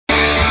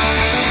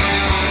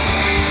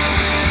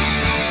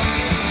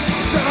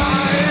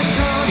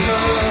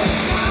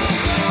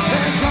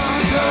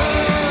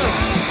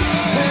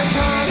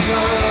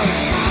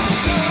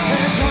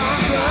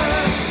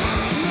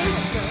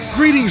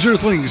Greetings,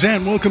 Earthlings,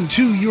 and welcome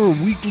to your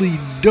weekly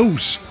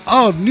dose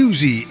of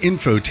newsy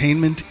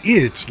infotainment.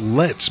 It's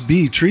Let's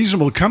Be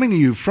Treasonable, coming to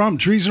you from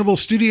Treasonable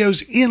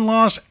Studios in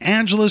Los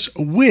Angeles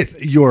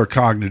with your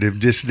cognitive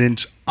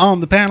dissidents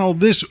on the panel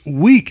this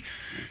week.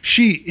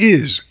 She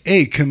is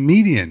a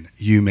comedian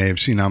you may have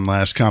seen on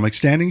Last Comic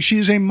Standing. She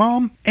is a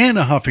mom and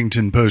a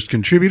Huffington Post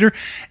contributor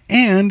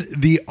and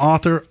the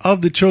author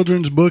of the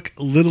children's book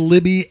Little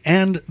Libby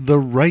and The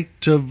Right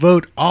to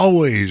Vote.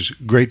 Always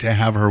great to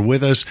have her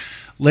with us.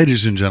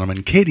 Ladies and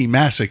gentlemen, Katie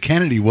Massa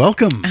Kennedy,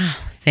 welcome. Oh,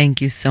 thank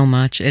you so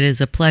much. It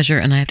is a pleasure,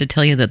 and I have to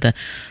tell you that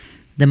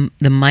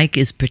the mic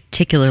is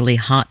particularly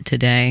hot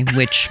today,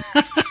 which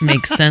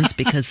makes sense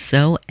because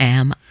so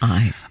am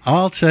I.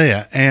 I'll tell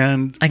you,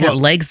 and I got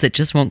legs that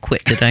just won't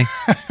quit today.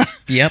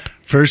 Yep.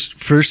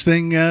 First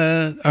thing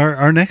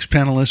our next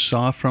panelist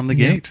saw from the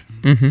gate.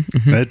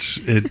 That's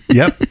it.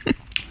 Yep.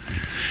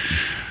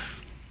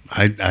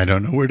 I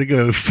don't know where to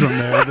go from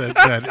there.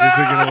 That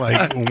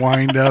isn't going to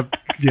wind up,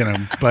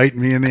 bite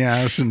me in the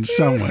ass in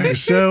some way.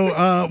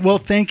 So, well,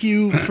 thank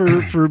you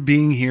for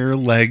being here,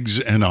 legs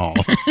and all.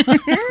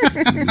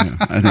 Yeah,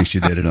 I think she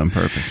did it on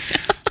purpose.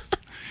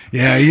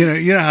 Yeah,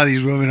 you know how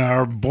these women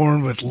are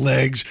born with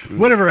legs.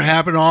 Whatever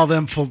happened to all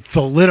them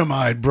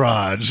thalidomide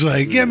broads?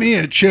 Like, get me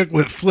a chick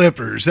with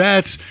flippers.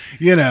 That's,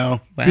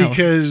 Wow.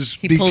 because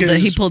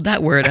he pulled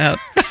that word out.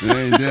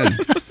 Yeah, he did.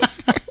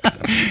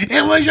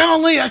 It was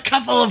only a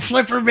couple of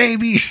flipper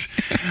babies.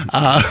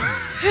 And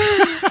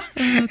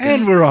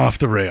we're off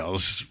the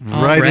rails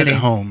right Already. at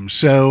home.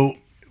 So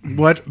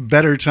what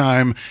better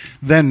time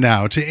than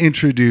now to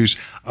introduce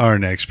our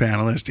next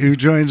panelist who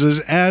joins us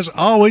as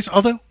always,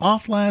 although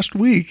off last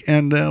week,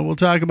 and we'll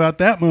talk about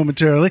that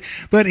momentarily.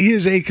 But he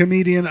is a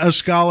comedian, a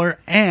scholar,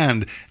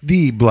 and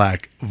the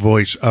black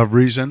voice of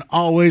reason.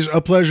 Always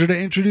a pleasure to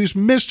introduce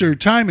Mr.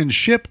 Timon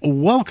Ship.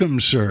 Welcome,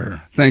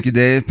 sir. Thank you,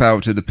 Dave. Power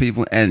to the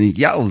people, and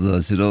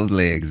yowza to those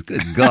legs.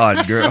 Good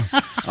God, girl.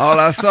 All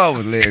I saw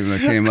was legs when I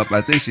came up.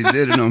 I think she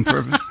did it on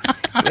purpose.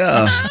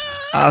 Yeah.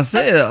 I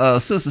said,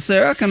 Sister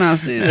Sarah, can I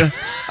see you?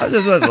 I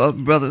just like,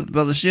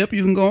 brother Ship,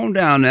 you can go on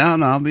down now,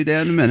 and I'll be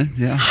there in a minute.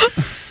 Yeah.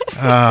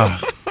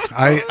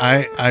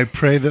 I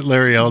pray that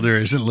Larry Elder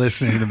isn't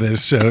listening to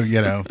this, so,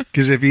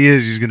 because if he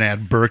is, he's going to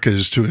add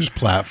burkas to his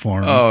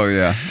platform. Oh,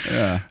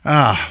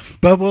 yeah.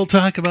 But we'll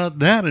talk about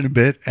that in a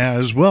bit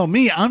as well.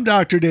 I'm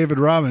Dr. David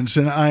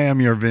Robinson. I am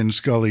your Vin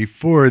Scully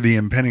for the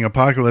impending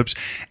apocalypse.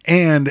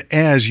 And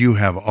as you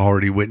have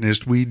already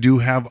witnessed, we do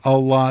have a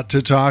lot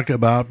to talk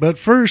about. But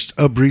first,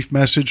 a brief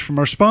message from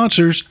our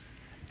sponsors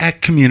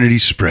at Community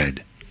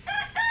Spread.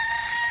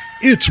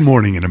 It's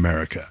morning in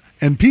America,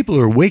 and people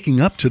are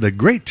waking up to the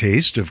great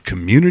taste of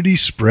Community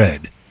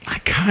Spread. I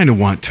kind of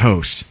want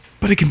toast,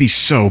 but it can be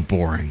so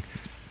boring.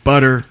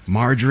 Butter,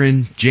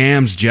 margarine,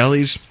 jams,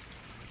 jellies.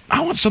 I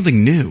want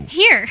something new.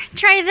 Here,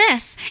 try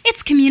this.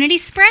 It's Community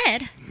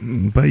Spread.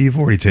 But you've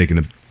already taken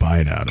a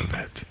bite out of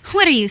it.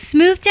 What are you,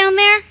 smooth down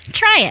there?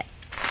 Try it.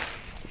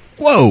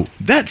 Whoa,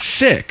 that's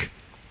sick.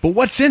 But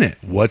what's in it?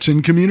 What's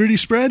in Community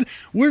Spread?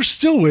 We're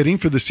still waiting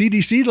for the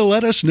CDC to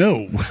let us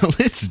know. Well,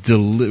 it's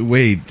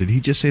wait, did he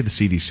just say the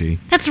CDC?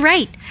 That's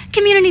right.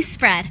 Community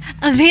Spread.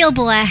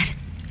 Available at...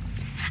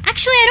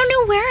 Actually, I don't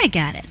know where I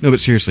got it. No, but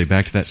seriously,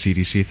 back to that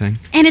CDC thing.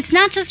 And it's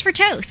not just for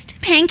toast.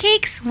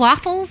 Pancakes,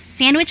 waffles,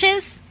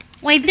 sandwiches.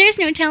 Why, there's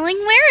no telling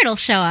where it'll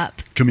show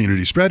up.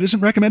 Community Spread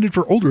isn't recommended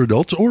for older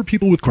adults or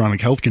people with chronic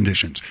health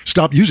conditions.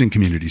 Stop using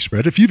Community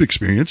Spread if you've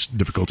experienced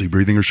difficulty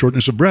breathing or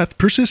shortness of breath,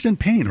 persistent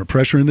pain or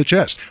pressure in the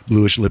chest,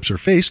 bluish lips or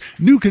face,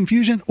 new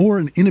confusion, or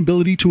an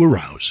inability to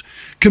arouse.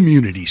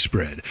 Community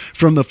Spread.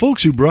 From the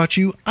folks who brought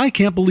you I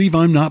Can't Believe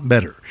I'm Not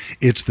Better.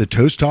 It's the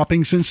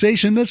toast-topping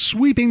sensation that's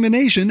sweeping the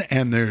nation,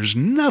 and there's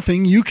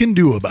nothing you can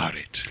do about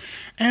it.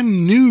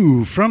 And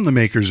new from the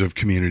makers of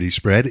Community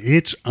Spread,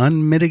 it's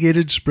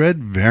Unmitigated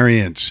Spread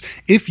Variants.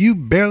 If you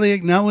barely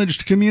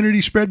acknowledged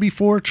Community Spread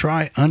before,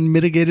 try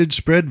Unmitigated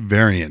Spread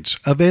Variants.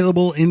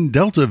 Available in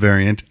Delta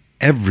variant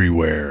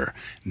everywhere,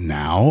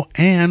 now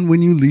and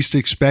when you least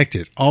expect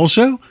it.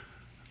 Also,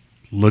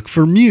 look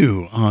for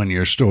Mew on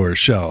your store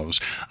shelves.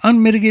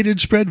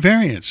 Unmitigated Spread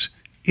Variants.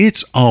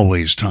 It's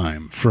always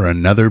time for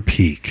another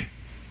peek.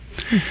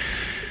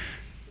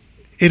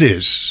 It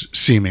is,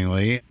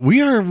 seemingly. We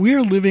are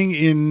living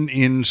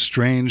in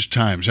strange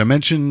times. I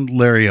mentioned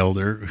Larry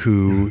Elder,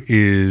 who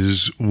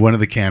is one of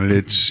the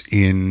candidates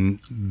in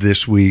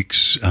this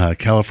week's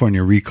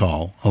California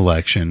recall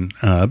election,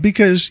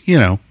 because,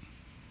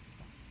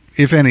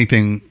 if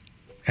anything,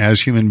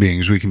 as human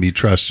beings, we can be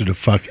trusted to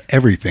fuck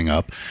everything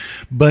up.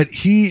 But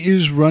he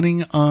is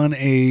running on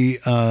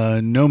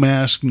a no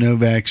mask, no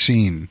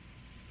vaccine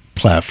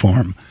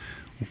platform,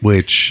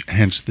 which,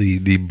 hence the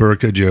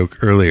burqa joke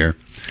earlier.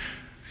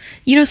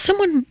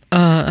 Someone,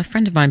 a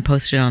friend of mine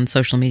posted on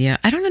social media,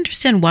 I don't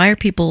understand why are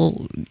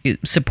people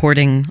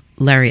supporting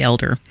Larry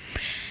Elder.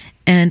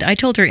 And I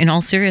told her, in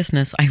all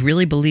seriousness, I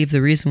really believe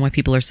the reason why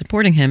people are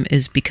supporting him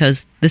is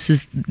because,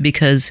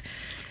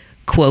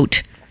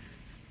 quote,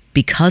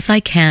 because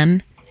I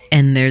can,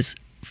 and there's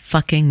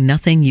fucking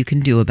nothing you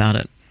can do about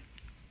it.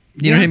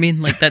 You know what I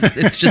mean? Like that.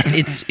 It's just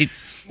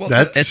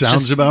That it's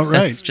sounds just- about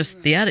right. That's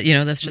just the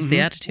attitude. That's just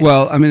the attitude.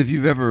 Well, I mean, if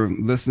you've ever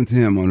listened to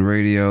him on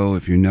radio,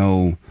 if you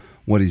know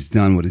what he's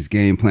done with his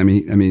game plan,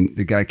 I mean,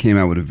 the guy came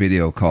out with a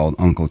video called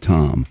Uncle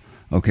Tom.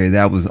 Okay,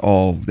 that was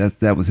all.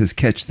 That was his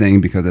catch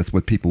thing because that's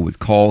what people would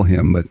call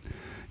him. But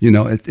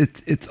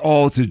it's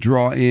all to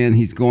draw in.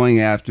 He's going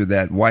after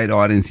that white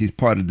audience. He's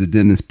part of the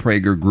Dennis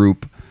Prager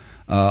group,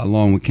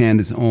 along with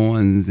Candace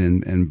Owens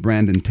and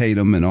Brandon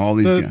Tatum and all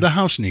these guys. The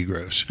house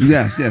Negroes.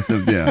 Yes,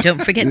 yeah.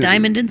 Don't forget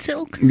Diamond and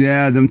Silk.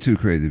 Yeah, them two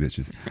crazy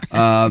bitches.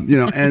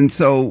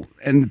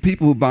 And the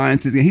people who buy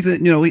into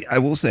it, I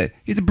will say,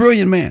 he's a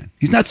brilliant man.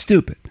 He's not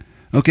stupid.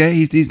 Okay,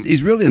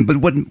 he's really,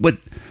 but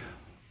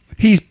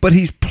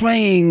he's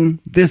playing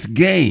this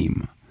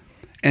game,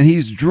 and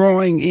he's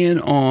drawing in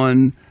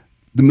on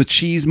the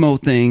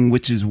machismo thing,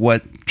 which is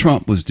what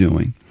Trump was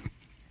doing,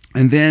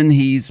 and then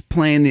he's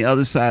playing the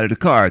other side of the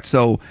card.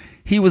 So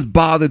he was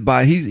bothered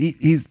by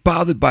he's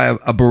bothered by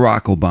a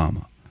Barack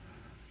Obama.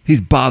 He's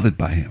bothered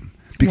by him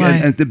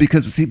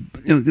because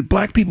the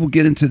black people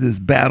get into this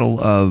battle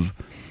of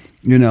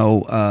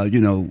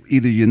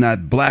either you're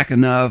not black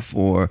enough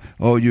or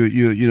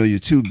you're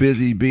too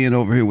busy being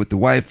over here with the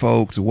white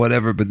folks or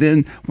whatever. But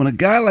then when a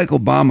guy like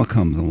Obama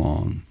comes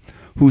along,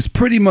 who's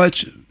pretty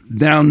much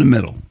down the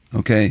middle,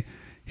 okay,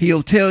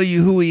 he'll tell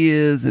you who he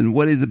is and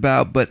what he's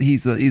about, but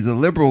he's a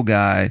liberal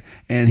guy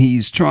and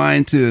he's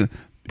trying to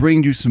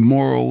bring you some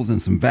morals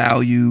and some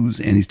values,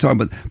 and he's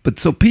talking but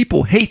so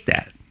people hate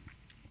that.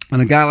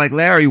 And a guy like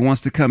Larry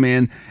wants to come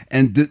in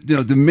and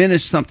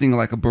diminish something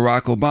like a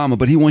Barack Obama,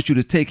 but he wants you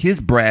to take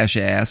his brash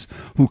ass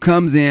who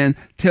comes in,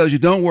 tells you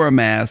don't wear a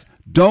mask,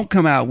 don't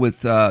come out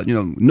with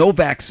no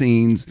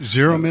vaccines,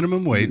 Zero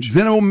minimum wage.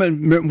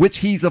 which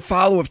he's a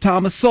follower of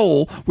Thomas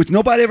Sowell, which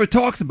nobody ever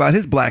talks about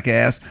his black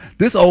ass.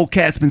 This old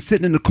cat's been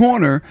sitting in the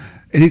corner,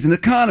 and he's an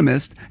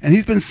economist, and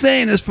he's been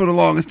saying this for the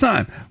longest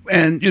time.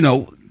 And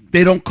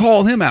they don't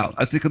call him out.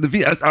 I think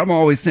I'm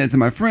always saying to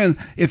my friends,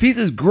 if he's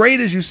as great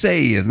as you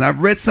say he is, and I've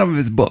read some of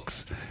his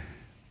books,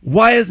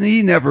 why hasn't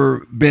he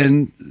never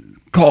been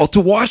called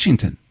to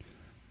Washington?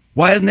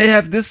 Why doesn't they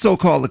have this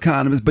so-called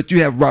economist? But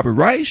you have Robert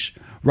Reich.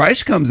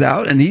 Reich comes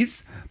out and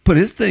he's put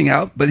his thing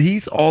out, but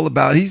he's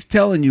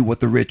telling you what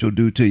the rich will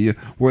do to you,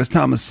 whereas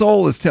Thomas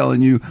Sowell is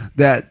telling you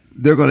that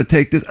they're going to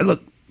take this.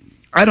 Look,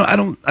 I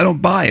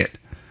don't buy it.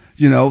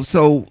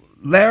 So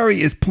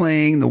Larry is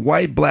playing the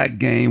white-black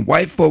game.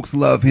 White folks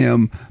love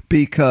him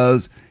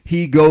because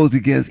he goes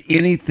against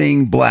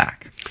anything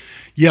black.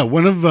 Yeah,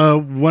 one of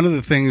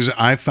the things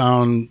I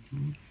found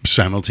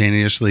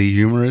simultaneously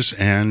humorous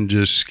and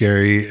just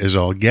scary as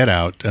all get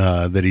out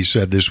that he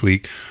said this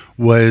week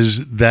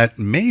was that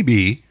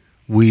maybe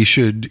we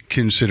should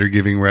consider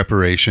giving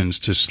reparations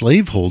to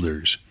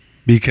slaveholders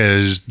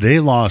because they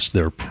lost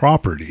their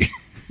property.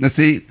 Now,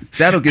 see,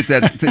 that'll get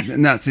that.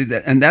 Now, see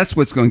that, and that's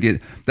what's going to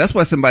get. That's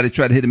why somebody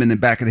tried to hit him in the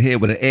back of the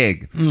head with an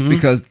egg,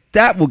 because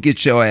that will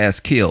get your ass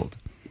killed.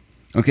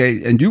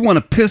 Okay, and you want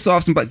to piss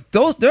off somebody.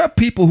 There are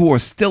people who are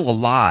still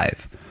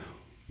alive,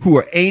 who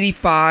are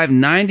 85,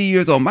 90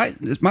 years old.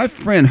 My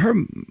friend, her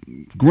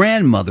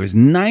grandmother is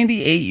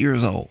 98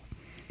 years old,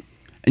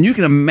 and you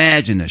can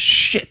imagine the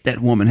shit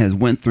that woman has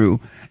went through.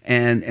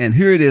 And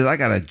here it is. I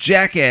got a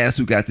jackass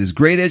who got this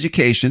great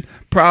education,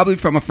 probably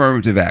from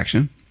affirmative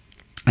action.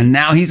 And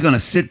now he's going to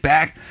sit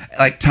back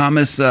like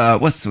Thomas.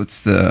 What's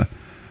the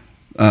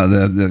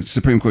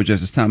Supreme Court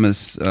Justice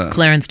Thomas?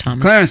 Clarence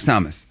Thomas. Clarence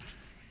Thomas,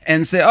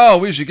 and say, "Oh,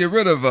 we should get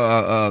rid of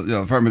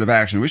affirmative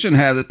action. We shouldn't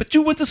have it." But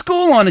you went to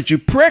school on it, you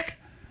prick.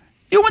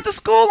 You went to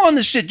school on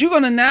this shit. You're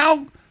going to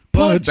now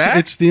pull it back?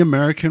 It's the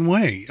American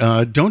way.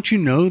 Don't you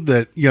know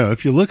that?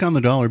 If you look on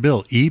the dollar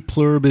bill, e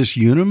pluribus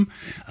unum,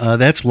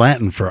 that's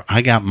Latin for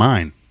 "I got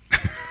mine."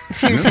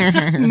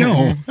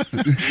 No,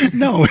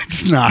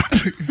 it's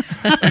not.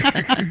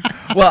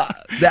 Well,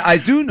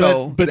 I do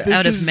know. But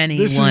out of many,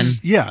 one.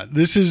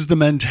 This is the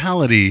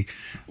mentality.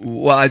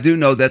 Well, I do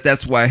know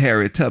that's why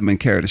Harriet Tubman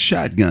carried a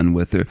shotgun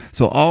with her.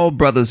 So all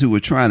brothers who were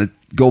trying to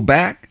go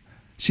back,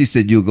 she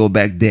said, "You'll go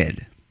back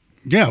dead."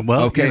 Yeah,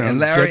 well, okay. And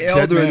Larry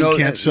Elder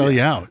can't sell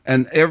you out.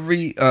 And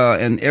every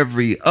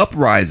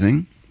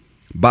uprising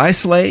by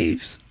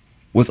slaves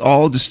was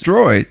all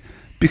destroyed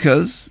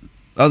because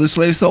other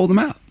slaves sold them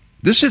out.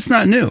 This shit's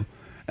not new.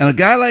 And a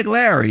guy like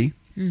Larry,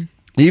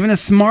 even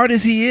as smart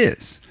as he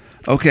is,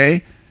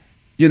 okay,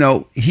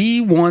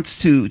 he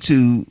wants we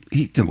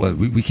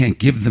can't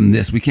give them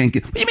this. We can't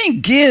give. What do you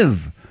mean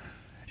give?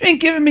 You ain't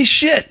giving me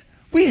shit.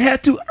 We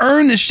had to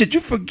earn this shit.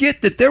 You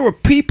forget that there were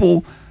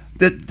people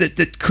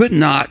that could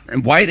not,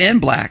 white and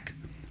black,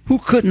 who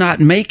could not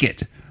make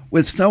it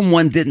if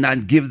someone did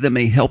not give them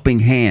a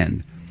helping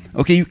hand.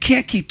 Okay, you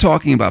can't keep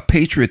talking about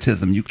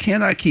patriotism. You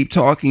cannot keep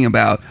talking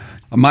about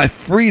my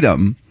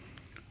freedom,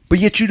 but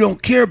yet you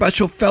don't care about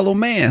your fellow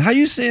man. How are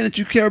you saying that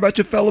you care about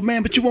your fellow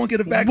man, but you won't get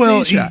a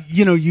vaccine shot?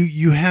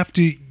 You have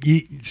to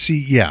see.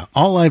 Yeah,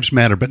 all lives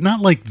matter, but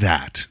not like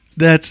that.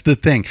 That's the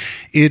thing.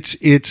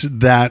 It's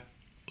that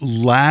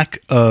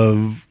lack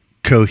of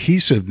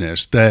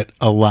cohesiveness that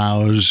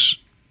allows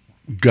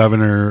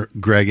Governor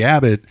Greg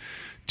Abbott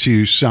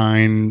to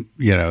sign,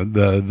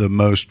 the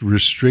most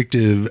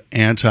restrictive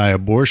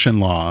anti-abortion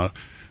law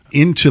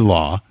into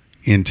law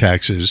in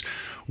Texas,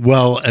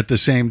 while at the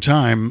same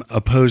time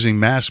opposing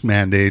mask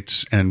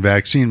mandates and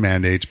vaccine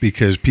mandates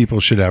because people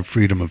should have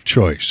freedom of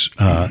choice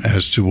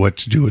as to what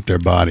to do with their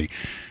body.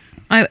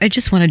 I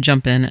just want to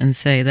jump in and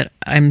say that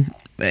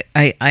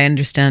I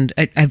understand.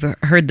 I've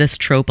heard this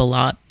trope a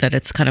lot, that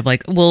it's kind of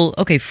like, well,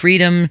 okay,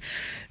 freedom,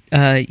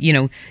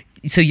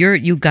 so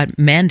you've got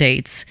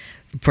mandates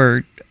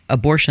for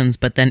abortions,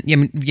 but then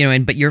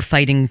but you're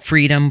fighting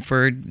freedom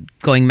for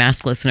going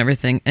maskless and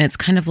everything, and it's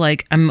kind of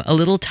like, I'm a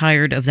little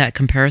tired of that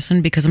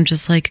comparison, because I'm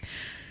just like,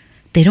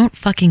 they don't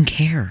fucking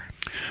care.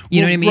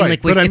 You know what I mean?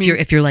 Right, Like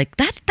if you're like,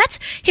 that's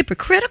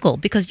hypocritical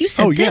because you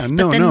said this,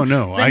 no. Then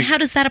how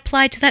does that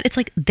apply to that? It's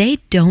like, they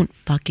don't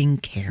fucking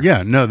care.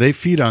 Yeah, no, they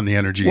feed on the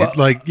energy. Well,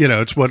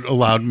 it's what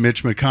allowed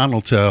Mitch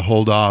McConnell to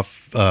hold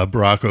off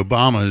Barack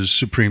Obama's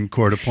Supreme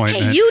Court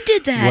appointment. Hey, you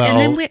did that,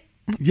 and then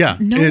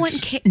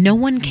no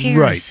one cares.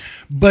 Right,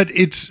 but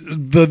it's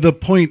the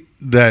point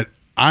that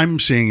I'm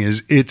seeing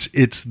is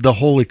it's the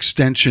whole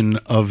extension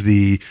of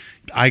the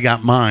I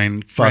got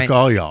mine, fuck Right.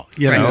 all y'all.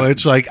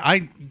 It's like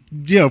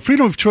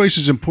freedom of choice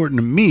is important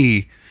to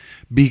me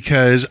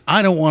because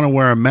I don't want to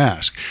wear a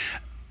mask.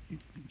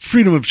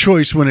 Freedom of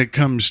choice when it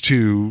comes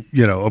to,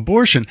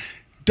 abortion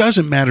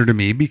doesn't matter to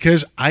me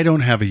because I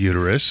don't have a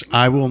uterus.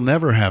 I will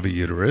never have a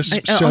uterus.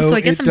 So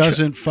it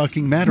doesn't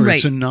fucking matter. Right.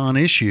 It's a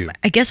non-issue.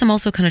 I guess I'm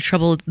also kind of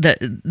troubled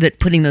that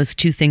putting those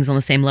two things on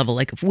the same level,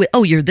 like,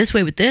 you're this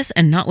way with this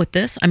and not with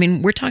this. I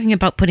mean, we're talking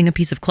about putting a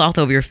piece of cloth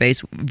over your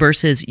face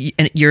versus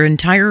your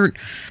entire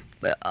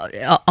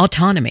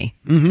autonomy.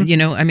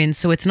 Mm-hmm. I mean,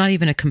 so it's not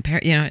even a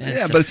compare.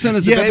 Yeah, but as soon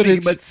as the baby,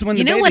 when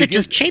the baby what? It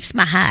gets- just chafes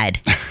my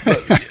hide.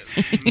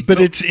 But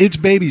it's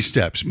baby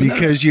steps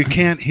because you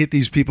can't hit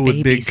these people with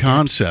Baby big steps.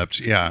 concepts.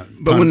 Yeah.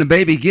 But when the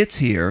baby gets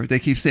here, they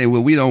keep saying,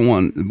 "Well, we don't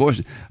want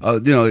abortion."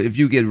 If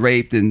you get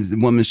raped and the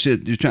woman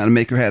you're trying to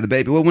make her have the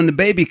baby. Well, when the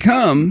baby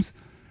comes,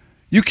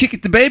 you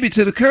kick the baby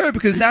to the curb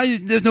because now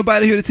there's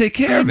nobody here to take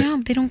care of it.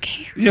 No, they don't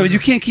care. You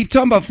can't keep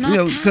talking about It's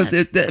not because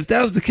that. if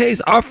that was the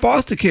case, our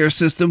foster care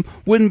system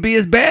wouldn't be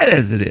as bad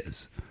as it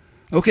is.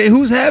 Okay,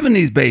 who's having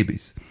these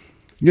babies?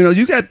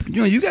 You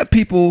got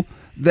people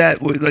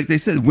that, like they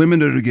said, women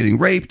that are getting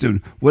raped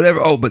and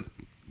whatever. Oh, but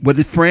what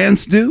did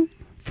France do?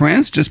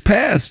 France just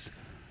passed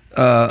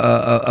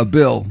a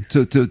bill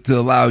to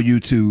allow you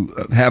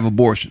to have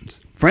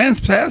abortions. France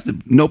passed it,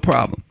 no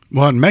problem.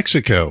 Well, in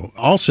Mexico,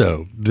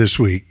 also this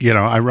week,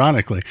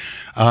 ironically,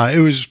 it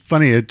was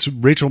funny.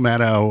 Rachel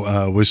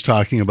Maddow was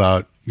talking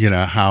about,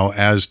 how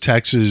as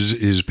Texas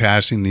is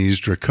passing these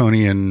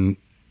draconian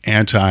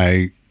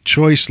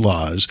anti-choice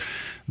laws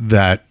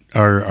that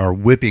are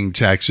whipping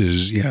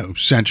Texas,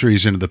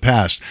 centuries into the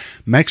past,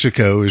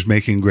 Mexico is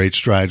making great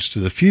strides to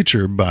the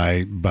future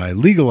by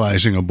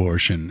legalizing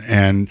abortion.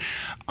 And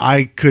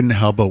I couldn't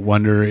help but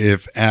wonder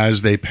if,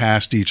 as they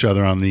passed each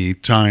other on the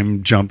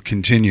time jump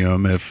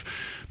continuum, if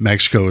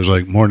Mexico is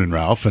like morning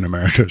Ralph and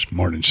America's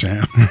morning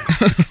Sam.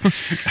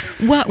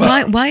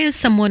 Why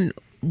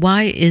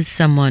is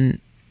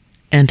someone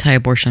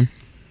anti-abortion?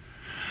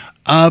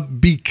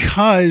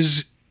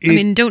 Because I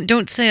mean,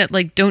 don't say it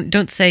like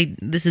don't say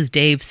this is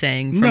Dave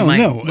saying. From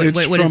what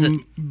is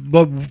it?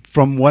 But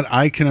from what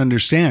I can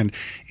understand,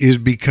 is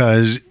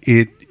because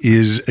it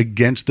is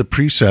against the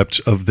precepts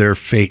of their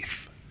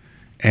faith.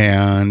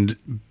 And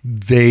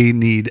they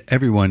need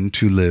everyone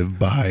to live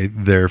by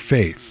their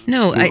faith.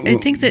 No, I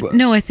think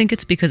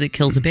it's because it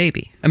kills a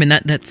baby. I mean,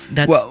 that's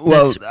that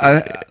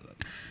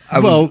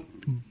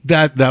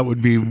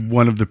would be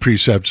one of the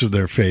precepts of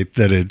their faith,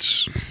 that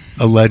it's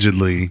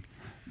allegedly.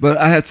 But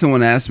I had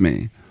someone ask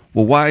me,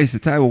 well, why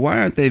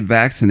aren't they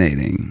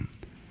vaccinating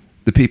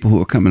the people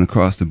who are coming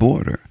across the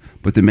border?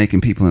 But they're making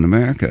people in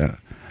America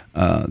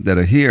that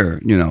are here,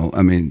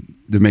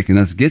 they're making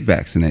us get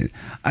vaccinated.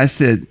 I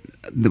said,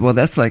 well,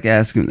 that's like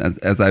asking,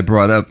 as I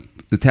brought up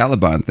the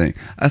Taliban thing,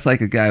 that's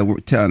like a guy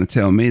trying to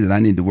tell me that I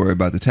need to worry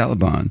about the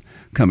Taliban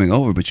coming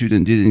over, but you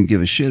didn't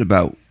give a shit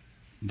about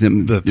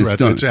them. The threat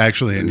that's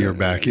actually in your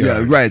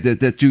backyard. Yeah, right,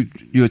 that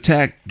you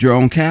attacked your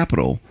own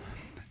capital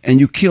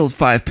and you killed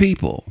 5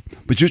 people,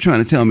 but you're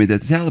trying to tell me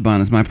that the Taliban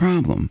is my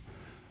problem.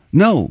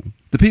 No,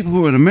 the people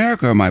who are in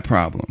America are my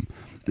problem.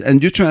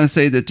 And you're trying to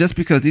say that just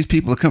because these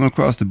people are coming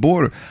across the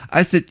border,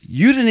 I said,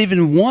 you didn't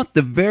even want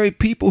the very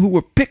people who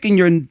were picking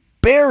your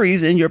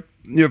berries and your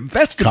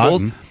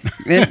vegetables. I'm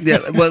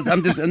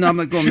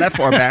not going that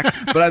far back,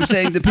 but I'm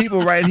saying the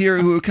people right here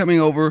who are coming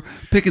over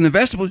picking the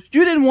vegetables,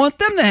 you didn't want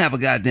them to have a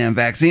goddamn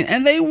vaccine,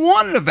 and they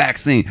wanted a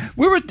vaccine.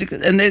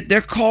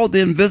 They're called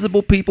the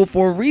invisible people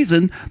for a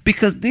reason,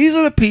 because these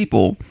are the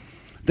people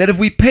that if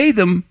we pay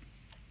them,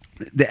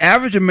 the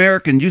average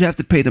American, you'd have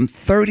to pay them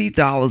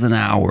 $30 an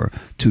hour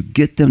to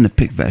get them to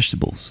pick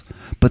vegetables.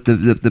 But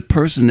the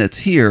person that's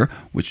here,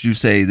 which you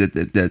say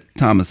that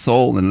Thomas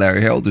Sowell and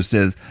Larry Elder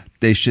says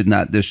there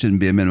shouldn't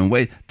be a minimum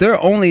wage.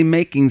 They're only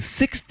making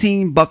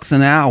 $16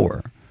 an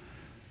hour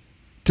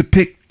to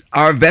pick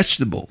our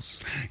vegetables.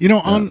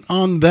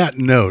 On that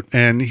note,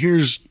 and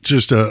here's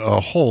just a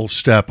whole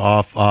step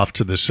off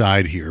to the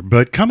side here,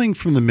 but coming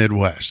from the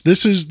Midwest,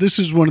 this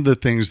is one of the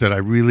things that I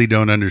really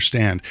don't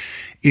understand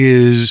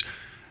is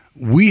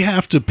we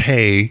have to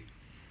pay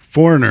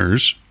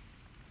foreigners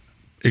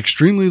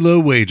extremely low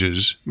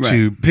wages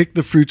to pick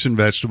the fruits and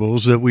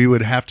vegetables that we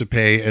would have to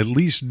pay at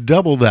least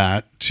double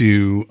that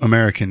to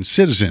American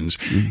citizens.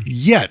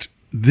 Yet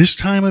this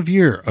time of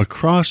year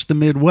across the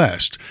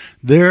Midwest,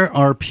 there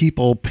are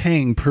people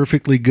paying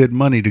perfectly good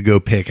money to go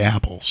pick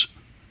apples.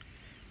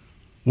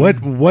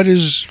 What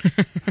is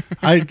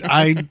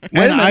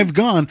I've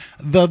gone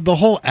the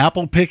whole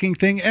apple picking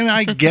thing, and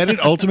I get it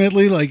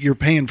ultimately, like you're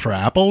paying for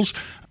apples.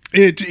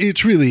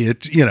 It's really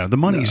the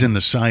money's in the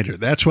cider.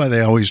 That's why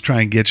they always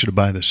try and get you to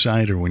buy the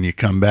cider when you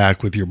come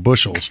back with your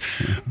bushels.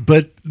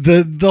 But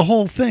the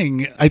whole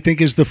thing, I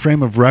think, is the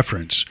frame of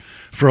reference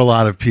for a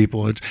lot of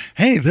people. It's,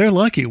 hey, they're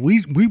lucky.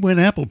 We went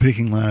apple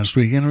picking last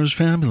week and it was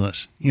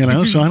fabulous.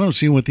 So I don't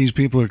see what these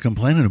people are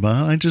complaining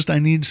about. I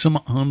need some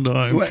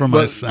andouille for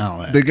my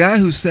salad. The guy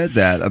who said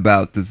that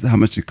about how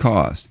much it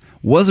cost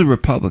was a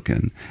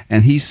Republican,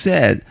 and he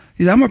said,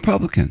 I'm a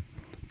Republican,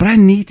 but I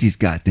need these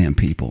goddamn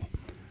people.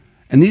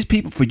 And these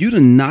people, for you to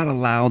not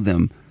allow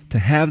them to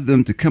have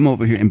them to come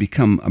over here and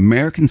become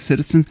American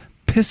citizens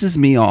pisses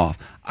me off.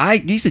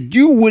 He said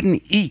you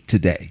wouldn't eat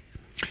today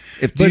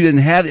if you didn't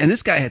have it. And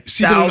this guy had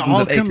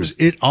thousands of acres.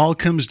 It all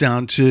comes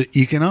down to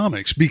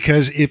economics,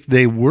 because if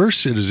they were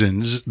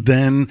citizens,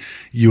 then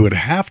you would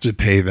have to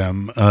pay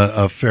them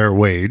a fair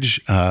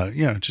wage.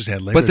 Just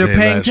had Labor But they're Day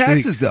paying last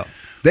taxes, week. though.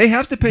 They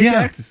have to pay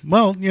taxes.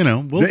 Well,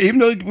 even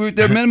though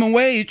they're minimum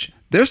wage,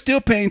 they're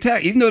still paying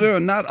tax, even though they're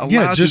not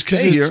allowed to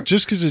stay here.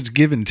 Just because it's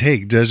give and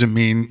take doesn't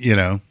mean,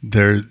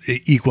 they're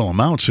equal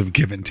amounts of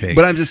give and take.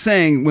 But I'm just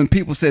saying, when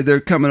people say they're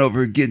coming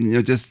over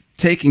getting, just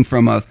taking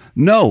from us,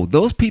 no,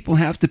 those people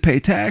have to pay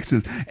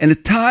taxes. And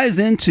it ties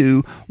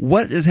into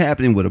what is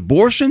happening with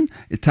abortion.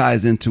 It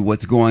ties into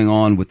what's going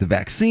on with the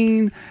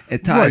vaccine.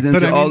 It ties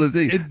into all the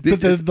things.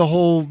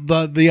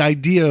 The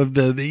idea of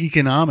the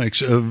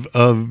economics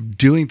of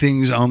doing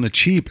things on the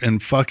cheap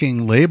and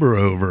fucking labor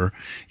over,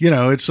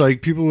 it's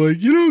like people are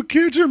like,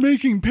 kids are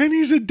making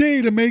pennies a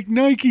day to make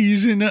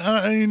Nikes in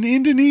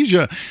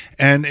Indonesia.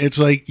 And it's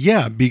like,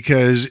 yeah,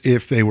 because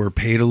if they were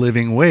paid a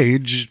living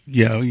wage,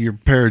 your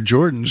pair of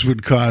Jordans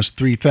would cost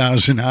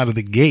 $3,000 out of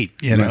the gate,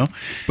 Right.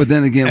 But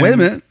then again, wait a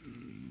minute.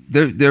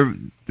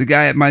 The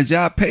guy at my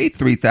job paid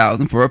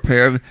 $3,000 for a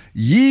pair of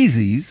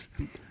Yeezys.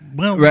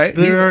 Well, right?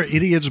 There are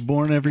idiots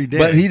born every day.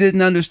 But he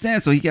didn't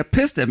understand, so he got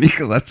pissed at me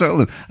because I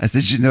told him, I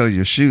said,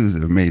 your shoes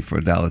are made for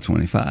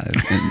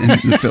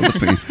 $1.25 in the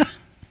Philippines.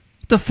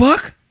 The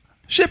fuck?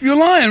 Ship, you're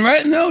lying,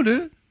 right? No,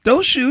 dude.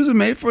 Those shoes are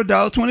made for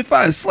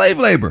 $1.25. Slave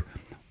labor.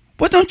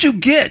 What don't you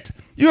get?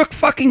 You're a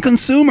fucking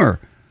consumer.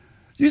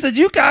 You said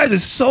you guys are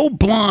so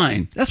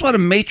blind. That's why The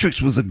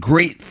Matrix was a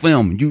great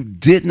film. You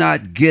did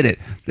not get it.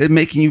 They're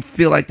making you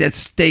feel like that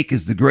steak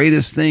is the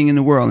greatest thing in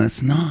the world, and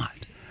it's not.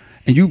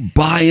 And you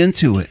buy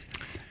into it.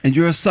 And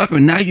you're a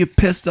sucker. Now you're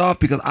pissed off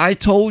because I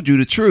told you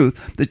the truth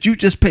that you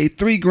just paid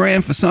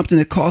 $3,000 for something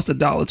that cost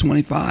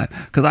 $1.25.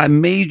 Because I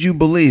made you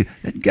believe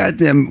that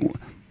goddamn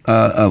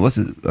what's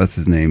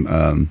his name?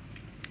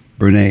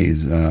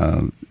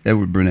 Bernays.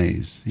 Edward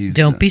Bernays.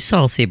 Don't be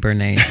saucy,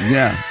 Bernays.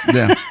 Yeah.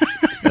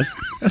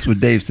 That's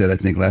what Dave said, I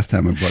think, last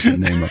time I brought that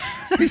name up.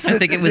 I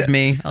think it was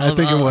me. I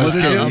think it was.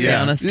 I'll be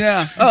honest.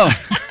 Yeah. Oh.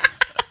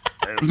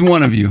 It was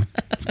one of you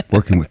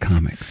working with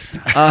comics.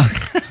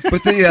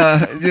 But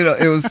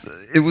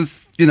it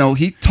was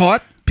he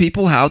taught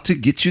people how to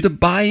get you to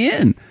buy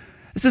in.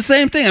 It's the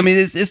same thing. I mean,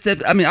 it's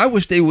that. I mean, I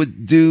wish they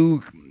would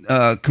do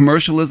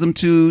commercialism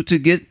to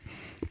get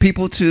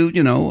people to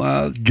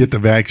get the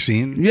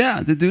vaccine.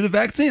 Yeah, to do the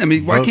vaccine. I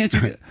mean, why can't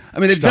you? I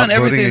mean, they've Stop done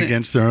everything voting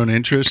against their own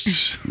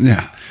interests.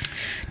 Yeah.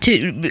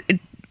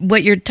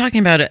 What you're talking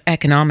about,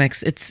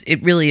 economics,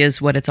 it really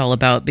is what it's all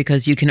about,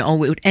 because you can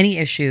always, any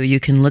issue, you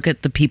can look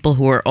at the people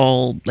who are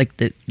all like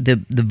the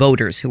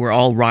voters who are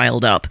all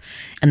riled up,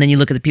 and then you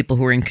look at the people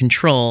who are in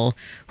control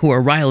who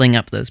are riling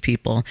up those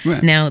people.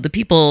 Right. Now, the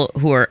people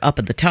who are up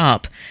at the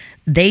top,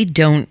 they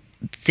don't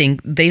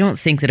think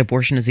that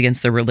abortion is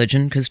against their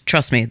religion, because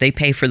trust me, they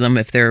pay for them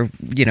if their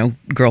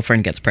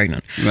girlfriend gets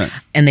pregnant, right?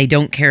 And they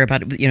don't care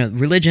about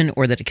religion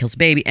or that it kills a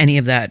baby, any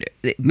of that.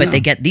 But they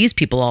get these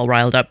people all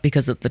riled up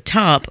because at the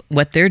top,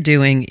 what they're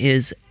doing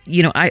is,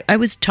 I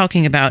was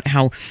talking about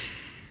how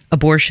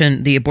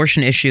the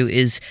abortion issue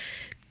is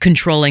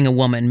controlling a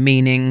woman,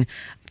 meaning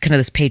kind of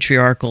this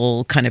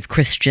patriarchal kind of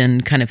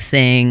Christian kind of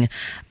thing.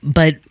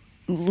 But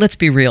let's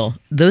be real,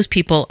 those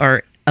people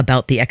are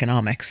about the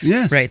economics,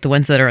 yes. Right? The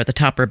ones that are at the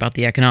top are about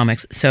the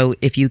economics. So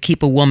if you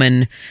keep a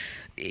woman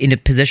in a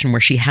position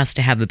where she has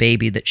to have a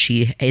baby that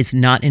she is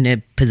not in a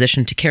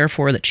position to care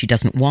for, that she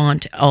doesn't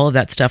want, all of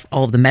that stuff,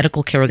 all of the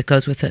medical care that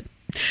goes with it,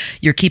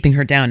 you're keeping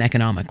her down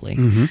economically.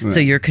 So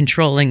you're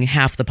controlling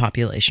half the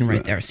population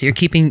right there. So you're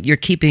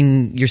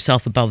keeping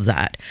yourself above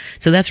that.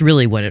 So that's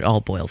really what it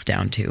all boils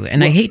down to.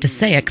 And I hate to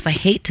say it, because I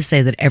hate to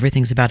say that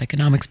everything's about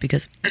economics,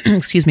 because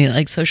excuse me,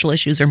 like social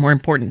issues are more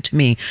important to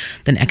me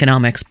than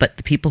economics. But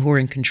the people who are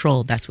in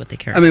control, that's what they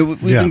care about. I mean,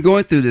 we've been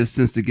going through this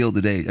since the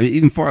Gilded Age. I mean,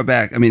 even far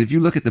back. I mean, if you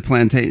look at the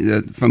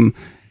from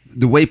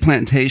the way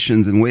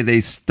plantations and the way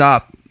they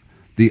stopped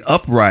the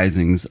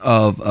uprisings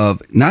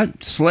of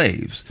not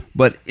slaves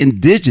but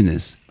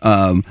indigenous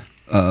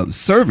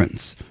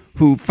servants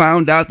who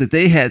found out that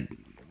they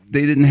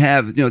didn't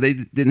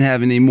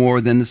have any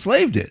more than the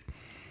slave did.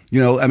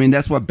 I mean,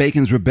 that's why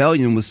Bacon's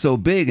Rebellion was so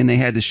big, and they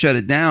had to shut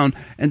it down.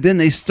 And then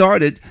they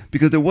started,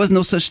 because there was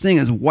no such thing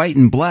as white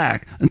and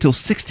black until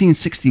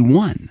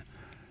 1661.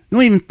 No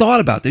one even thought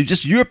about it. They're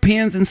just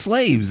Europeans and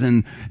slaves,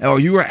 or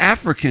you were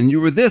African, you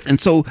were this. And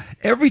so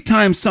every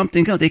time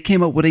something comes, they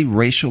came up with a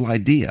racial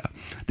idea.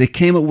 They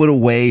came up with a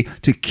way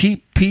to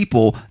keep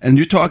people, and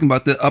you're talking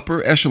about the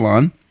upper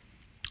echelon,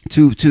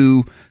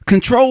 to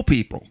control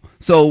people.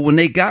 So when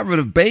they got rid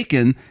of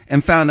Bacon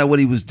and found out what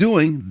he was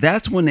doing,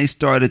 that's when they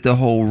started the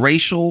whole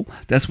racial.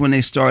 That's when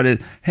they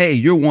started, hey,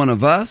 you're one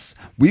of us.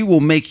 We will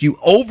make you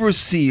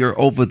overseer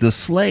over the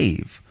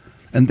slave.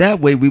 And that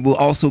way we will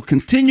also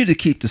continue to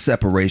keep the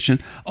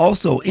separation.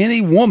 Also,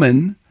 any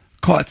woman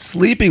caught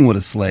sleeping with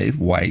a slave,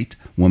 white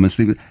woman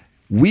sleeping,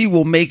 we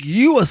will make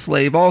you a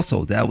slave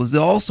also. That was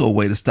also a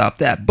way to stop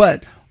that.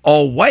 But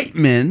all white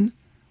men,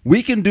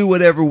 we can do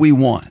whatever we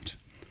want.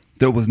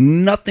 There was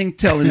nothing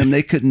telling them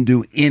they couldn't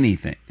do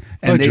anything.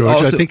 And they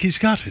George, I think he's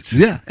got it.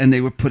 Yeah, and they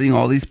were putting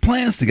all these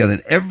plans together.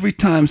 And every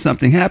time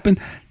something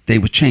happened, they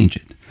would change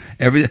it.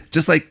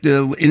 Just like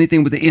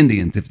anything with the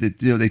Indians, if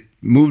they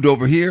moved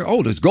over here,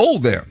 oh, there's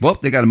gold there. Well,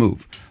 they got to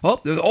move.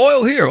 Oh, there's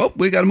oil here. Oh,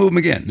 we got to move them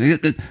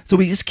again. So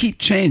we just keep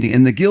changing.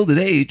 In the Gilded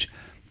Age,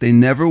 they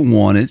never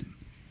wanted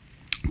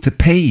to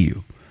pay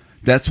you.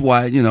 That's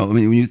why, I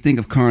mean, when you think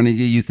of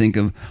Carnegie, you think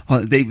of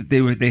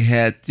they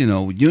had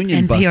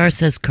union buses. NPR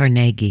says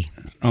Carnegie.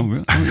 Oh,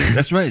 really? Oh, yeah,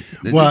 that's right.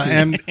 Well,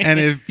 and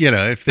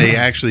if they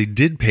actually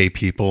did pay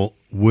people,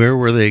 where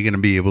were they going to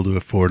be able to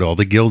afford all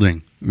the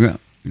gilding? Yeah.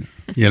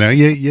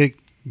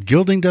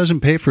 Gilding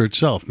doesn't pay for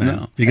itself, man.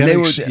 No. You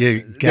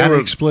got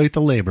to exploit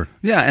the labor.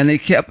 Yeah, and they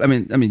kept. I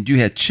mean, you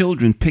had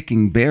children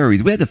picking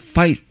berries. We had to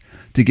fight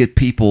to get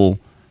people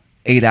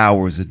 8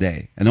 hours a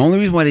day, and the only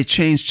reason why they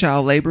changed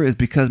child labor is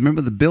because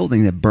remember the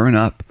building that burned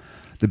up.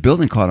 The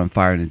building caught on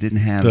fire and it didn't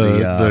have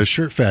the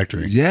shirt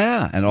factory.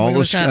 Yeah, and all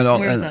those.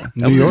 Where was that?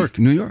 New York.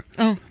 New York.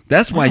 Oh,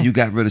 that's why you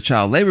got rid of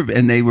child labor,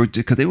 and they were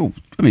because they were.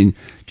 I mean,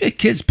 you had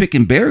kids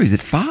picking berries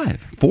at 4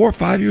 or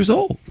 5 years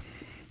old.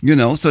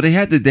 So they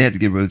had to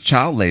get rid of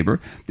child labor.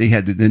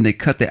 Then they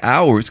cut the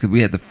hours because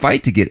we had to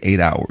fight to get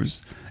 8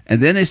 hours.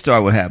 And then they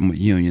started what happened with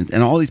unions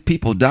and all these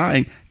people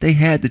dying. They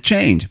had to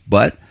change.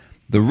 But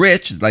the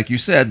rich, like you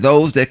said,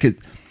 those that could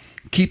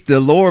keep the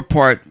lower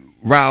part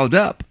riled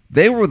up,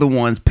 they were the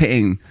ones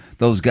paying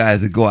those guys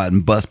to go out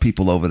and bust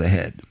people over the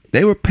head.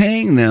 They were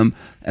paying them,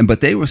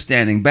 but they were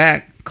standing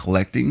back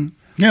collecting.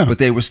 Yeah. But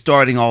they were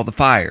starting all the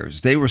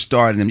fires. They were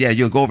starting them. Yeah,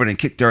 you'll go over there and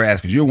kick their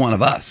ass because you're one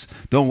of us.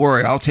 Don't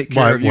worry, I'll take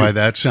care of you. Why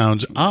that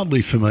sounds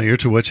oddly familiar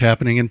to what's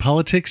happening in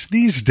politics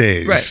these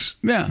days. Right,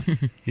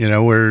 yeah.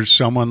 Where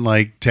someone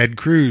like Ted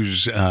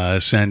Cruz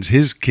sends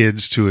his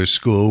kids to a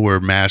school where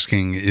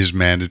masking is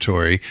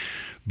mandatory,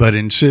 but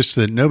insists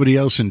that nobody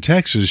else in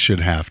Texas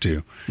should have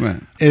to.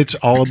 Right. It's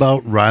all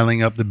about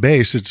riling up the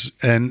base.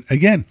 And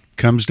again,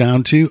 comes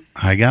down to,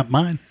 I got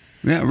mine.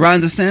 Yeah,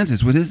 Ron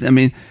DeSantis with his,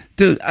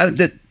 dude,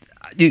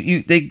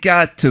 they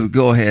got to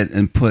go ahead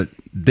and put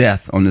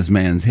death on this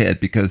man's head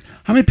because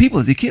how many people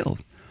has he killed?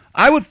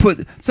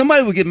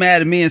 Somebody would get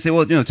mad at me and say,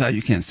 well, Ty,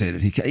 you can't say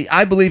that.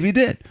 I believe he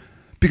did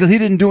because he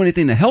didn't do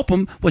anything to help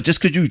him. But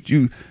just because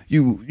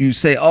you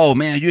say, oh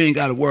man, you ain't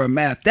got to wear a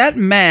mask. That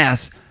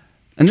mask,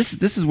 and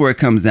this is where it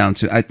comes down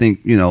to, I think,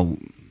 I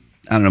don't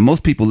know,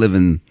 most people live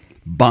in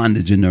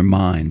bondage in their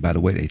mind by the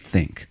way they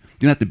think.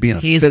 You don't have to be in a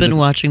He's been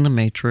watching The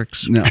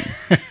Matrix. No.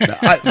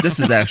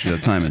 This is actually a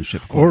Time and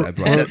Ship quote. That's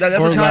a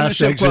Time Last and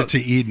Ship Exit quote. to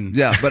Eden.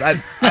 Yeah, but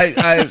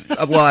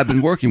I've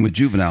been working with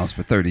juveniles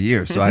for 30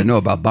 years, so I know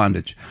about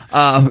bondage.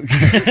 But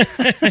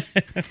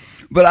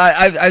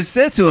I've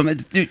said to him,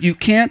 you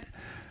can't,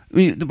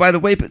 by the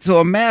way, so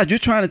a mask, you're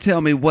trying to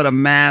tell me what a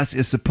mask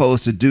is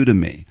supposed to do to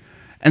me.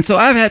 And so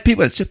I've had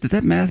people that, Chip, does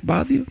that mask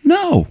bother you?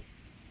 No.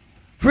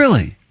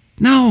 Really?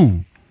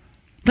 No.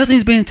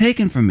 Nothing's being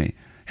taken from me.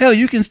 Hell,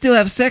 you can still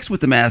have sex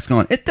with the mask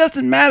on. It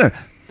doesn't matter.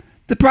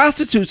 The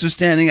prostitutes are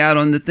standing out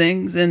on the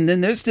things, and then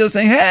they're still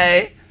saying,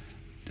 "Hey,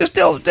 there's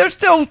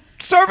still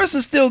service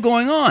is still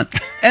going on."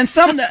 And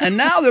and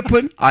now they're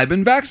putting, "I've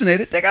been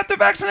vaccinated." They got their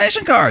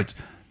vaccination cards.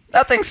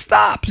 Nothing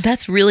stops.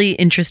 That's really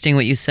interesting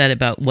what you said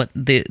about what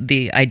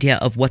the idea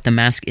of what the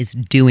mask is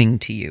doing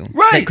to you.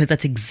 Right. Because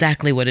that's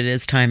exactly what it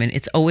is, Time. And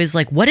it's always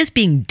like, what is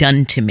being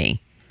done to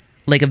me?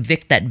 Like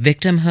that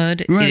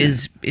victimhood, right.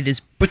 it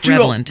is but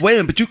prevalent.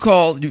 You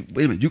call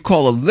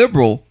a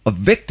liberal a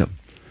victim.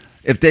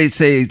 if they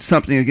say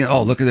something again,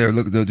 oh, look at there,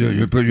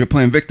 you're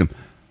playing victim.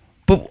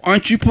 But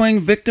aren't you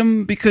playing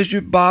victim because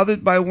you're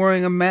bothered by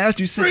wearing a mask?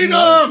 You said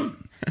Freedom!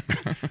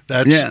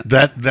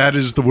 That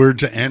is the word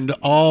to end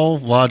all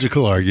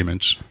logical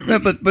arguments. Yeah,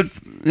 but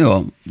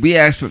we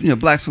asked for,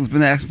 black folks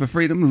been asking for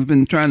freedom. We've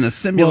been trying to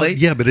simulate.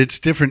 Well, yeah, but it's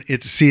different.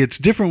 It's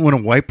different when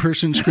a white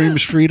person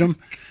screams freedom.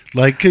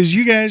 Like, because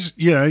you guys,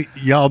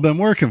 y'all been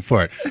working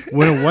for it.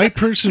 When a white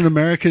person in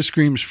America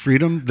screams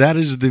freedom, that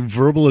is the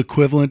verbal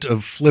equivalent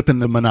of flipping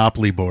the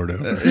Monopoly board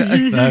over.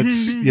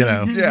 That's,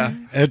 Yeah.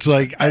 It's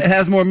like, It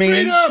has more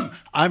meaning. Freedom!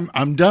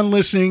 I'm done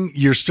listening.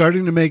 You're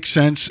starting to make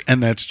sense,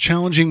 and that's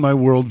challenging my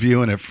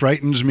worldview, and it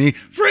frightens me.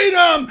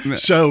 Freedom!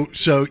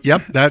 So,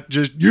 yep, that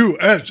just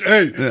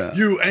USA,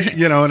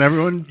 and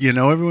everyone,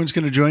 everyone's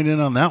going to join in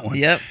on that one.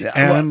 Yep.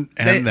 And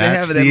they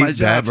that's have it at my job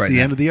that's right the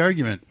now. end of the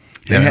argument.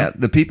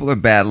 The people are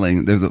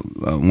battling. There's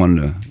one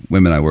of the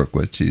women I work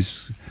with.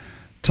 She's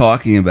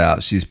talking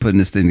about, she's putting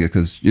this thing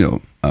because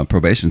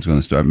probation is going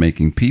to start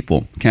making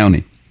people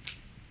county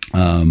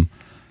in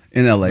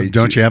LA.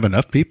 Don't you have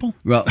enough people?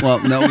 Well,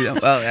 no.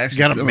 Well, actually, You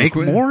got to make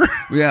more.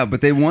 Yeah,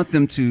 but they want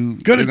them to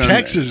Go to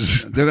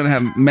Texas. They're going to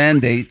have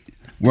mandate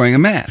wearing a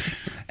mask,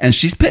 and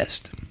she's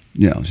pissed.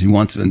 She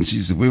wants, and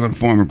she said, we're going to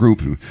form a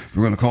group. We're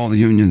going to call the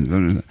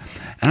union.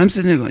 And I'm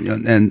sitting there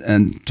going,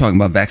 and talking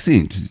about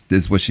vaccines.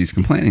 This is what she's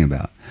complaining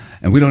about.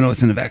 And we don't know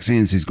what's in the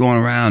vaccines. She's going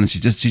around, and she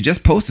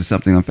just posted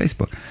something on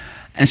Facebook.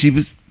 And she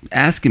was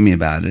asking me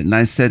about it. And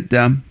I said,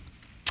 I'm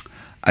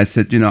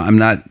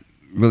not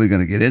really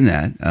going to get in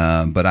that.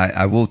 But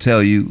I will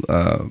tell you,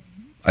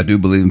 I do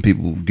believe in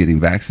people getting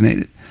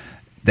vaccinated.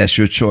 That's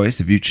your choice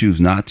if you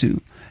choose not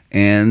to.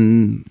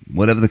 And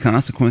whatever the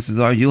consequences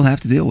are, you'll have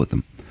to deal with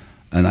them.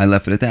 And I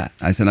left it at that.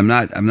 I said, I'm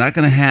not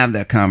going to have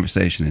that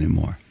conversation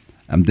anymore.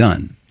 I'm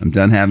done. I'm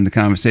done having the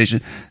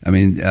conversation. I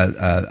mean,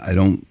 I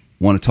don't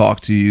want to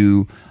talk to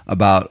you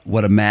about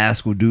what a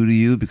mask will do to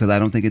you because I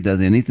don't think it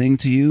does anything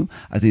to you.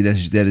 I think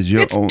that is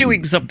your It's own.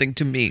 doing something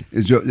to me.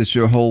 It's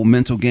your whole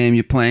mental game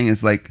you're playing.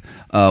 It's like,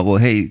 well,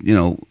 hey,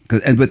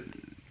 but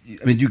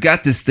I mean, you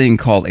got this thing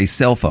called a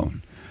cell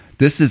phone.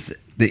 This is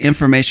the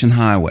information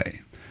highway.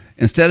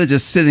 Instead of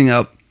just sitting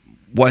up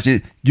watching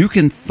it, you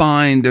can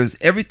find there's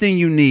everything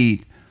you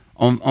need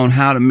on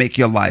how to make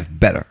your life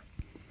better.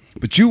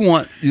 But you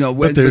want,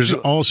 but there's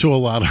also a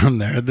lot on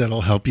there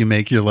that'll help you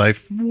make your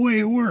life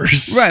way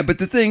worse. Right, but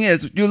the thing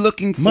is, you're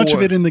looking for much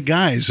of it in the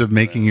guise of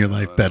making your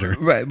life better.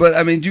 Right, but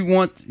I mean, you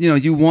want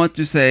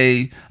to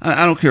say,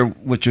 I don't care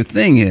what your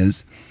thing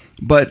is,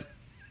 but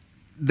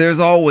there's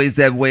always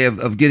that way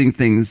of getting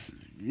things,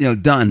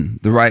 done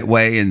the right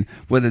way, and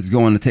whether it's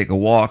going to take a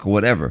walk or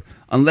whatever.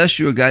 Unless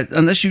you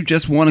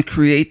just want to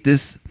create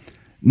this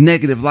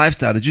negative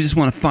lifestyle, that you just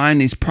want to find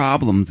these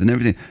problems and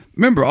everything.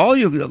 Remember,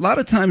 a lot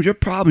of times your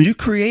problems, you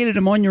created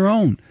them on your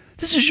own.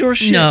 This is your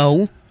shit.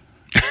 No.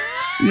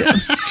 Yeah.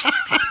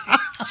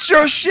 It's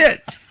your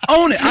shit.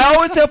 Own it. I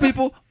always tell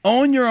people,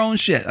 own your own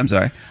shit. I'm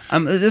sorry.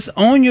 Just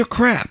own your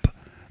crap.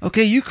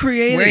 Okay, you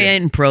created We're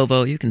it. in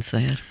Provo. You can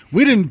say it.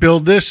 We didn't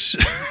build this.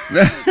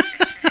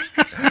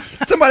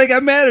 Somebody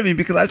got mad at me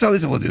because I told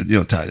them, well,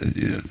 dude, Ty,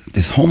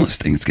 this homeless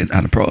thing is getting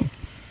out of control.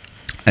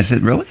 I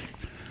said, really?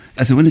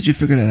 I said, when did you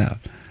figure that out?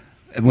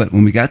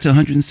 When we got to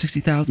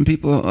 160,000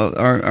 people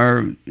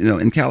are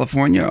in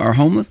California are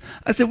homeless?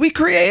 I said, we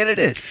created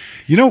it.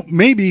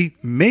 Maybe,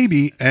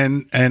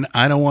 and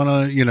I don't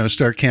want to,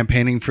 start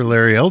campaigning for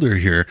Larry Elder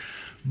here,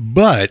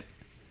 but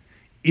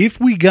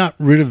if we got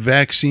rid of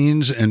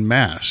vaccines and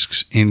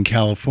masks in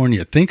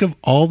California, think of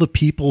all the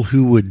people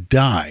who would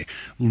die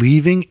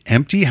leaving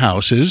empty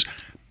houses.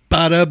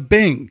 Bada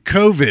bing,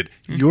 COVID,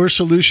 your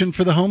solution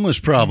for the homeless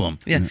problem.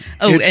 Yeah.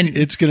 Oh,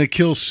 it's going to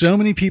kill so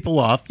many people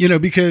off,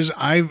 because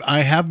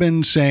I have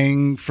been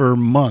saying for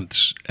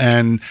months,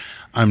 and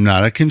I'm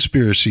not a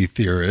conspiracy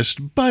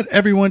theorist, but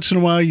every once in a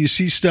while you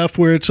see stuff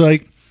where it's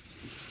like,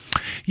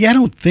 yeah, I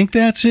don't think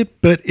that's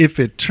it, but if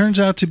it turns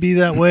out to be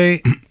that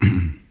way,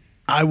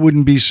 I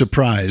wouldn't be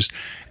surprised.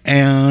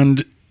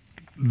 And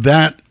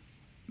that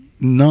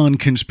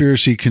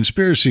conspiracy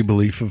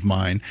belief of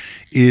mine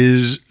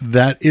is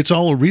that it's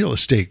all a real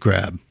estate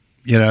grab.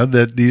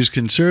 That these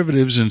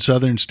conservatives in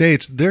southern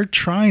states, they're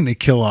trying to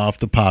kill off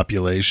the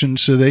population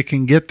so they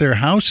can get their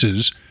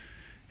houses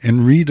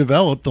and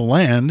redevelop the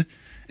land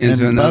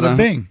into bada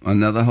bing.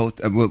 Another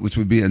hotel, which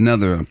would be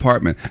another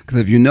apartment. Because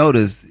if you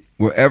notice,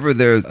 wherever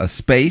there's a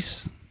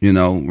space,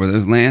 where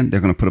there's land,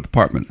 they're going to put up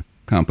apartment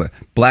complex.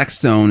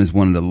 Blackstone is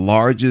one of the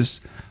largest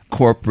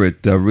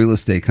corporate real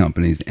estate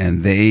companies,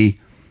 and they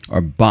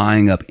are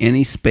buying up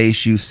any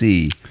space you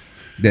see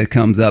that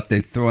comes up.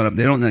 They throw it up.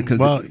 They don't know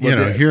because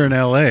here in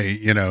LA,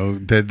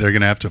 they're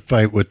going to have to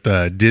fight with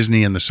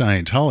Disney and the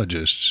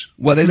Scientologists.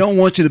 Well, they don't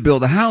want you to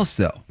build a house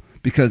though,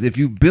 because if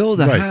you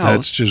build a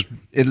house,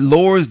 it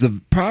lowers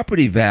the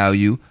property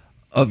value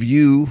of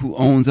you who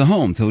owns a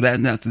home. So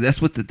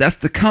that's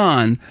the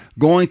con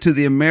going to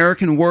the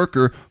American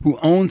worker who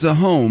owns a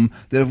home,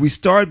 that if we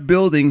start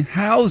building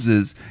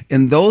houses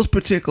in those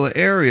particular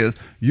areas,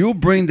 you'll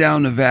bring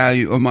down the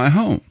value of my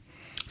home.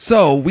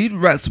 So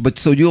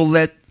you'll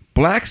let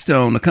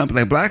Blackstone, a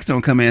company like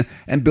Blackstone, come in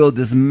and build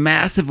this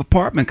massive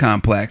apartment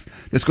complex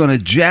that's going to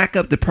jack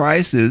up the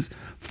prices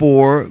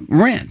for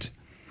rent.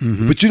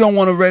 But you don't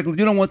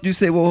want you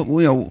say, well,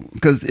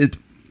 because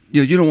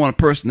you don't want a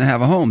person to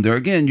have a home. There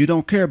again, you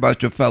don't care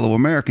about your fellow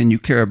American. You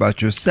care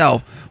about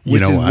yourself,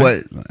 which is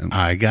what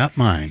I got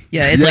mine.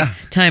 Yeah, it's like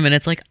time, and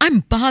it's like,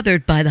 I'm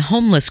bothered by the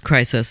homeless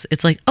crisis.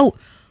 It's like, oh,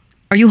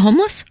 are you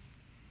homeless?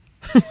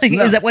 Like,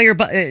 No. is that why you're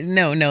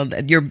no,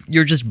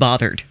 you're just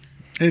bothered.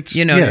 It's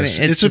You know what I yes,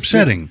 mean? It's it's just-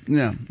 upsetting.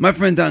 Yeah, my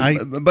friend Don,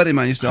 a buddy of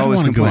mine used to I always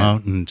want to go complain.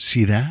 out and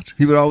see that.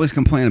 He would always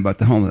complain about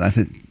the homeless. I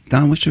said,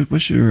 Don, what's your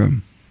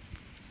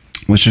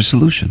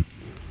solution?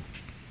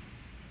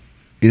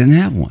 He didn't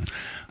have one.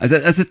 I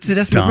said, see,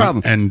 that's my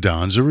problem. And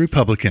Don's a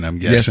Republican, I'm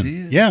Yes, guessing. he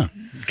is. Yeah.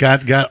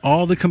 Got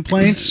all the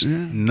complaints,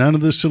 none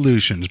of the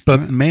solutions.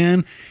 But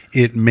man,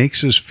 it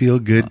makes us feel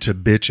good to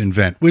bitch and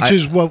vent, which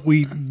is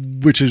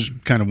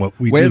kind of what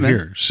we Wait a do minute.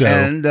 here. So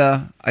and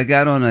I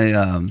got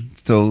on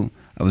so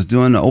I was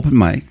doing an open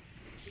mic.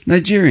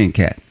 Nigerian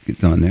cat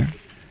gets on there,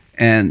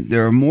 and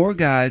there are more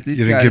guys. These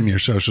you didn't guys, give me your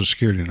social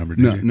security number,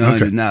 did No, you? no, I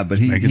did not. But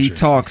Making he sure.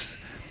 talks.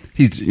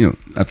 He's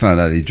I found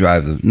out he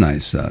drives a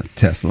nice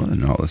Tesla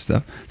and all this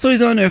stuff. So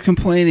he's on there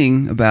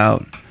complaining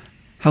about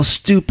how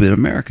stupid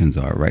Americans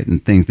are, right,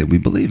 and things that we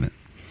believe in.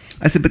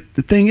 I said, but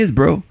the thing is,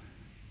 bro,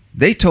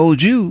 they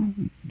told you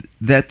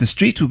that the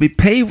streets would be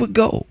paved with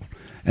gold,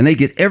 and they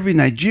get every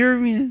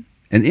Nigerian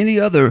and any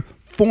other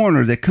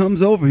foreigner that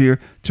comes over here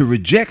to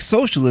reject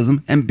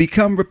socialism and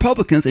become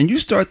Republicans, and you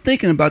start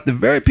thinking about the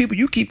very people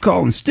you keep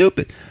calling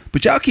stupid.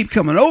 But y'all keep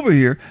coming over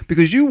here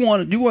because you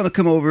want to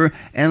come over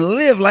and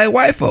live like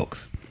white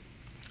folks.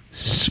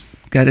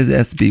 Got his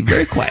ass to be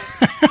very quiet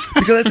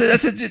because I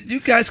said, you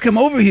guys come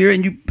over here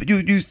and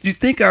you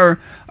think our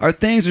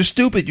things are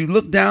stupid. You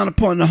look down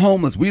upon the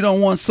homeless. We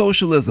don't want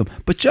socialism,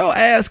 but your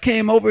ass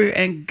came over here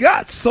and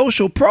got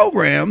social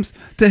programs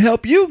to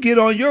help you get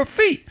on your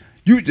feet.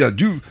 You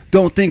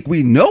don't think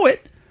we know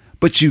it,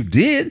 but you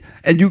did,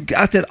 and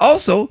I said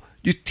also.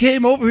 You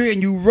came over here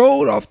and you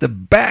rode off the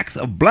backs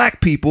of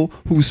black people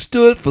who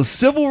stood for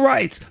civil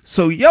rights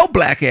so your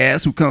black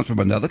ass, who comes from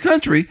another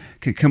country,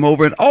 can come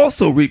over and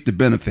also reap the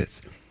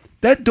benefits.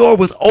 That door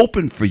was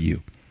open for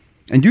you.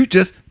 And you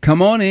just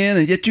come on in,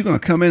 and yet you're going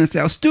to come in and say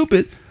how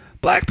stupid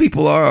black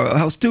people are,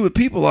 how stupid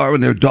people are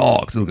when they're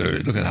dogs. Look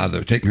at how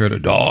they're taking care of their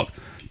dog.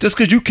 Just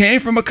because you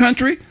came from a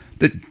country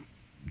that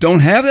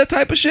don't have that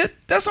type of shit,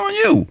 that's on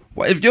you.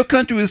 Well, if your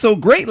country is so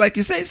great, like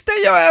you say,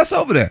 stay your ass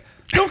over there.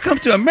 Don't come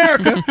to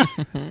America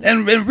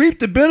and reap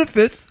the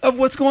benefits of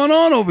what's going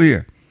on over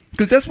here,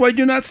 because that's why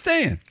you're not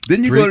staying.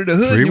 Then you go to the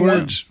hood. Three And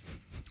words.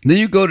 then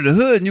you go to the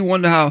hood and you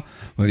wonder how.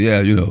 Well,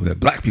 yeah, that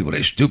black people,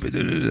 they stupid,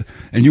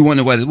 and you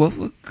wonder why.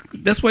 Well,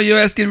 that's why your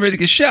ass getting ready to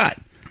get shot,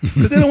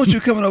 because they don't want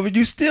you coming over.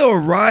 You still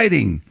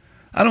riding.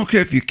 I don't care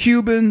if you're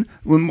Cuban.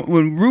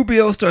 When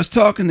Rubio starts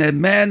talking that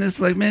madness,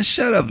 like, man,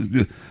 shut up.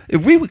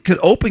 If we could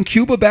open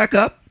Cuba back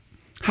up,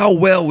 how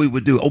well we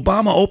would do.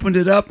 Obama opened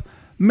it up.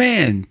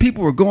 Man,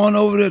 people were going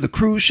over there. The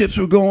cruise ships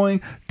were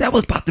going. That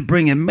was about to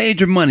bring in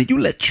major money. You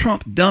let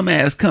Trump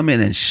dumbass come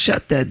in and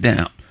shut that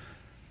down.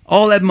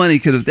 All that money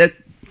could have been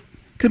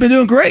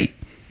doing great.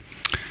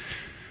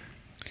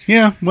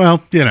 Yeah,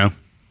 well,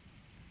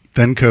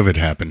 then COVID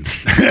happened.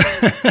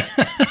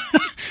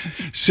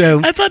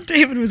 So I thought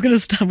David was going to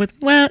stop with,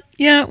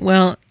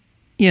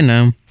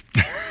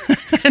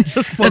 and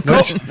just Well,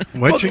 that's it.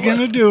 what you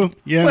gonna do?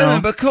 Wait a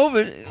minute, but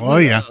COVID. Oh,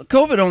 yeah.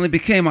 COVID only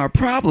became our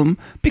problem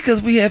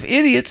because we have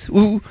idiots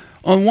who,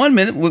 on 1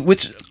 minute,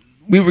 which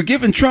we were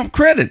giving Trump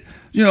credit.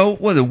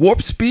 The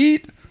warp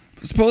speed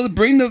was supposed to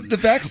bring the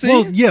vaccine.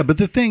 Well, yeah, but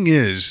the thing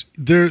is,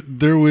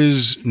 there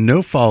was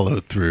no follow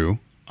through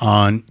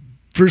on.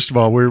 First of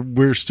all,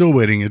 we're still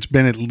waiting. It's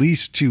been at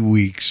least 2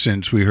 weeks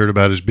since we heard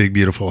about his big,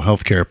 beautiful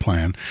healthcare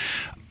plan.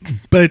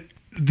 But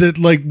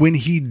when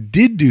he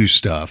did do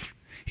stuff,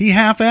 he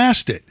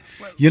half-assed it.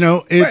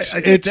 It's Right,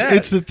 I get that.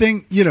 it's the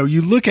thing.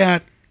 You look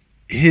at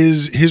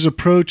his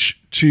approach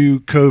to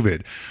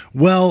COVID.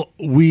 Well,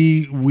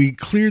 we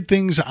cleared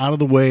things out of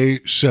the way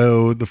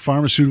so the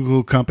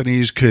pharmaceutical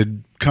companies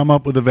could come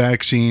up with a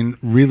vaccine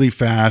really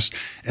fast,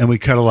 and we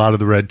cut a lot of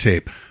the red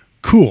tape.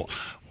 Cool.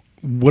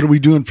 What are we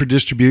doing for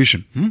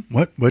distribution?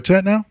 What's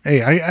that now?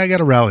 Hey, I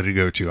got a rally to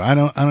go to. I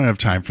don't have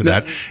time for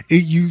that.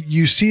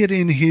 You see it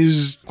in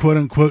his quote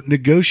unquote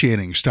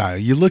negotiating style.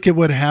 You look at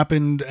what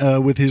happened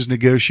with his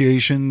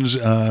negotiations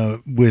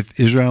with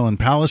Israel and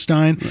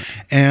Palestine,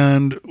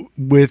 and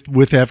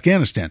with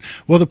Afghanistan.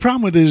 Well, the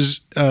problem with his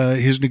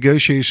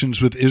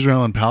negotiations with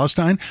Israel and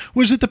Palestine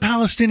was that the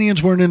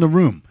Palestinians weren't in the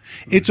room.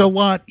 It's a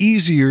lot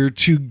easier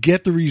to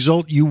get the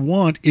result you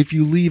want if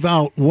you leave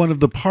out one of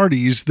the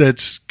parties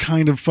that's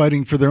kind of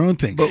fighting for their own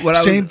thing.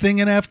 But Same thing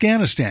in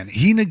Afghanistan.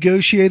 He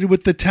negotiated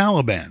with the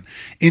Taliban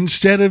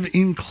instead of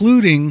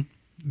including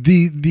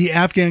the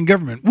Afghan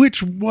government,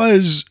 which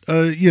was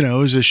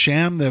is a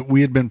sham that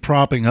we had been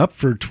propping up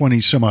for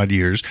 20 some odd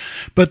years.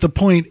 But the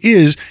point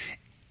is,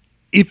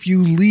 if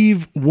you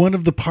leave one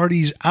of the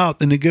parties out,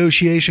 the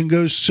negotiation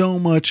goes so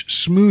much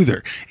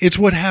smoother. It's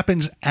what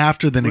happens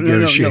after the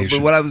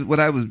negotiation. No,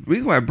 but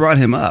reason why I brought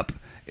him up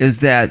is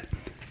that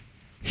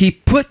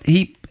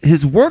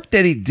his work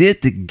that he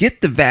did to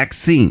get the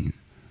vaccine,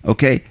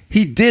 okay,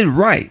 he did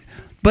right.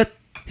 But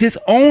his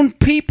own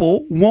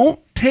people won't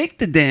take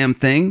the damn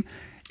thing.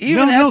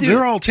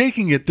 They're all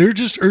taking it. They're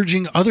just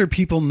urging other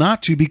people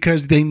not to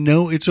because they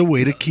know it's a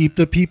way to keep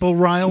the people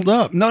riled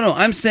up. No,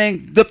 I'm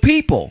saying the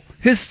people.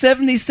 His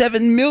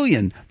 77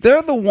 million.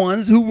 They're the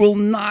ones who will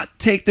not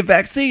take the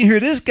vaccine. Here,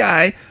 this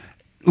guy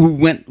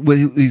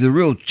he's a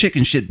real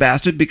chicken shit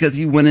bastard because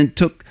he went and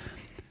took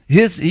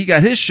he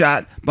got his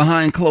shot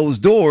behind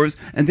closed doors,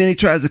 and then he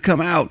tries to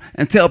come out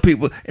and tell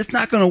people it's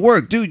not going to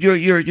work, dude.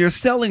 Your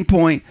selling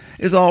point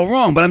is all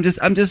wrong. But I'm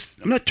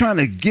not trying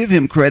to give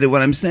him credit.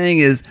 What I'm saying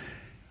is,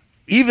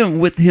 even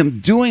with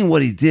him doing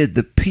what he did,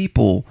 the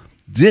people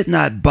did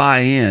not buy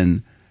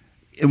in.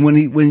 And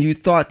when you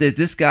thought that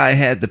this guy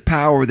had the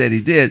power that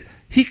he did,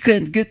 he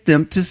couldn't get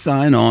them to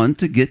sign on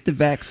to get the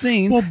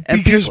vaccine. Well,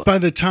 because by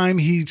the time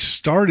he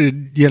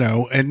started,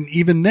 and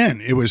even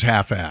then it was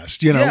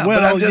half-assed.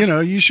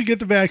 You should get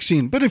the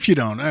vaccine, but if you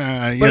don't,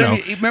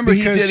 remember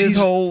he did his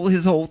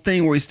whole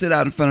thing where he stood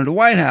out in front of the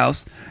White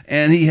House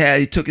and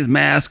he took his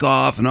mask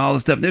off and all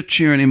this stuff. They're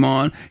cheering him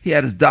on. He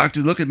had his doctor,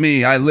 look at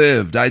me, I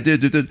lived, I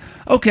did.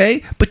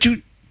 Okay, but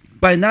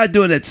by not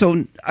doing that,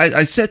 so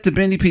I said to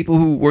many people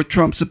who were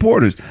Trump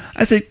supporters,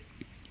 I said,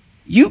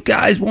 you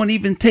guys won't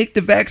even take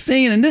the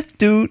vaccine, and this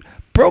dude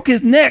broke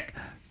his neck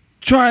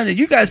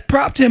you guys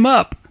propped him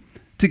up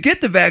to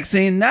get the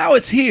vaccine. Now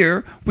it's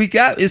here.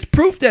 It's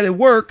proof that it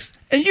works,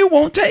 and you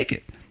won't take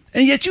it.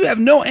 And yet you have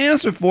no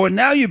answer for it.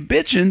 Now you're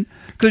bitching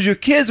because your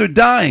kids are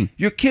dying.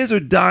 Your kids are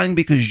dying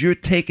because you're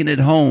taking it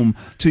home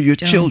to your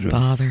children. Don't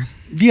bother.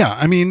 Yeah,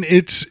 I mean,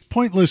 it's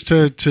pointless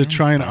to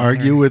try and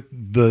argue with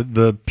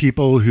the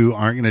people who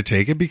aren't going to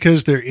take it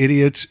because they're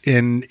idiots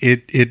and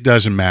it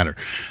doesn't matter.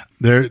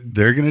 They're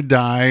going to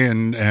die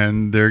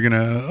and they're going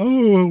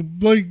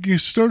to,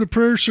 start a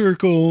prayer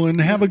circle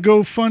and have a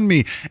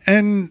GoFundMe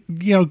and,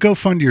 go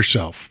fund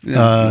yourself.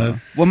 Yeah.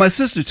 Well, my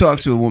sister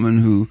talked to a woman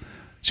who,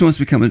 she wants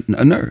to become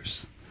a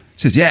nurse.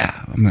 She says,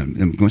 yeah, I'm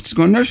going to go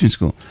to nursing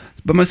school.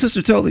 But my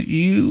sister told her,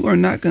 you are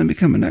not going to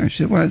become a nurse. She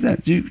said, why is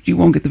that? You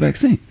won't get the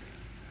vaccine.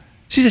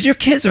 She said, your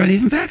kids aren't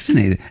even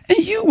vaccinated, and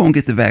you won't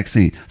get the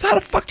vaccine. So how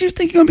the fuck do you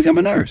think you're going to become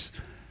a nurse?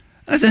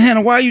 And I said,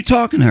 Hannah, why are you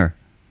talking to her?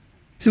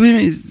 She said, what do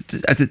you mean?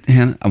 I said,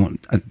 Hannah,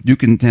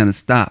 Hannah,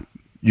 stop.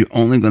 You're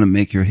only going to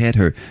make your head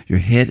hurt. Your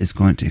head is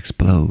going to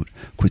explode.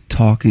 Quit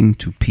talking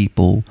to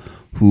people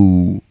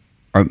who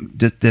are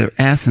just, they're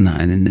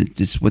asinine, and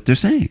just what they're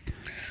saying.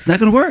 It's not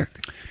going to work.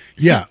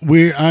 Yeah,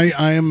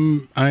 I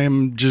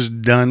am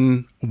just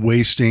done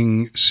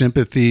wasting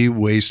sympathy,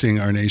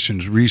 wasting our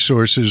nation's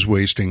resources,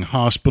 wasting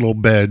hospital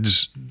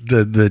beds,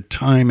 the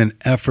time and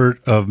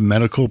effort of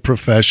medical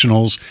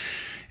professionals.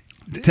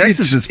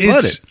 Texas is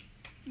flooded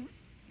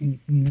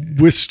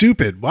with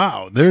stupid.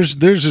 Wow, there's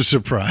a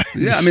surprise.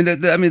 Yeah,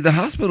 I mean the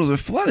hospitals are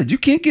flooded. You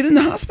can't get in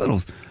the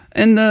hospitals,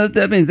 and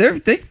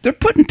they're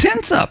putting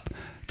tents up.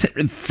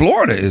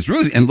 Florida is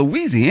really, and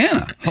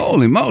Louisiana.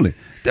 Holy moly,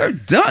 they're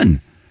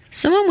done.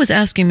 Someone was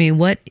asking me,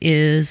 what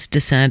is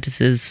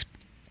DeSantis's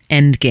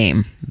end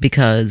game?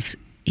 Because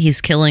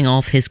he's killing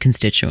off his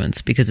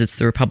constituents because it's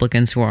the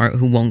Republicans who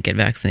won't get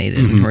vaccinated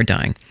and who are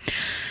dying.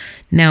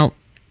 Now,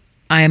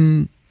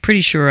 I'm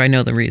pretty sure I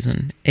know the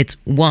reason. It's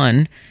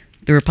one,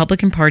 the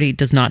Republican Party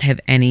does not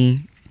have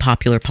any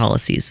popular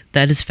policies.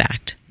 That is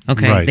fact.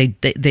 Okay,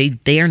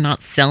 right. They are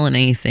not selling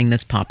anything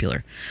that's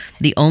popular.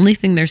 The only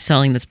thing they're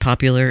selling that's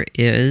popular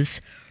is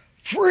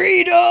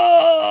freedom.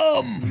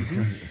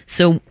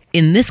 So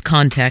in this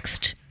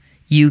context,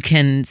 you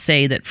can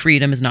say that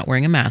freedom is not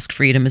wearing a mask.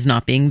 Freedom is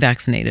not being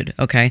vaccinated.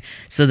 Okay,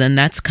 so then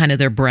that's kind of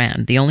their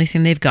brand. The only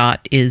thing they've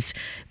got is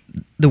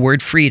the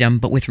word freedom,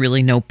 but with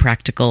really no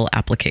practical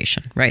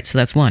application, right? So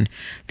that's one.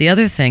 The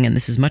other thing, and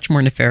this is much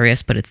more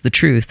nefarious, but it's the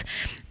truth,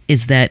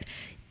 is that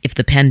if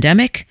the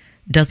pandemic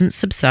doesn't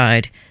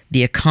subside,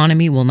 the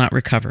economy will not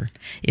recover.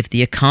 If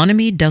the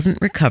economy doesn't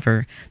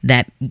recover,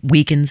 that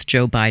weakens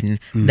Joe Biden.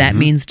 Mm-hmm. That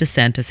means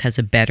DeSantis has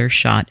a better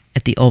shot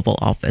at the Oval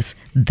Office.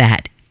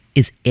 That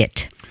is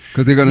it.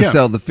 Because they're going to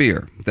sell the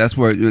fear. That's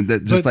where,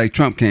 like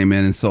Trump came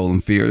in and sold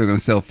them fear. They're going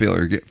to sell fear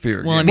or get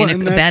fear. Well, I mean,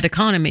 a bad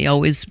economy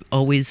always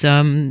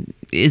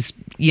is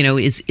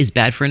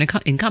bad for an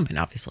incumbent,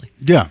 obviously.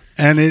 Yeah,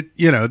 and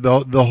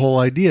the whole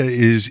idea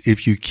is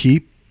if you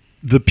keep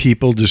the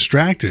people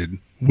distracted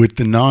with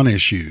the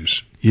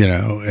non-issues,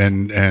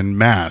 and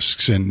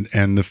masks and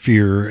the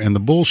fear and the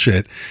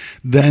bullshit,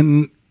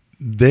 then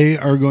they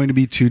are going to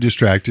be too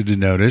distracted to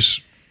notice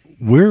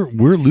we're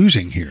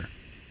losing here.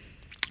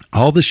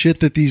 All the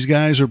shit that these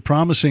guys are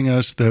promising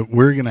us that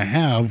we're going to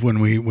have when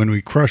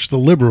we crush the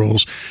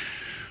liberals,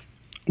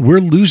 we're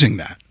losing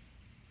that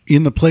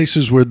in the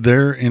places where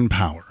they're in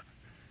power.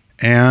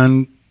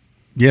 And,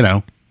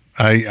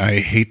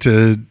 I hate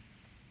to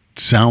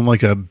sound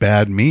like a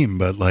bad meme,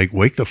 but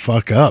wake the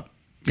fuck up.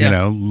 You Yeah.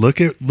 know,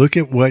 look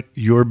at what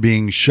you're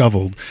being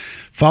shoveled.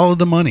 Follow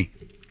the money.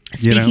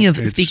 Speaking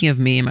it's- of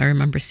meme, I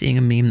remember seeing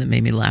a meme that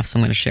made me laugh, so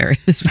I'm going to share it.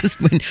 This was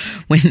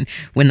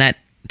when that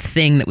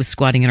thing that was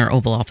squatting in our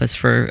Oval Office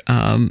for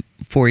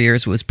 4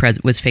 years was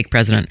fake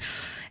president,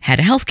 had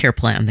a healthcare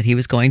plan that he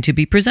was going to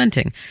be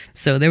presenting.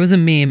 So there was a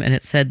meme, and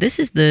it said, "This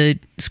is the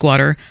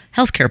squatter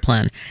healthcare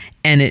plan,"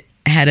 and it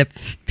had a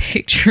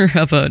picture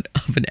of an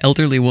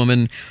elderly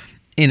woman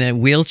in a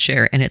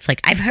wheelchair, and it's like,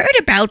 "I've heard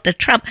about the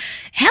Trump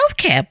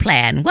healthcare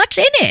plan. What's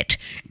in it?"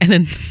 And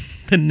then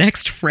the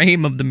next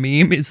frame of the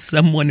meme is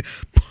someone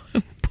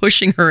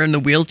pushing her in the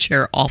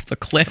wheelchair off the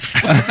cliff.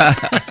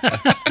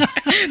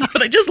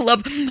 But I just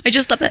love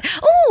that.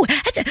 Oh,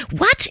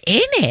 what's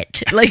in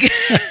it? Like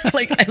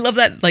I love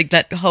that, like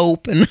that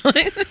hope. And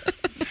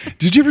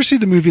Did you ever see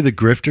the movie The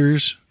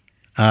Grifters?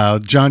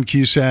 John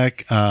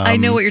Cusack. I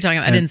know what you're talking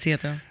about. I didn't see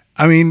it though.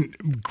 I mean,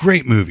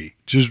 great movie.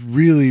 Just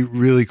really,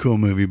 really cool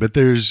movie. But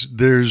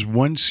there's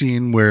one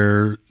scene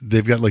where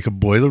they've got like a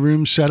boiler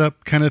room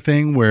setup kind of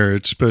thing where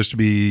it's supposed to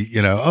be,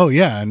 oh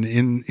yeah, and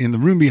in the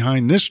room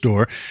behind this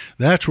door,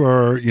 that's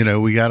where,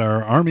 we got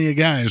our army of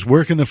guys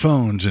working the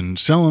phones and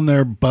selling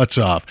their butts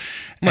off.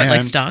 What, like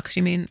And- stocks,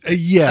 you mean?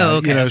 Yeah, Oh,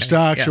 okay, okay.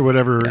 stocks Yeah. or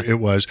whatever it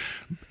was.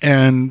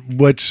 And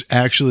what's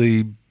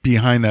actually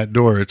behind that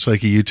door, it's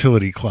like a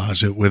utility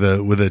closet with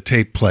a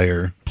tape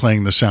player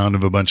playing the sound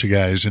of a bunch of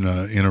guys in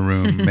a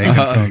room making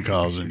phone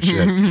calls and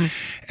shit.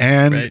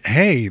 And Right.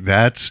 hey,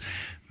 that's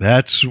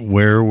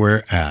where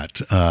we're at.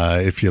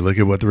 If you look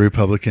at what the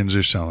Republicans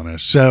are selling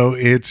us, so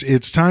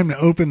it's time to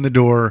open the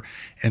door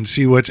and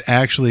see what's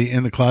actually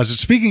in the closet.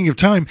 Speaking of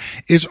time,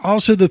 it's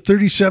also the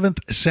 37th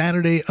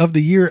Saturday of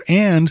the year,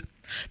 and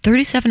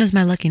 37 is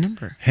my lucky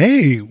number.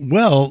 hey,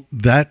 well,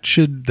 that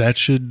should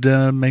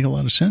make a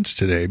lot of sense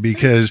today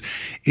because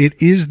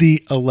it is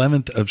the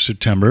 11th of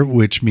September,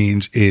 which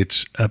means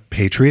it's a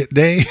Patriot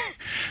Day.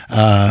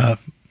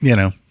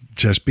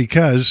 Just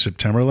because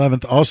September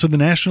 11th, also the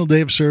National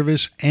Day of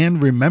Service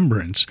and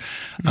Remembrance.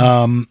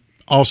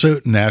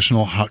 Also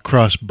National Hot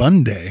Cross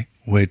Bun Day,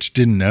 which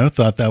didn't know,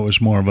 thought that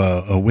was more of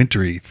a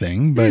wintry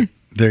thing, but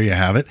there you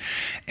have it.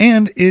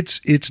 And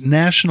it's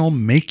National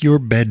Make Your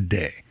Bed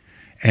Day.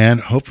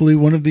 And hopefully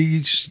one of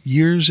these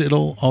years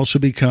it'll also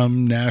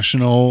become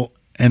National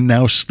and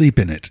Now Sleep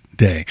in It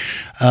Day.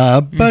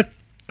 But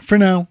for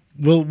now,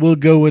 we'll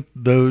go with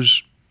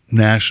those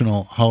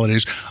national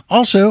holidays.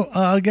 Also,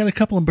 I got a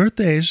couple of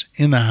birthdays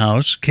in the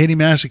house. Katie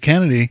Massett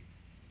Kennedy,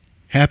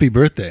 happy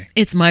birthday.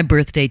 It's my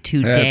birthday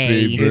today.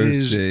 Happy It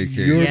is birthday,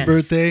 Katie. your Yes,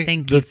 birthday,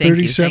 thank the you, thank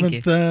you,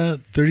 thank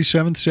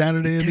 37th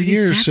Saturday of the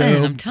year. 37, So I'm I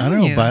don't telling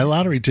know, you. buy a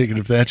lottery ticket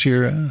if that's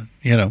your,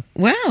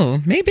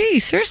 Wow, maybe.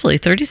 Seriously,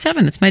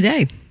 37. It's my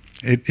day.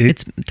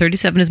 it's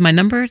 37 is my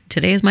number.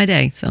 Today is my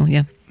day. So,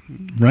 yeah.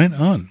 right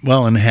on.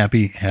 Well, and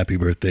happy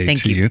birthday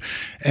Thank to you. you.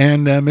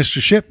 And Mr.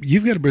 Ship,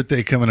 you've got a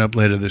birthday coming up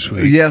later this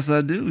week. Yes,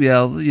 I do.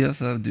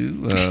 Yes, I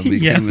do.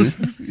 Yes.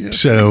 Yes.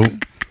 So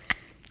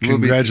We'll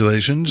be-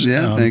 congratulations.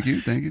 Yeah, Um, thank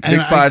you. and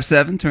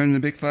 5'7", turning the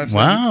big 5'7".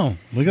 Wow,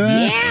 look at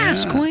that.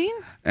 Yes, Queen.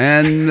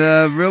 And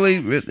really,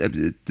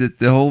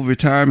 the whole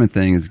retirement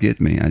thing is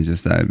getting me. I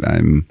just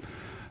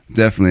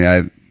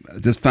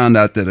found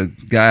out that a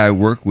guy I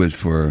worked with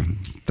for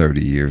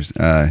 30 years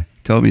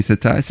told me, he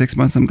said, "Ty, 6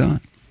 months, I'm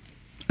gone."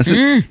 I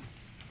said,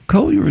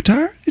 "Cole, you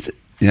retire?" He said,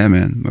 "Yeah,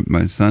 man.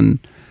 My son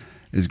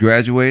is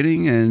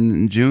graduating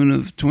in June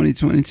of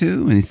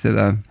 2022," and he said,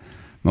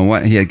 "My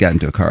wife, he had gotten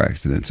into a car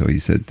accident, so he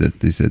said that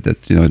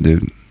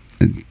dude,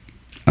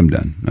 I'm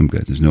done. I'm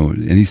good. There's no,"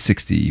 and he's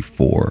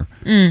 64.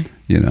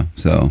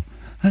 So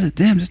I said,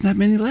 "Damn, there's not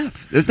many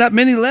left. There's not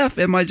many left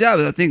at my job."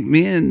 I think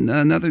me and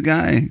another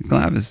guy,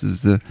 Glavis,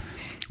 is the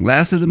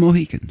last of the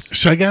Mohicans.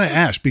 So I got to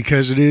ask,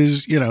 because it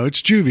is,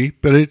 it's juvie,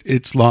 but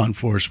it's law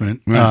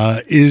enforcement.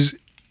 Right.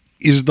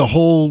 Is the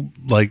whole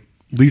like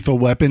Lethal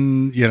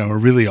Weapon,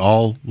 really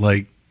all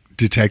like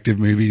detective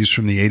movies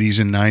from the 80s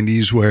and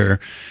 90s where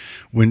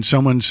when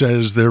someone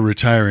says they're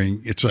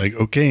retiring, it's like,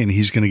 okay, and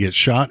he's going to get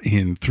shot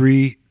in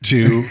 3,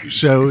 2.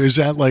 So is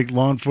that like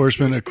law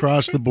enforcement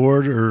across the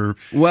board, or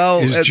Well,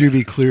 is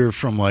juvie clear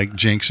from like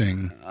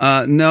jinxing?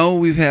 No,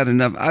 we've had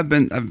enough. I've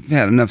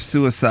had enough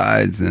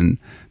suicides and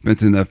been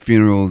to enough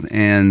funerals,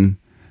 and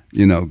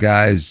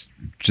guys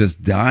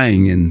just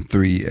dying in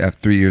 3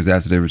 years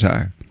after they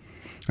retire.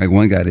 Like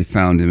one guy, they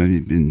found him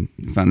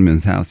in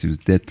his house. He was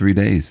dead 3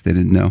 days. They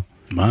didn't know.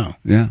 Wow.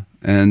 Yeah,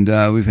 and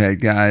we've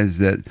had guys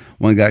that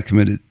one guy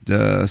committed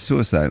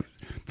suicide.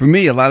 For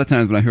me, a lot of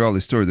times when I hear all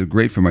these stories, they're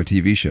great for my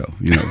TV show.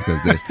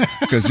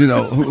 Because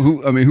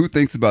who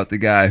thinks about the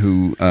guy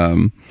who?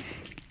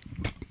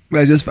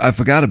 I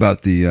forgot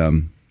about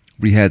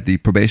we had the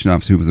probation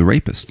officer who was a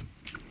rapist.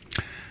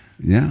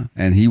 Yeah,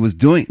 and he was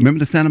doing. Remember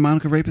the Santa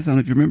Monica rapist? I don't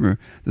know if you remember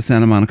the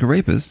Santa Monica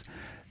rapist.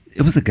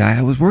 It was a guy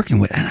I was working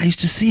with, and I used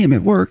to see him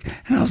at work,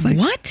 and I was like,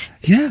 What?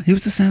 Yeah, he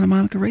was the Santa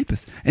Monica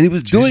rapist, and he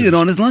was doing it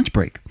on his lunch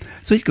break.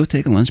 So he'd go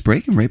take a lunch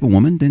break and rape a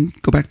woman, then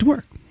go back to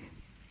work.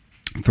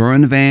 Throw her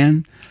in the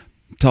van.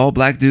 Tall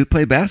black dude,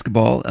 play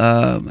basketball.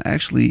 I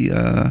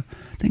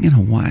think in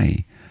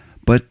Hawaii,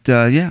 but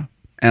yeah.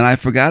 And I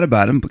forgot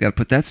about him, but got to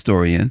put that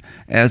story in,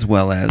 as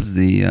well as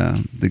the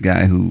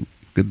guy who,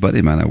 good buddy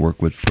of mine I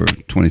worked with for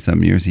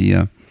 20-some years. He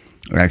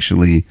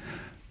actually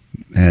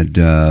had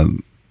a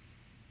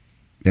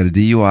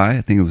DUI.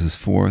 I think it was his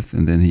fourth,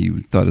 and then he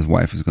thought his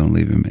wife was going to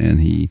leave him, and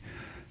he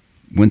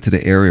went to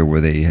the area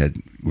where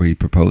he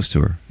proposed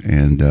to her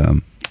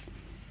and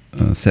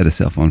set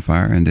himself on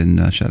fire and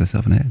then shot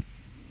himself in the head.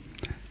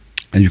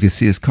 And you could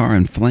see his car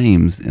in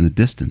flames in the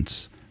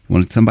distance.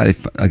 When somebody,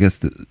 I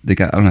guess they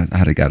got, I don't know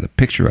how they got a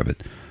picture of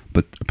it,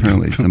 but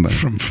apparently somebody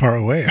from far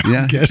away,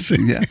 I'm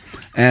guessing. Yeah.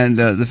 And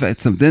the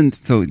fact, so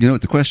you know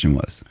what the question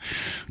was,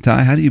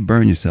 Ty, how do you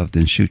burn yourself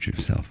then shoot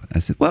yourself? I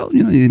said, well,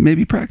 you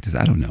maybe practice.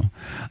 I don't know.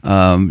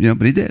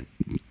 But he did.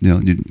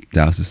 You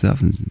douse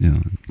yourself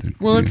and,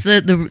 Well, it's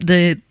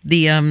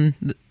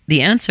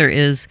the answer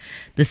is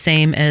the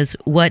same as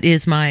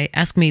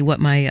ask me what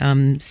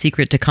my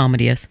secret to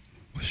comedy is.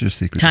 What's your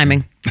secret?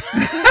 Timing.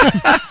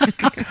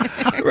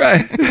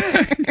 Right.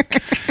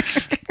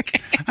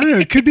 I don't know.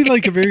 It could be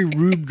like a very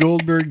Rube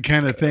Goldberg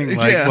kind of thing.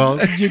 Like,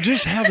 well, you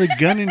just have a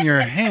gun in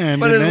your hand,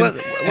 But and then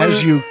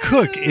as you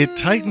cook, it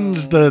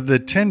tightens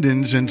the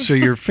tendons, and so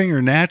your finger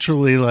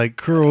naturally like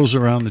curls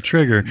around the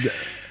trigger.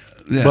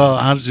 Yeah. Well,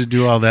 how does it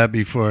do all that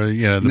before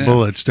the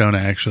bullets don't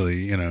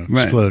actually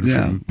explode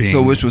from being?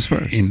 So which was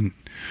first?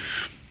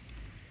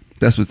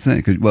 That's what's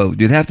saying. Well,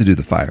 you'd have to do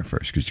the fire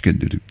first because you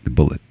couldn't do the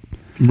bullet.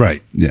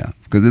 Right. Yeah,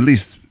 because at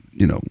least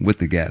with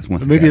the gas.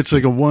 Once maybe the gas it's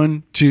like a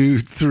 1, 2,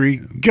 3,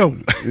 go.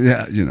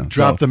 Yeah,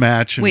 drop the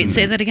match. Wait,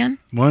 say that again.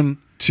 1,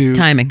 2.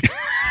 Timing.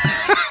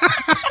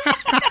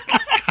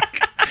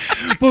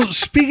 Well,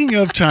 speaking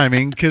of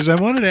timing, because I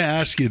wanted to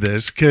ask you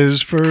this,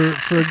 because for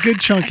a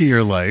good chunk of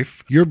your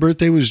life, your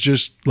birthday was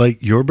just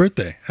like your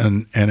birthday,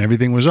 and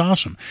everything was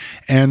awesome.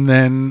 And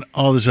then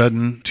all of a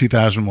sudden,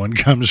 2001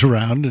 comes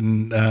around,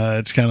 and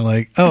it's kind of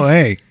like, oh,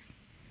 hey,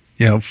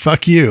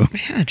 fuck you.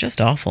 Yeah,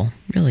 just awful.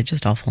 Really,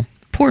 just awful.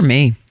 Poor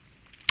me.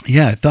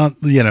 Yeah, I thought,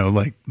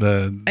 like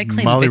the I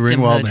claim Molly victimhood.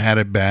 Ringwald had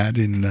it bad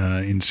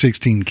in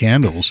 16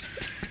 Candles.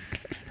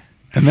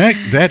 And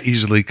that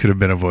easily could have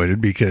been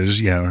avoided because,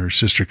 her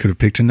sister could have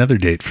picked another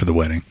date for the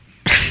wedding.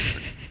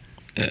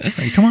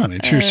 Like, come on,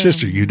 it's your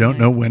sister. You don't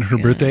know when her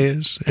birthday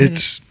is?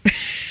 It's...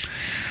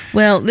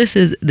 Well, this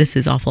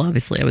is awful.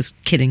 Obviously, I was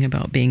kidding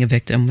about being a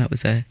victim. That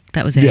was a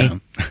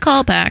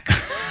callback.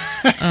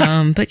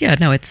 But yeah,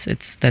 no,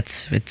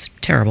 it's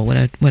terrible.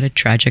 What a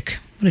tragic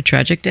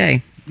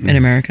day in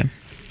America.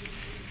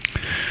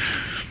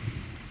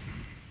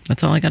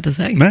 That's all I got to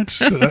say.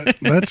 That's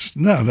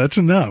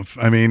enough.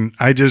 I mean,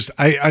 I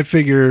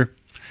figure,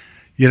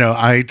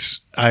 I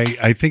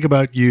think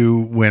about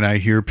you when I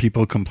hear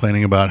people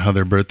complaining about how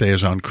their birthday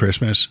is on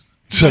Christmas.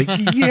 It's like,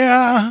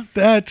 yeah,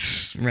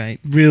 that's right.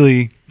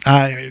 Really,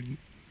 I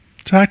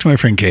talk to my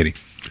friend Katie.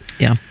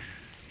 Yeah.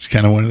 It's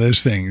kind of one of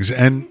those things.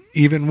 And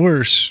even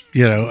worse,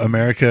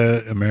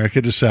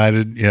 America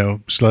decided,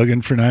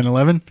 slogan for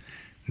 9/11,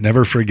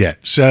 never forget.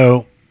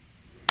 So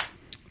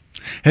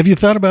have you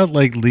thought about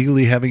like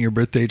legally having your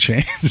birthday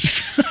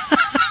changed?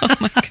 Oh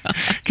my God.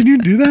 Can you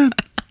do that?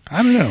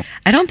 I don't know.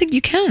 I don't think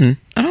you can.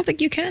 I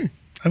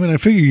mean, I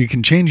figure you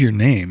can change your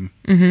name.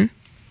 Mm-hmm.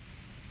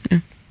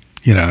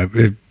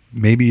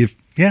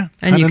 Yeah.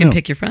 And you can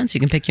pick your friends. You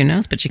can pick your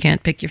nose, but you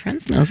can't pick your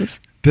friends' noses.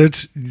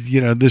 That's,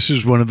 this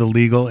is one of the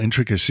legal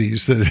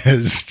intricacies that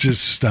has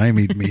just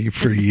stymied me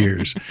for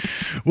years.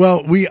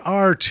 Well, we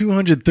are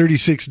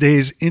 236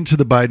 days into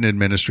the Biden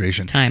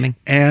administration. Timing.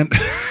 And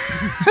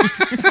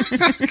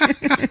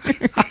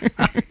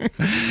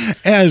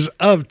as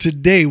of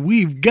today,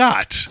 we've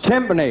got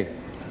Timpani.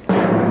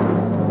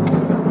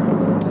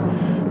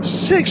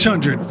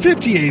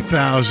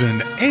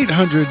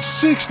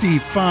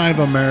 658,865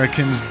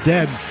 Americans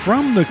dead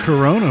from the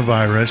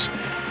coronavirus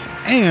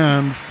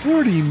and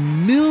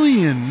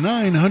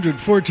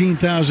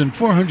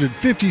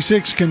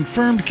 40,914,456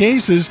 confirmed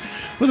cases,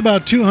 with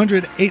about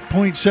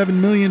 208.7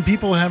 million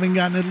people having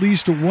gotten at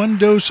least one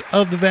dose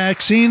of the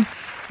vaccine,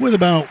 with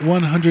about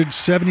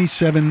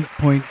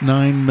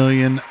 177.9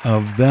 million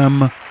of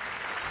them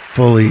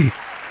fully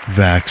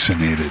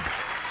vaccinated.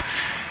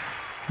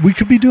 We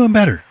could be doing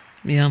better.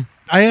 Yeah.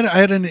 I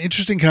had an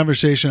interesting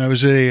conversation. I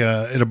was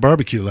at a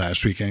barbecue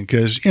last weekend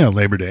because,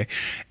 Labor Day.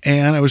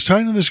 And I was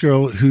talking to this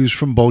girl who's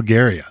from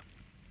Bulgaria.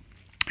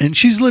 And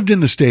she's lived in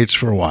the States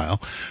for a while.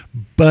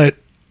 But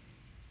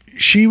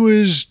she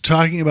was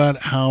talking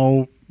about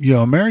how,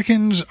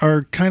 Americans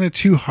are kind of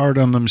too hard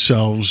on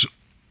themselves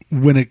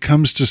when it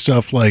comes to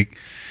stuff like,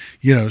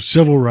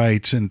 civil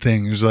rights and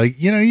things like,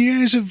 you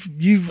guys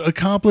you've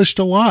accomplished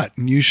a lot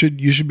and you should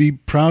be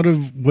proud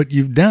of what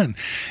you've done.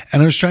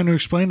 And I was trying to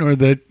explain to her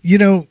that,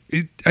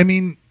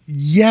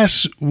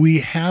 yes,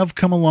 we have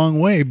come a long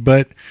way,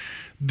 but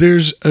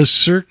there's a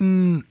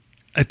certain,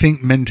 I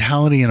think,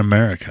 mentality in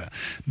America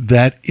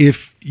that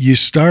if you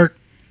start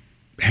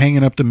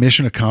hanging up the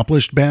mission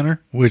accomplished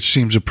banner, which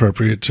seems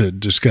appropriate to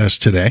discuss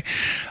today,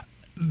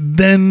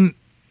 then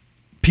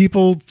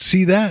people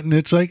see that and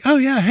it's like, oh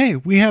yeah, hey,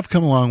 we have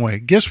come a long way.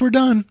 Guess we're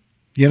done.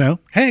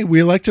 Hey, we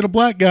elected a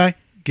black guy.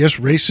 Guess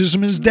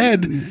racism is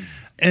dead.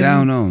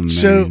 down on Main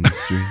Street.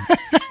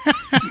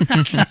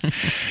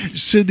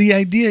 So the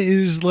idea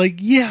is like,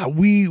 yeah,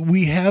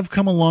 we have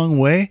come a long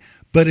way,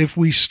 but if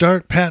we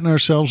start patting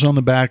ourselves on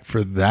the back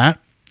for that,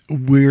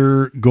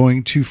 we're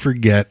going to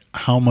forget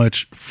how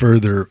much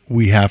further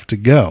we have to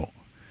go.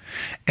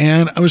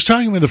 And I was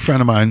talking with a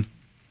friend of mine.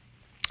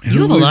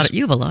 You have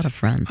a lot of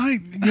friends.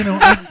 I've been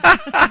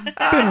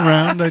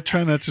around. I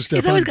try not to step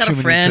on He's always got too a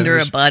many friend or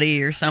a toes.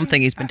 buddy or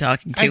something he's been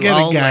talking to I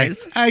got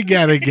always. a guy. I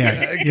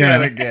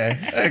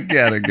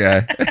got a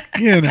guy.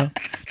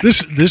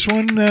 This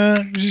one,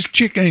 this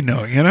chick I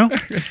know,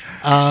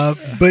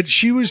 but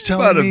she was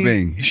telling Bada me,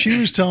 bing.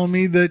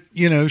 that,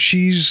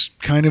 she's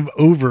kind of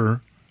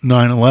over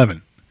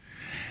 9/11.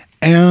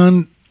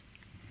 And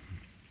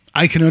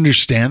I can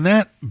understand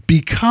that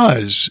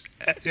because,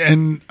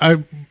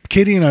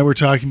 Katie and I were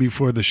talking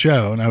before the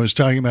show, and I was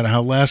talking about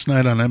how last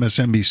night on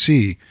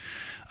MSNBC,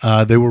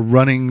 they were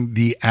running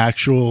the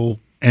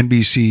actual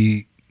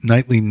NBC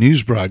nightly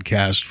news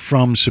broadcast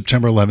from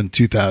September 11th,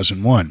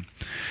 2001.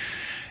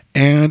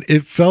 And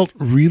it felt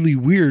really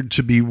weird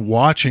to be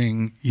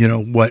watching,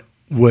 what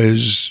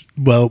was,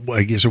 well,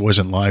 I guess it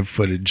wasn't live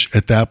footage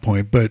at that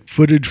point, but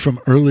footage from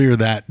earlier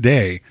that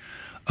day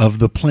of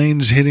the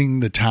planes hitting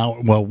the tower.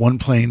 Well, one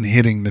plane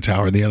hitting the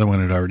tower, the other one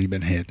had already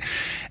been hit.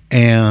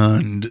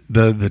 And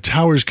the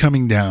towers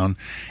coming down,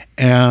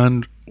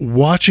 and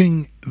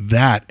watching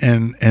that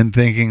and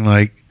thinking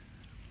like,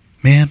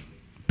 man,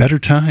 better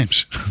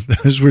times.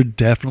 Those were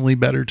definitely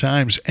better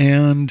times.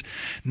 And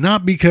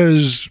not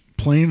because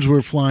planes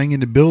were flying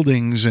into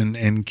buildings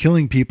and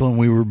killing people and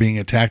we were being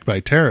attacked by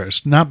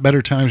terrorists. Not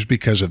better times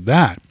because of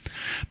that,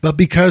 but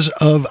because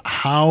of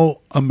how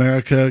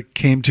America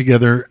came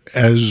together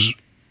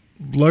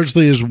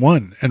largely as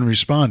one and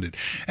responded.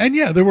 And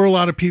yeah, there were a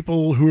lot of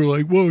people who were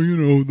like, well,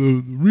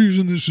 the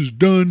reason this is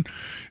done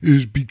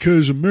is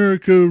because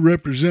America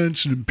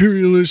represents an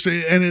imperialist.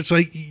 And it's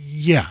like,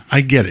 yeah,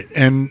 I get it.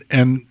 And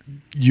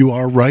you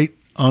are right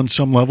on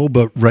some level,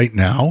 but right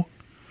now,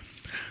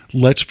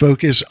 let's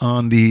focus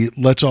on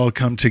let's all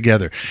come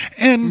together.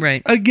 And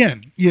right.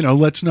 Again,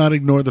 let's not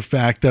ignore the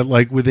fact that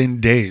like within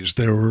days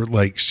there were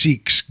like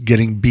Sikhs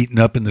getting beaten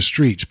up in the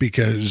streets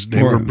because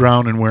they were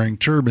brown and wearing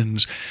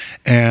turbans,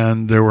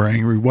 and there were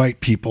angry white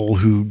people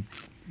who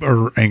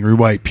are angry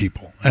white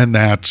people. And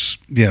that's,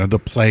 the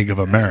plague of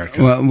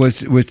America. Well,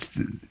 which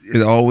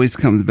it always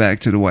comes back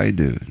to the white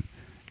dude.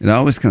 It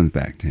always comes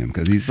back to him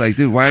because he's like,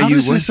 dude, why are you? How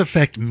does this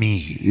affect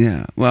me?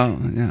 Yeah, well,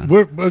 yeah.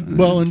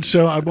 And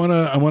so I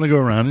wanna go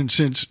around, and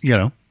since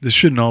this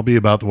shouldn't all be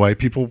about the white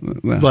people,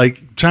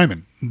 like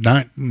Simon,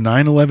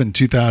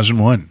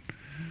 9/11/2001.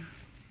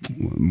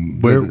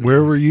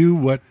 Where were you?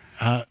 What?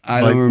 I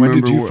don't remember.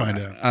 When did you find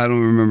out? I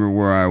don't remember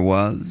where I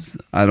was.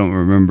 I don't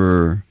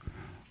remember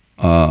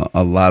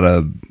a lot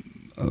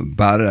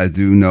about it. I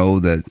do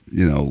know that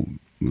it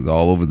was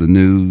all over the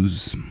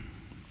news.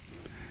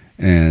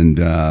 And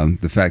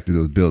the fact that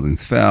those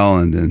buildings fell,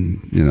 and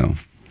then,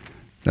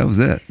 that was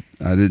it.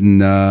 I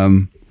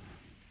didn't,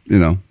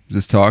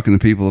 just talking to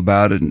people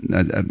about it.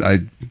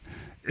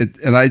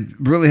 And I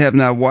really have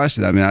not watched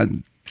it. I mean, I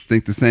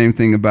think the same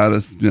thing about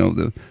us,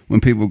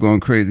 when people were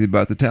going crazy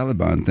about the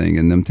Taliban thing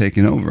and them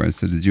taking over. I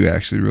said, did you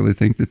actually really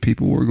think that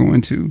people were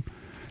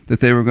that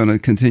they were going to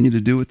continue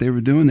to do what they were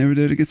doing? They were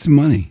there to get some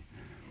money.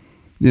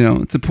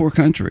 It's a poor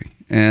country.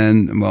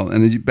 And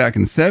back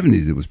in the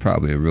 70s, it was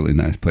probably a really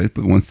nice place.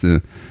 But once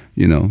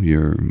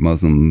your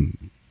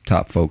Muslim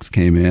top folks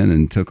came in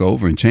and took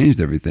over and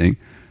changed everything,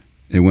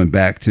 it went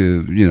back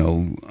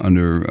to,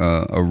 under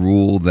a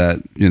rule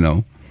that,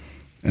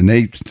 and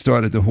they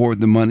started to hoard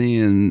the money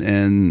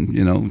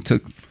and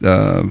took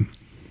a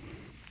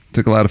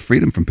lot of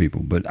freedom from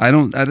people. But I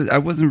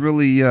wasn't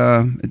really,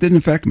 it didn't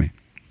affect me.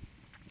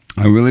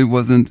 I really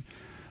wasn't.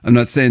 I'm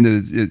not saying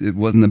that it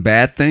wasn't a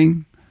bad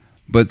thing.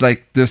 But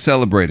like they're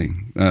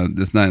celebrating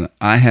this night.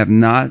 I have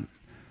not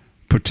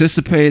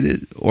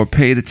participated or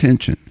paid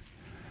attention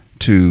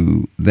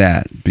to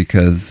that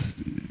because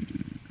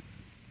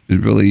it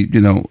really,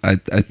 I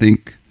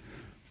think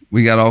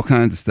we got all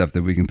kinds of stuff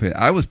that we can pay.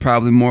 I was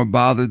probably more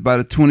bothered by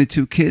the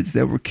 22 kids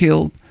that were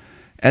killed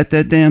at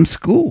that damn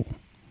school.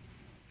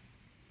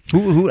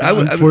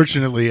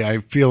 Unfortunately, I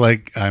feel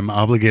like I'm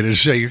obligated to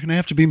say you're going to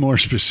have to be more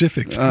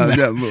specific.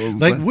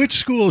 Like which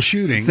school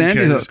shooting?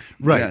 Sandy Hook,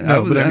 right?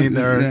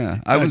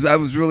 Yeah, I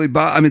was really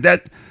bothered. I mean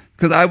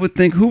because I would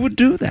think, who would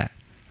do that?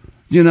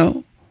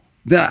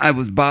 That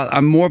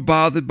I'm more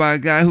bothered by a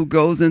guy who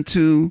goes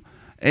into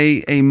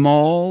a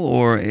mall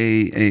or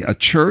a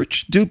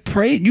church. Dude,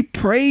 you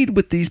prayed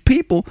with these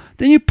people,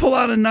 then you pull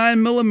out a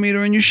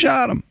 9mm and you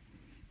shot them.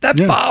 That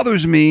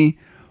bothers me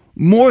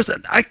more.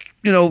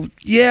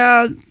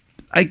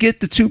 I get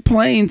the two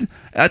planes.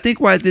 I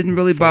think why it didn't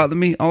really bother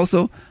me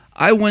also,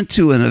 I went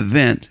to an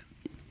event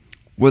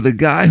where the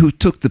guy who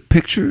took the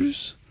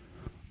pictures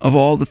of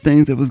all the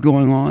things that was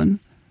going on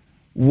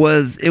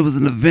it was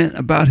an event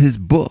about his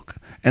book,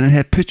 and it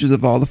had pictures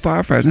of all the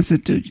firefighters. And I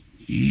said, dude,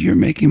 you're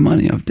making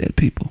money off dead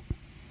people.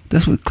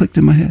 That's what clicked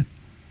in my head.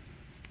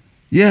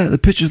 Yeah, the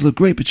pictures look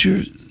great, but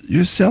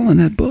you're selling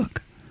that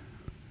book.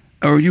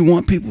 or you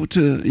want people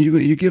to,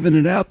 you're giving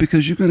it out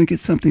because you're going to get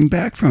something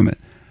back from it.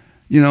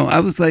 I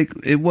was like,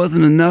 it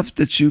wasn't enough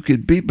that you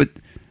could be, but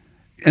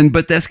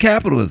that's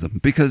capitalism,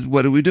 because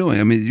what are we doing?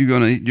 I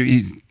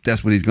mean,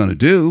 that's what he's going to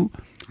do.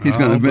 He's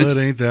going to. But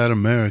ain't that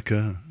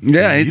America?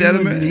 Yeah, ain't that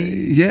America?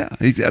 Yeah,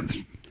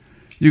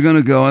 you're going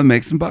to go and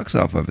make some bucks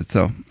off of it.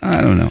 So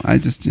I don't know. I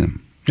just.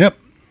 Yep.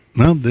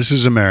 Well, this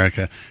is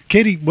America.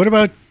 Katie, what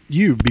about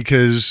you?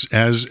 Because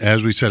as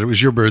we said, it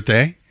was your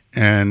birthday,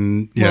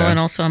 and well, and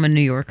also I'm a New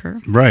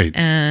Yorker, right?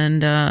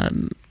 And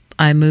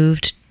I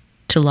moved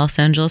to Los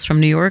Angeles from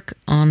New York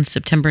on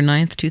September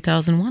 9th,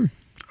 2001.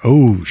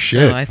 Oh,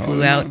 shit. So I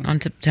flew out on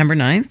September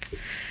 9th,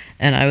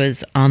 and I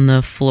was on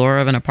the floor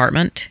of an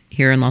apartment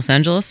here in Los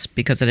Angeles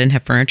because I didn't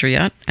have furniture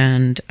yet,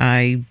 and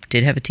I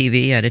did have a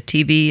TV. I had a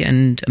TV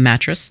and a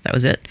mattress. That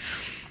was it.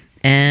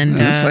 And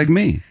that's like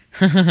me.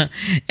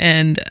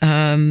 And,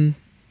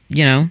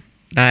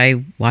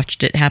 I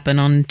watched it happen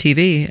on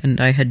TV, and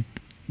I had,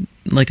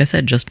 like I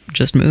said,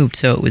 just moved.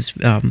 So it was,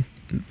 I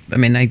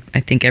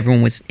think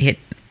everyone was hit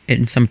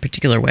in some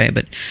particular way,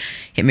 but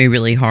hit me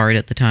really hard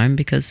at the time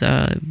because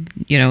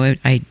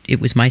it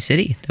was my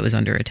city that was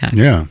under attack.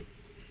 Yeah,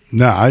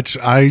 no, I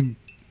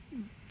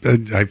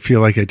feel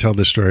like I tell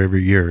this story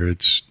every year.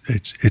 It's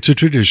a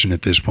tradition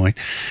at this point.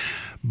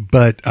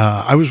 But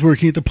I was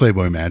working at the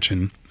Playboy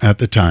Mansion at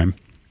the time,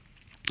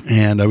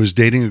 and I was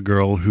dating a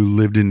girl who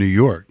lived in New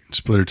York,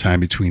 split her time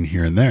between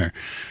here and there.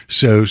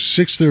 So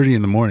 6:30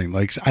 in the morning,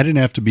 like I didn't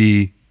have to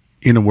be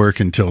into work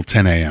until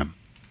 10 a.m.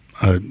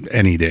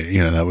 Any day.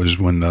 That was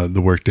when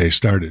the work day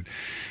started.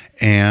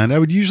 And I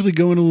would usually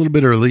go in a little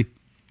bit early,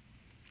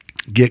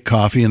 get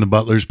coffee in the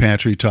butler's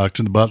pantry, talk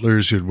to the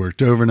butlers who had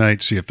worked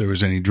overnight, see if there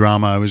was any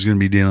drama I was going to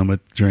be dealing with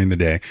during the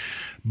day.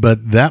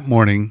 But that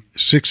morning,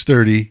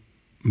 6:30,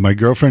 my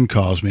girlfriend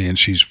calls me and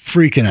she's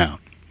freaking out.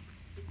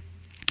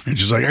 And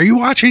she's like, "Are you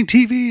watching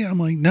TV?" And I'm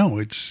like, "No,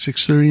 it's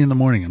 6:30 in the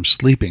morning. I'm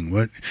sleeping."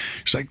 What?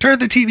 She's like, "Turn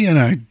the TV on."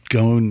 I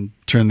go and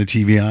turn the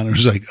TV on. I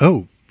was like,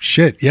 "Oh,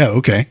 shit. Yeah,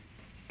 okay.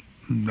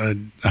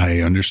 I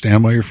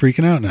understand why you're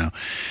freaking out now."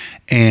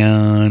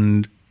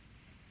 And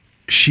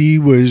she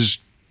was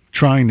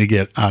trying to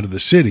get out of the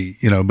city,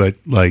 but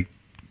like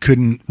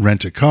couldn't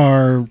rent a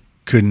car,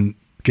 couldn't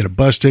get a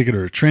bus ticket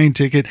or a train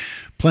ticket.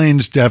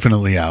 Planes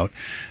definitely out.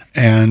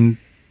 And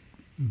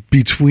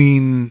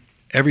between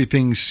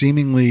everything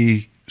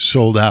seemingly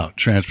sold out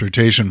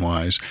transportation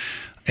wise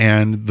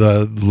and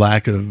the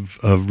lack of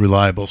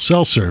reliable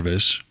cell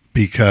service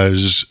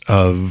because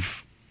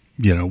of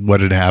what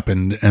had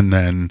happened, and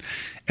then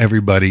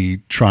everybody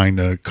trying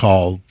to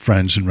call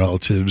friends and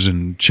relatives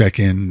and check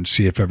in and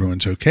see if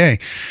everyone's okay.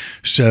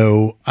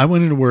 So I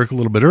went into work a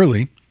little bit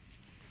early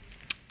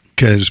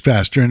because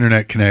faster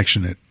internet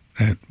connection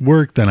at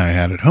work than I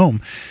had at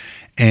home,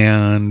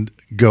 and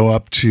go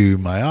up to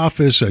my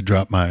office. I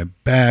drop my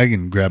bag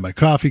and grab my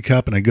coffee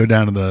cup, and I go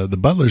down to the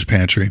butler's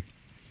pantry.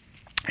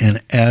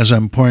 And as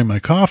I'm pouring my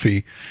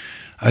coffee,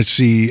 I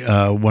see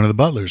one of the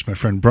butlers, my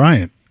friend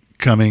Bryant,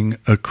 coming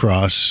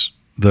across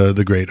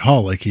the Great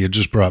Hall, like he had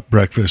just brought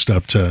breakfast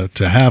up to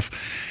have,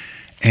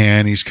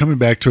 and he's coming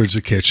back towards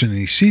the kitchen, and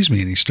he sees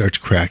me and he starts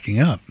cracking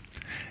up.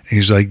 And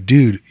he's like,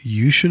 "Dude,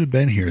 you should have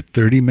been here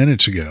 30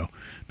 minutes ago,"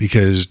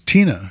 because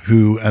Tina,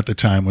 who at the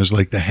time was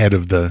like the head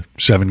of the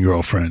 7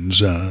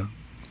 girlfriends,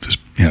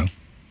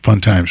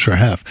 fun times for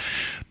half,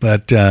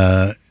 but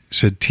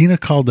said Tina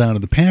called down to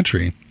the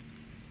pantry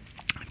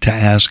to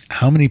ask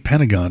how many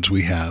Pentagons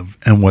we have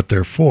and what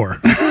they're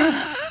for.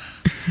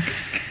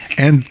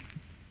 And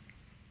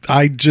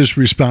I just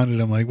responded,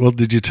 I'm like, "Well,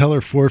 did you tell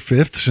her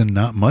 4/5 and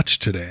not much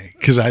today?"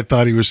 Because I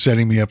thought he was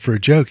setting me up for a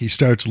joke. He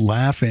starts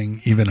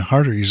laughing even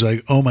harder. He's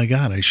like, "Oh my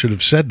God, I should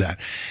have said that."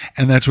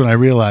 And that's when I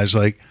realized,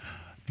 like,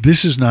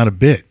 this is not a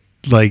bit.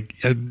 Like,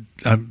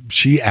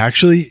 she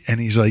actually, and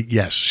he's like,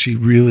 "Yes, she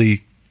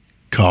really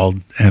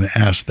called and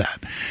asked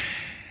that."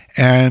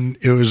 And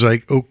it was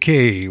like,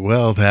 okay,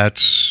 well,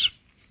 that's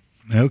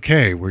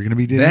okay. We're going to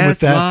be dealing with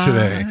that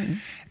today.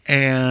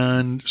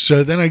 And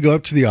so then I go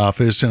up to the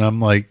office and I'm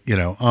like,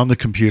 on the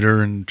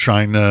computer and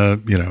trying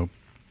to,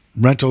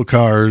 rental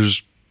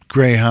cars,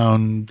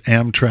 Greyhound,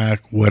 Amtrak,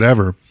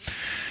 whatever.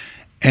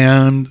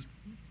 And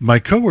my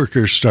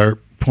coworkers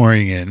start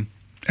pouring in,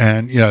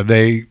 and,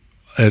 they,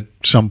 at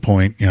some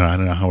point, I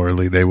don't know how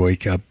early they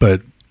wake up,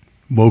 but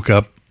woke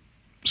up,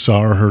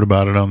 saw or heard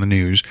about it on the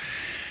news,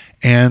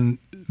 and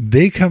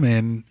they come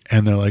in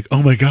and they're like,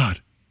 "Oh my God,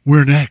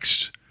 we're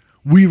next.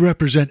 We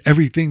represent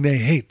everything they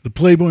hate. The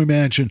Playboy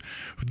Mansion,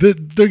 they're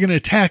going to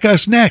attack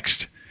us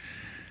next."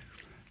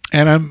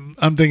 And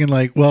I'm thinking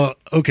like, well,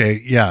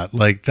 okay, yeah,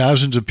 like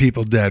thousands of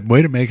people dead.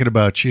 Way to make it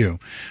about you.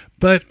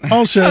 But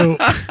also,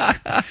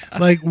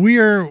 like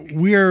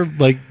we're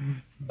like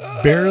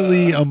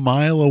barely a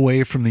mile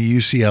away from the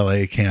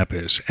UCLA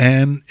campus,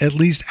 and at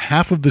least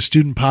half of the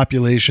student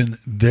population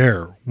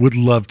there would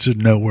love to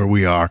know where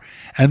we are,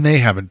 and they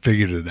haven't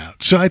figured it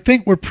out. So I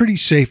think we're pretty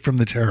safe from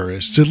the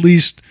terrorists, at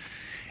least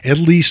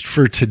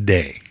for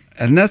today.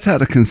 And that's how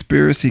the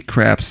conspiracy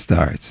crap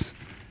starts.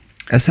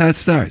 That's how it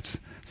starts.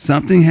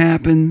 Something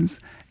happens,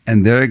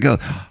 And there it goes.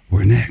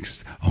 We're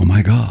next. Oh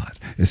my God,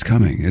 it's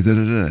coming. And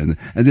then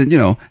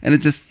and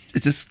it just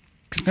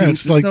Yeah,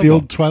 it's like the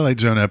old Twilight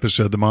Zone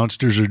episode, The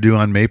Monsters Are Due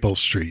on Maple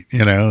Street.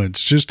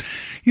 It's just,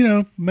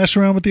 mess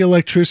around with the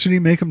electricity,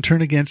 make them turn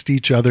against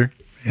each other.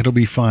 It'll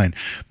be fine.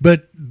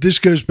 But this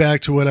goes back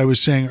to what I was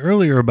saying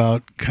earlier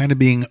about kind of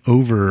being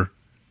over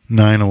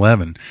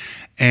 9/11.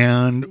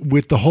 And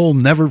with the whole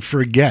never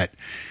forget,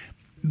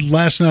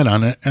 last night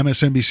on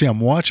MSNBC, I'm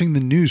watching the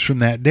news from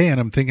that day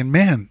and I'm thinking,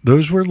 man,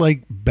 those were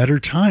like better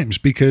times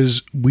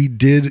because we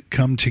did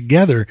come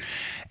together.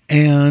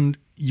 And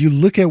you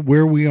look at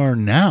where we are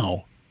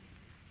now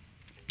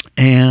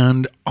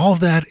and all of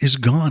that is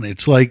gone.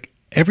 It's like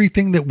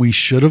everything that we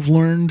should have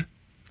learned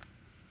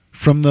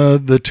from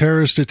the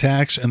terrorist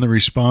attacks and the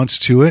response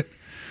to it,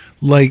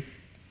 like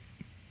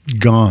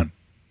gone.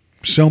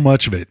 So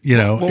much of it,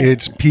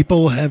 it's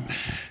people have,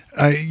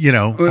 I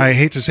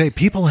hate to say it,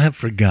 people have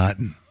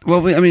forgotten.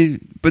 Well,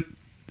 but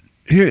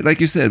here,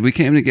 like you said, we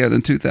came together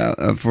in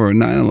 2000 for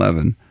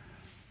 9/11,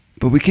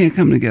 but we can't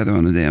come together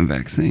on a damn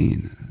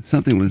vaccine.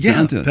 Something was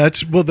done to it.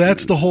 That's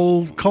the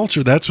whole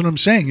culture. That's what I'm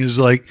saying is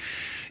like,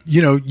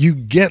 you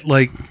get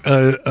like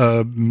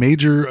a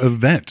major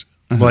event,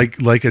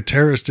 like a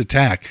terrorist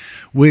attack,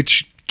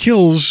 which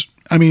kills,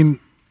 it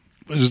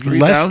was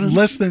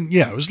less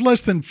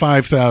than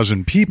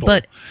 5,000 people.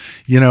 But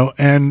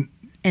and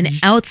an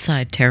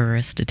outside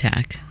terrorist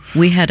attack.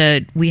 We had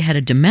a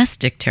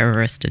domestic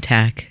terrorist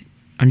attack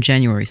on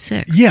January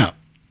 6th. Yeah.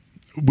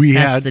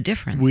 That's the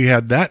difference. We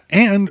had that,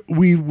 and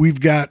we've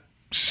got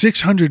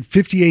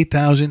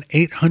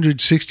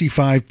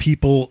 658,865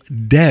 people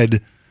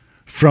dead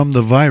from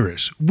the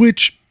virus,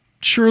 which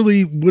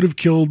Shirley would have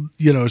killed,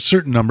 a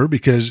certain number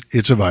because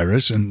it's a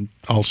virus, and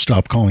I'll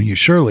stop calling you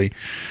Shirley.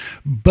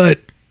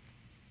 But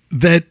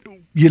that,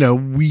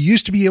 we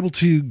used to be able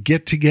to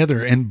get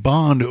together and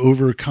bond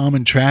over a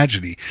common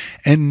tragedy.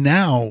 And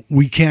now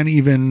we can't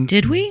even.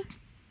 Did we?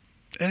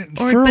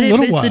 For a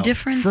little is while. the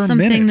difference For a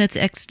something minute.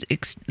 that's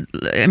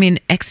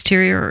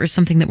exterior or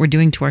something that we're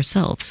doing to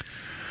ourselves?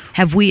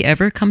 Have we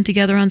ever come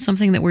together on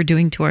something that we're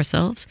doing to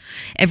ourselves?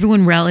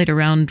 Everyone rallied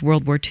around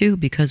World War II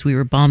because we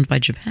were bombed by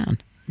Japan.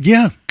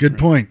 Yeah, good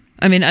point.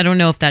 I don't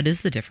know if that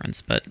is the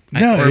difference, but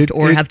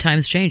have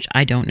times changed?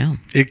 I don't know.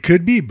 It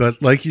could be,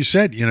 but like you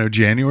said,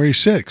 January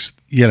 6th,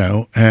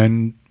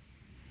 and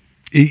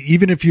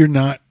even if you're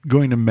not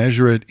going to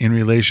measure it in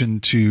relation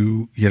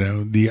to,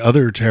 the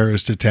other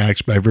terrorist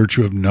attacks by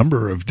virtue of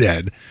number of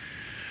dead,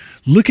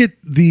 look at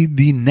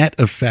the net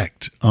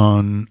effect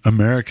on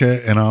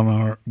America and on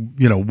our,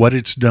 what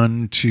it's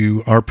done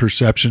to our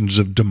perceptions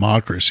of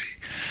democracy.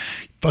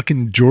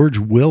 Fucking George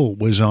Will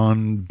was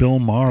on Bill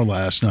Maher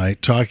last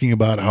night talking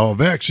about how a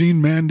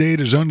vaccine mandate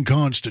is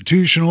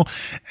unconstitutional.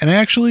 And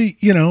actually,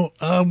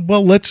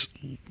 let's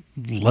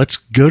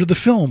go to the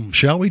film,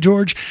 shall we,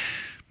 George?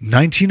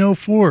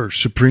 1904,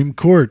 Supreme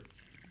Court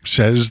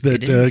says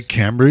that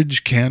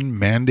Cambridge can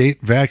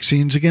mandate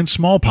vaccines against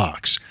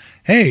smallpox.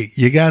 Hey,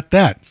 you got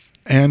that.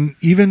 And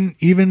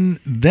even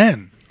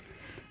then,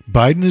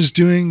 Biden is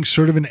doing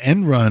sort of an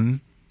end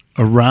run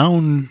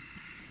around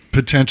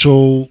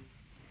potential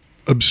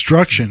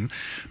obstruction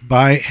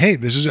by, hey,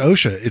 this is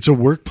OSHA. It's a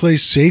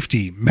workplace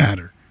safety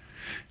matter.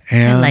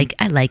 And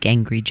I like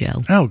Angry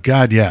Joe. Oh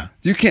God, yeah.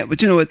 You can't,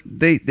 but you know what?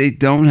 They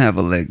don't have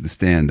a leg to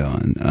stand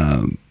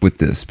on with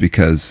this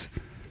because,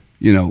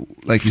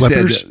 like you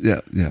Flippers?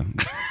 said, yeah,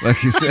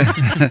 like you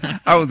said,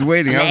 I was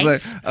waiting.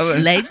 Legs? I was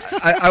like, Legs?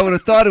 I would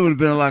have thought it would have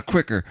been a lot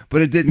quicker,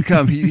 but it didn't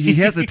come. He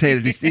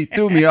hesitated. He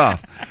threw me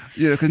off.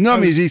 Because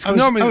normally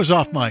I was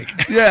off mic.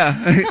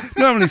 Yeah,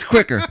 normally it's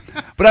quicker.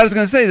 But I was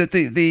going to say that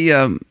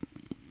the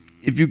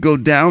if you go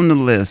down the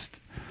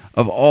list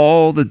of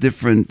all the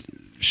different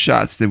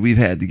shots that we've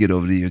had to get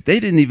over the years, they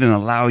didn't even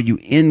allow you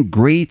in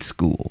grade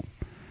school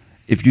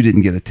if you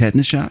didn't get a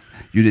tetanus shot.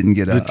 You didn't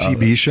get a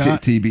TB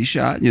shot. TB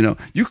shot.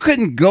 You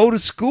couldn't go to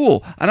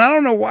school, and I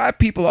don't know why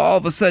people all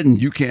of a sudden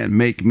you can't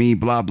make me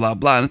blah blah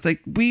blah. And it's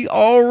like we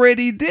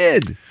already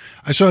did.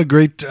 I saw a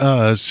great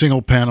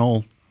single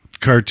panel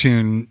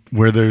cartoon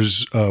where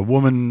there's a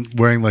woman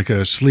wearing like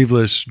a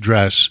sleeveless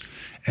dress,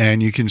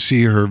 and you can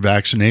see her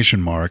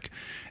vaccination mark.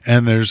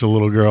 And there's a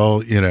little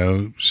girl,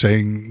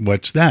 saying,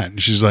 "What's that?"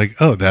 And she's like,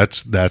 "Oh,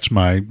 that's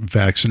my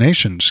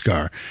vaccination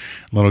scar."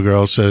 Little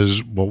girl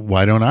says, "Well,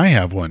 why don't I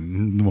have one?"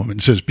 And the woman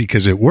says,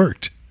 "Because it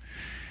worked."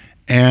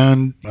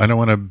 And I don't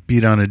want to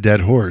beat on a dead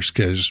horse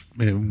because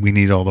we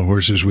need all the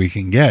horses we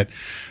can get,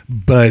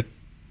 but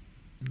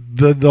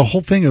the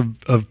whole thing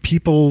of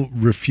people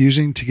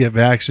refusing to get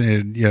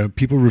vaccinated,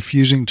 people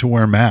refusing to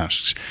wear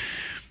masks.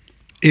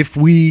 If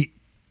we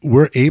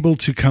were able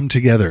to come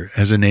together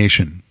as a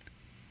nation,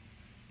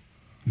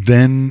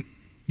 then,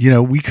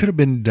 we could have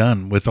been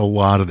done with a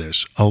lot of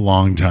this a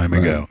long time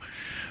ago.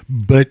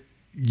 But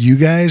you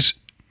guys,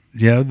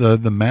 the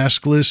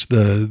maskless,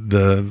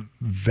 the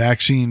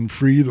vaccine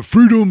free, the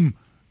freedom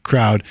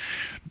crowd,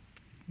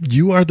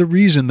 you are the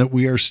reason that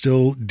we are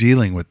still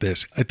dealing with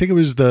this. I think it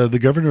was the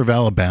governor of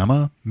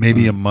Alabama,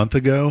 maybe a month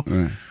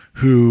ago,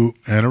 who,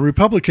 and a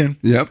Republican.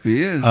 Yep,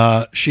 he is.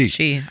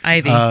 She,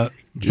 Ivy.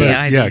 Kay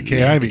Ivy. Yeah, Kay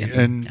Yeah, Ivy.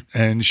 yeah.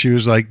 And she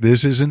was like,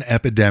 this is an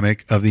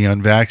epidemic of the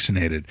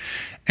unvaccinated.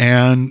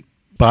 And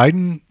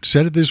Biden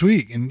said it this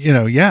week. And,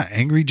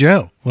 Angry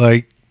Joe,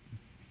 like,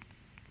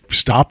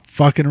 stop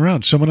fucking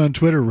around. Someone on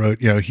Twitter wrote,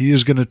 he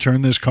is going to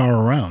turn this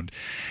car around.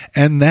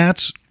 And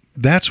that's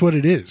what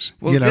it is.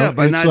 Well,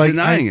 by it's not like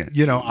denying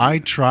it. I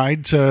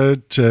tried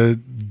to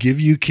give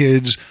you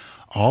kids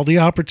all the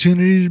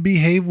opportunity to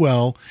behave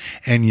well,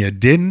 and you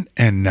didn't,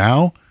 and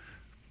now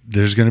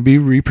there's going to be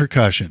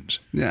repercussions.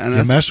 Yeah, and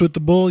you mess with the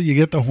bull, you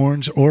get the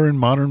horns, or in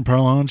modern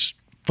parlance,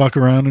 fuck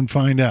around and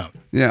find out.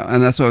 Yeah,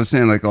 and that's what I was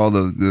saying, like all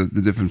the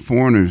different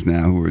foreigners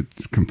now who are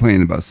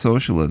complaining about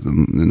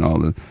socialism and all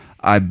the,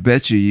 I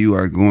bet you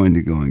are going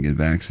to go and get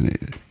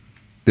vaccinated.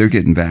 They're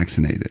getting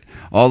vaccinated.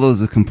 All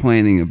those are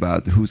complaining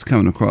about who's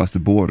coming across the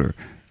border.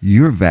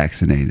 You're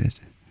vaccinated.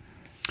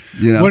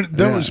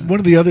 That was one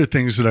of the other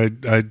things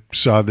that I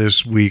saw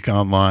this week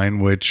online,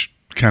 which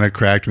kind of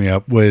cracked me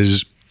up,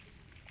 was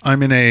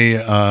I'm in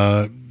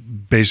a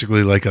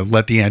basically like a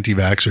let the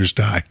anti-vaxxers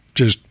die,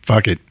 just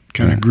fuck it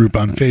kind of group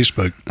on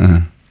Facebook.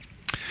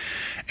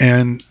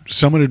 And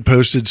someone had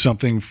posted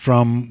something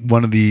from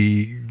one of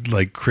the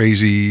like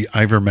crazy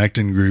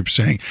ivermectin groups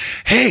saying,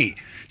 hey,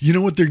 you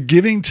know what they're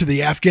giving to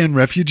the Afghan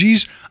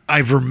refugees?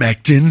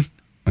 Ivermectin.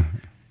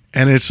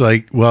 And it's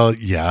like, well,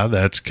 yeah,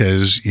 that's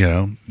because,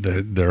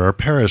 there are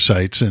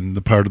parasites in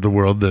the part of the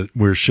world that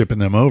we're shipping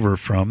them over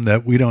from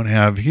that we don't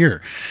have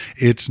here.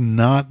 It's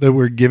not that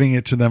we're giving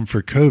it to them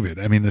for COVID.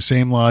 I mean, the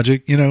same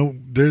logic,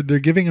 they're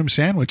giving them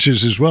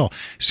sandwiches as well.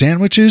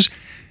 Sandwiches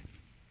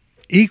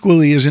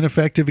equally as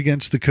ineffective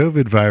against the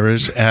COVID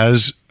virus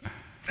as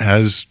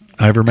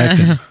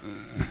ivermectin.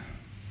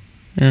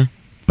 Yeah.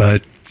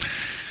 But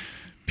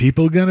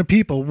people gonna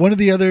people. One of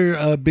the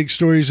other big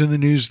stories in the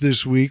news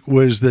this week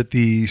was that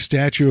the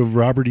statue of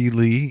Robert E.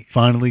 Lee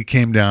finally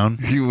came down.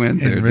 You went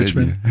there, in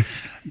Richmond. didn't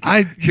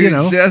I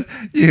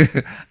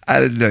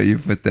didn't know you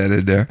put that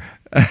in there.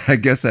 I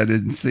guess I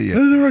didn't see it.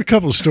 There were a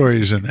couple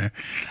stories in there,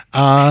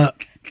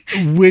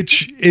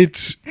 which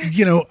it's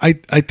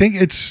I think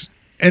it's.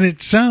 And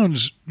it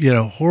sounds,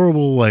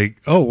 horrible, like,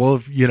 oh, well,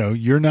 if,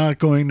 you're not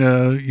going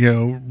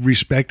to,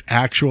 respect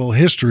actual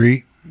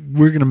history,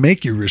 we're going to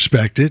make you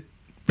respect it.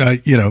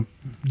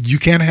 You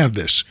can't have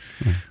this.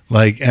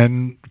 Like,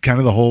 and kind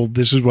of the whole,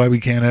 this is why we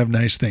can't have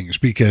nice things,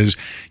 because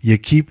you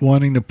keep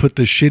wanting to put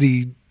the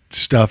shitty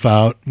stuff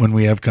out when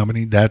we have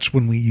company. That's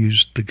when we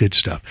use the good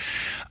stuff.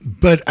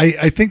 But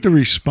I think the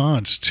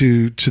response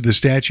to the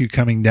statue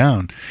coming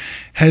down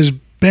has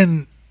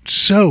been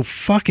so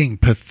fucking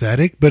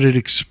pathetic, but it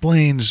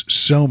explains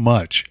so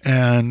much.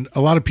 And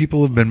a lot of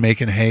people have been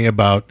making hay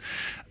about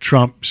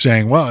Trump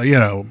saying, well,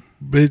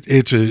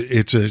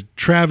 it's a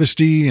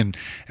travesty, and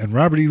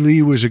Robert E.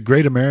 Lee was a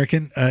great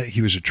American.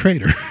 He was a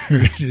traitor,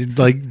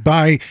 like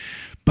by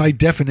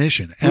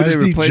definition, as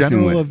the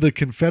general of the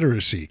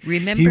Confederacy.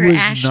 Remember he was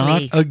Ashley.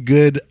 not a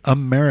good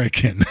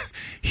American.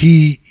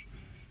 He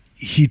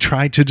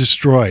tried to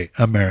destroy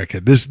America.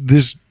 This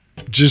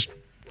just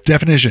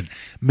definition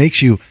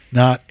makes you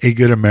not a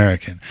good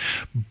American.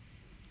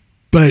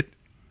 But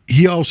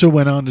he also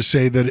went on to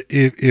say that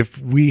if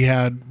we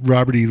had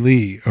Robert E.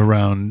 Lee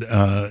around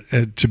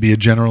to be a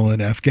general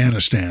in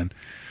Afghanistan,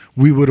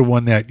 we would have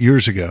won that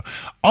years ago.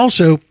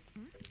 Also,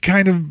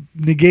 kind of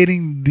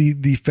negating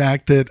the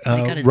fact that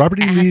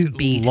Robert E.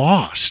 Lee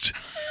lost.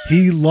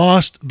 He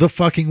lost the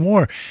fucking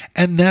war.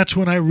 And that's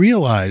when I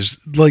realized,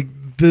 like,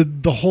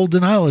 the whole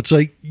denial. It's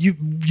like, you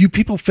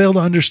people fail to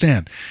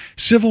understand.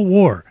 Civil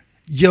War,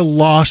 you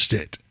lost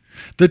it.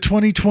 The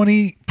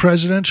 2020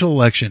 presidential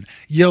election,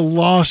 you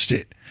lost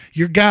it.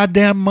 Your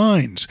goddamn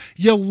minds,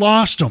 you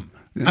lost them.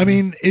 I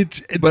mean,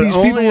 these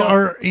people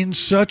are in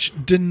such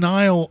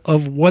denial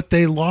of what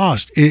they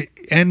lost.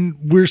 And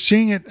we're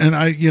seeing it.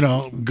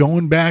 And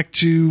going back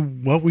to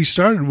what we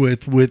started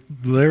with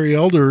Larry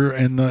Elder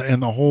and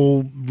the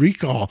whole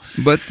recall.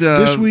 But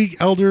this week,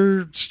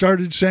 Elder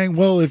started saying,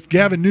 well, if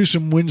Gavin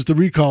Newsom wins the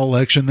recall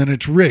election, then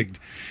it's rigged.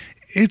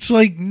 It's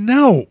like,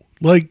 no.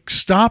 Like,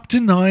 stop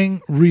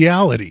denying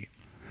reality.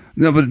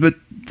 No, but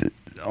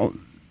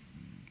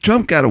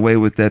Trump got away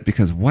with that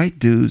because white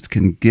dudes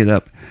can get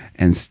up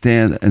and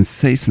stand and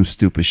say some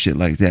stupid shit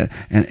like that,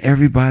 and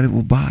everybody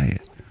will buy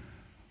it.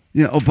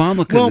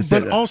 Obama could have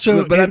said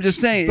also, but I'm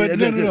just saying. But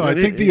no. I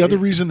think the other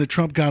reason that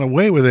Trump got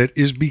away with it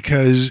is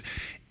because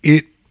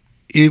it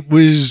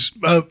was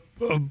a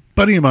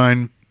buddy of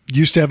mine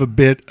used to have a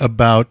bit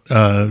about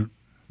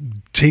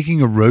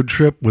taking a road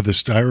trip with a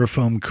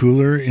styrofoam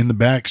cooler in the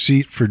back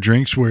seat for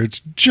drinks where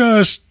it's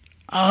just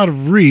out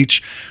of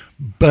reach,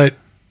 but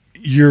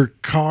your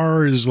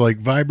car is like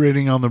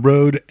vibrating on the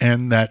road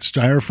and that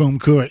styrofoam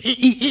cooler,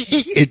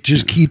 it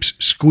just keeps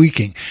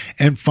squeaking.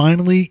 And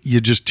finally,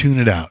 you just tune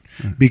it out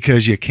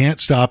because you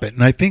can't stop it.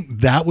 And I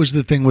think that was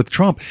the thing with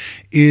Trump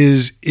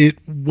is it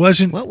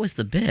wasn't... What was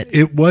the bit?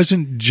 It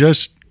wasn't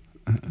just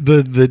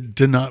the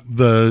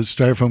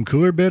styrofoam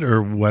cooler bit,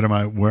 or where am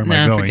I going?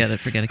 Forget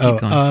it.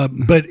 Keep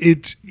going. But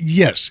it's,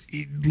 yes,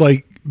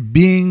 like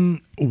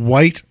being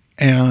white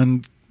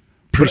and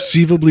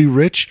perceivably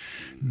rich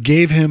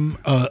gave him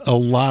a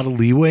lot of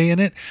leeway in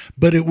it,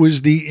 but it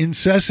was the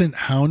incessant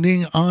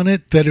hounding on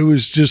it that it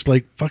was just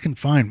like, fucking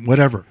fine,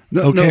 whatever.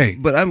 Okay.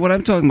 No, but what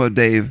I'm talking about,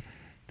 Dave,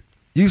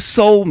 you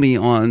sold me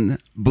on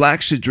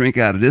blacks should drink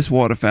out of this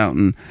water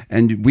fountain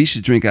and we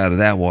should drink out of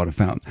that water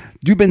fountain.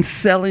 You've been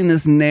selling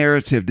this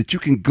narrative that you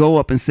can go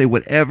up and say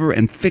whatever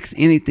and fix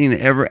anything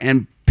ever,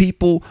 and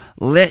people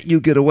let you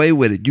get away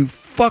with it. You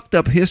fucked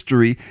up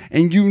history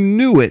and you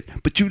knew it,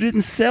 but you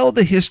didn't sell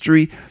the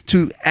history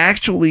to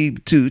actually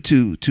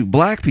to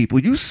black people.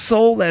 You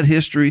sold that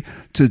history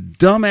to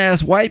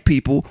dumbass white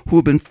people who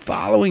have been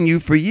following you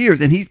for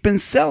years, and he's been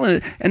selling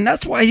it, and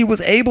that's why he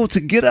was able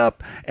to get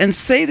up and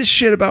say the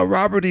shit about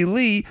Robert E.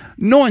 Lee,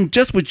 knowing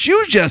just what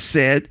you just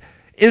said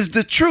is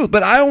the truth.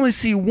 But I only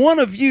see one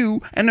of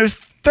you, and there's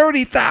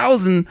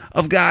 30,000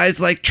 of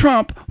guys like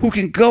Trump who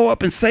can go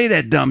up and say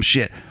that dumb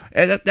shit.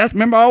 And that's,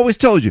 remember, I always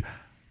told you,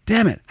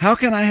 damn it, how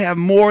can I have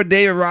more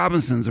David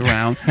Robinsons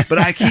around, but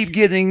I keep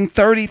getting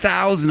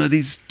 30,000 of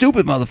these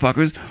stupid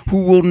motherfuckers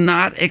who will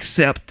not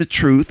accept the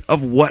truth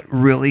of what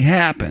really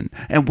happened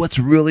and what's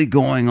really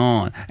going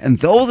on. And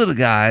those are the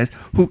guys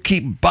who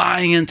keep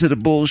buying into the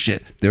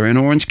bullshit. They're in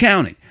Orange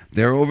County.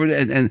 They're over there,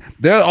 and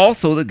they're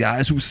also the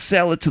guys who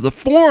sell it to the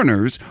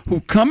foreigners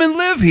who come and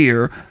live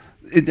here.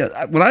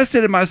 When I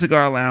sit in my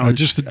cigar lounge,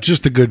 just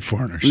the good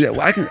foreigners. Yeah,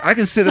 well, I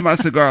can sit in my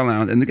cigar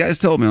lounge, and the guys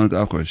told me on the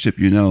golf course, Chip,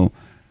 you know,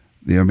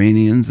 the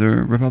Armenians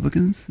are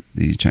Republicans,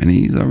 the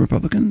Chinese are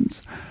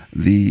Republicans,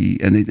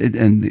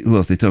 and who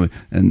else? They told me,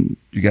 and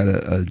you got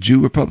a Jew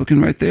Republican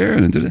right there,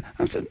 and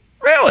I said,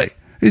 really?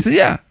 He said,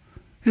 yeah.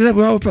 He said,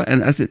 we're all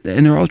Republicans. And I said,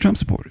 and they're all Trump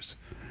supporters,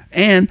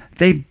 and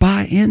they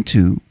buy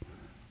into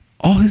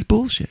all his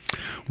bullshit.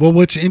 Well,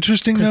 what's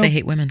interesting though, because they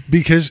hate women.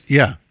 Because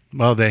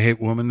well, they hate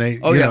women.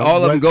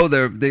 All of them go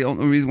there. The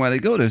only reason why they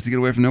go there is to get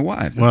away from their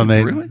wives. Well,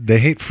 they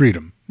hate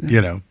freedom,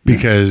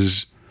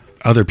 because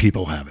other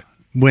people have it.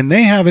 When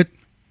they have it,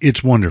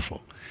 it's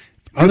wonderful.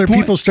 Other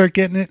people start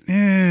getting it,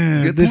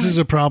 this is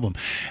a problem.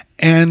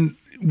 And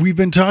we've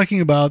been talking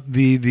about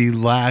the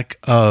lack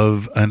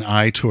of an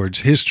eye towards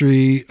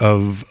history,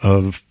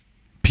 of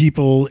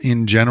people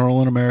in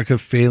general in America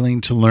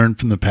failing to learn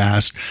from the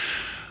past.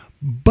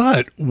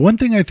 But one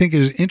thing I think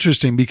is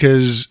interesting,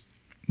 because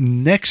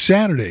next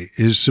Saturday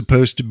is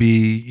supposed to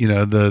be,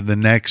 the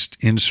next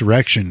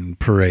insurrection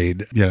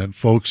parade.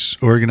 Folks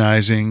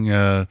organizing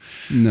a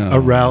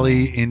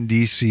rally in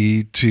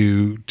D.C.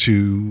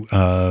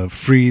 to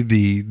free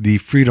the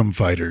freedom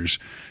fighters.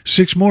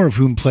 6 more of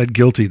whom pled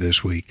guilty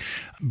this week.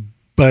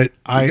 But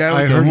I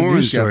heard a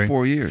news story. Got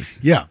 4 years.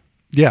 Yeah.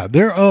 A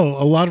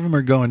lot of them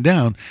are going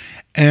down.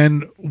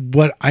 And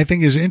what I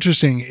think is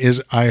interesting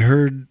is I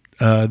heard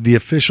the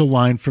official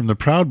line from the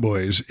Proud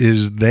Boys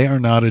is they are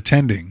not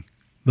attending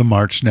the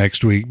march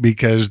next week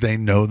because they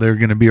know they're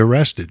going to be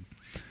arrested.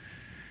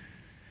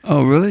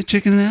 Oh, really?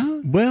 Chickening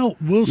out? Well,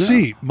 we'll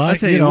see.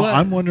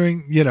 I'm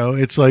wondering,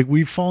 it's like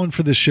we've fallen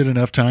for this shit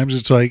enough times.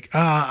 It's like,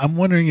 I'm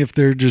wondering if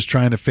they're just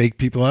trying to fake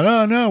people out.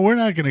 Oh, no, we're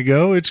not going to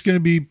go. It's going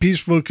to be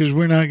peaceful because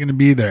we're not going to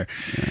be there.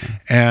 Yeah.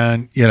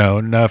 And,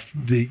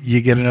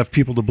 you get enough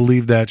people to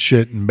believe that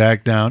shit and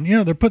back down.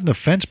 They're putting the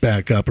fence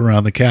back up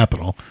around the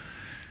Capitol.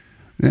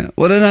 Yeah.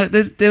 Well,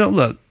 they don't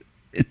look.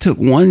 It took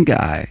one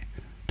guy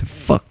to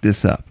fuck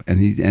this up,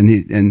 and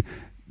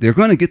they're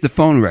going to get the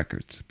phone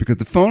records, because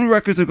the phone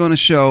records are going to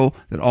show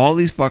that all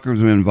these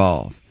fuckers were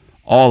involved,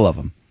 all of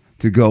them,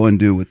 to go and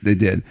do what they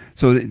did.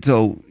 So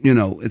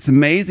it's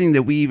amazing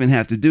that we even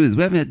have to do this.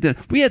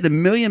 We had the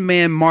 1 Million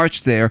Man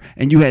March there,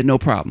 and you had no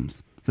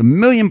problems. It's 1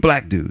 million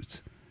black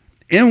dudes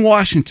in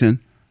Washington.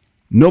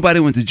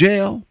 Nobody went to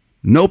jail.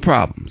 No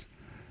problems.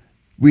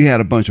 We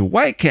had a bunch of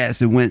white cats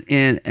that went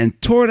in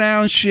and tore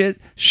down shit,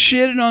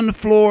 shitted on the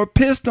floor,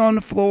 pissed on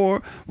the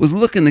floor, was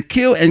looking to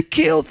kill, and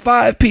killed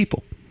 5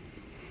 people.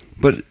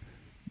 But,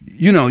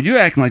 you're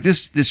acting like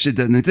this shit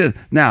doesn't exist.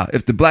 Now,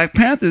 if the Black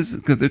Panthers,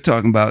 because they're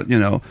talking about,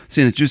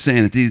 seeing that you're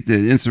saying that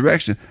the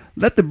insurrection,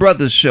 let the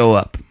brothers show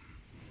up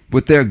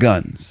with their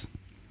guns.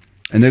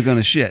 And they're going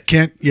to shit.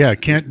 Can't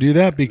do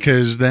that,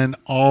 because then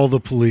all the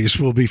police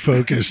will be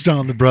focused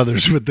on the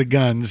brothers with the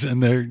guns,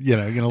 and they're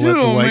going to let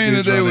the white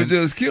dudes they run would in.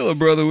 just kill a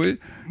brother with.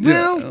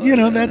 Well,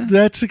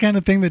 that's the kind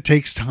of thing that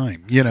takes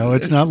time.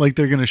 It's not like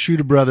they're going to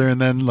shoot a brother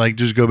and then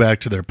just go back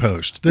to their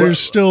post. There's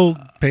still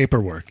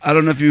paperwork. I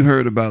don't know if you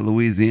heard about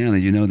Louisiana.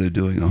 They're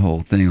doing a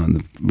whole thing on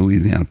the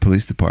Louisiana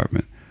Police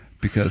Department.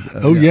 Because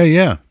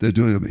they're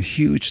doing a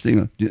huge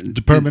thing.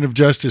 Department of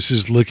Justice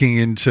is looking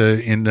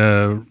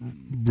into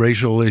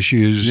racial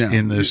issues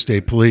in the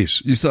state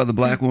police. You saw the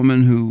black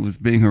woman who was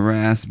being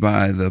harassed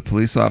by the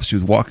police officer. She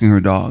was walking her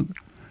dog,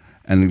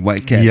 and the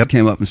white cat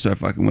came up and started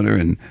fucking with her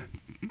and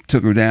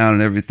took her down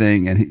and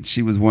everything. And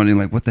she was wondering,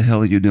 like, what the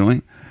hell are you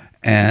doing?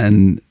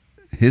 And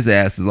his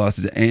ass is lost,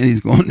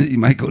 and he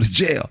might go to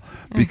jail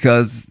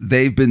because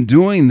they've been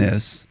doing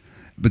this.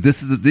 But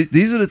these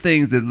are the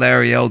things that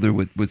Larry Elder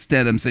would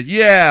stand up and say,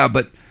 yeah,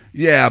 but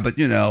yeah, but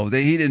he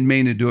didn't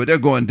mean to do it. They're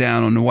going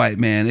down on the white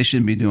man. They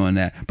shouldn't be doing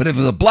that. But if it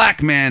was a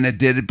black man that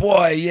did it,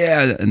 boy,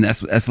 yeah, and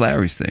that's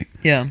Larry's thing.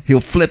 Yeah.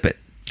 He'll flip it.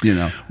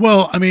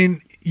 Well, I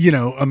mean,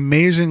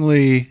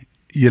 amazingly,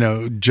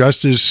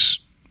 justice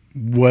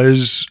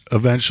was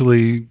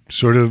eventually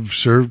sort of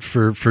served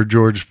for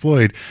George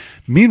Floyd.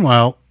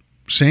 Meanwhile,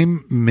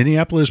 same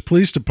Minneapolis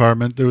Police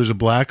Department, there was a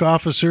black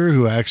officer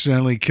who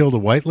accidentally killed a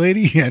white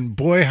lady, and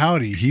boy,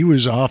 howdy, he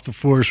was off the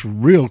force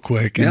real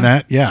quick.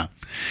 And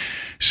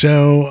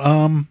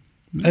So,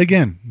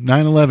 again,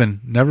 9/11,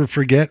 never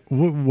forget.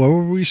 What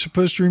were we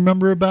supposed to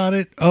remember about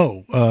it?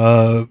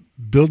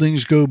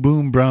 Buildings go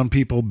boom, brown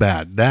people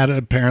bad. That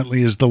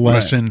apparently is the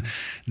lesson. Right.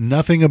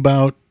 Nothing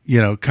about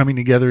coming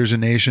together as a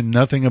nation,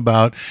 nothing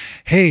about,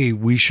 hey,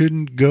 we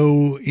shouldn't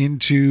go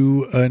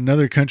into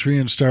another country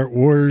and start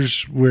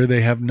wars where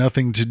they have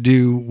nothing to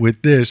do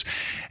with this.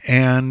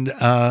 And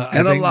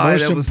I think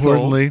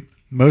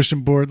most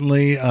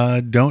importantly,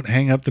 don't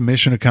hang up the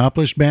mission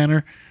accomplished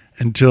banner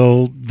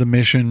until the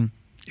mission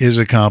is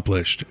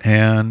accomplished.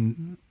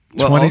 And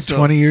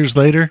 20 years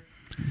later,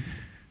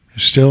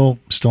 still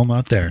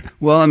not there.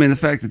 Well, I mean, the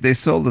fact that they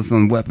sold us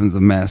on weapons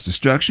of mass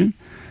destruction,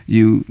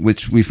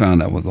 which we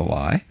found out was a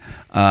lie.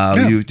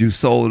 You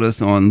sold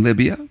us on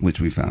Libya, which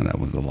we found out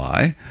was a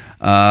lie.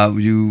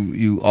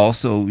 You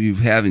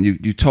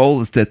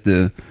told us that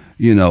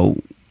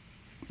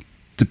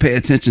to pay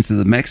attention to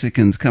the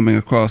Mexicans coming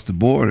across the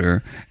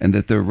border and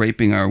that they're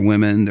raping our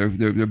women.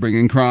 They're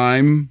bringing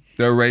crime.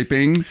 They're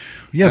raping.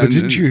 Yeah, but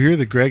didn't you hear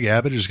that Greg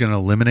Abbott is going to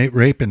eliminate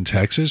rape in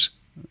Texas?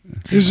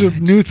 This is a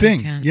new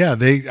thing. Yeah,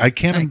 I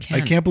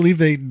can't believe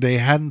they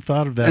hadn't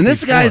thought of that. And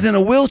this before. guy's in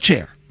a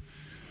wheelchair.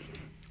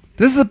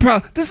 This is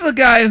a This is a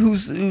guy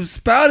who's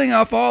spouting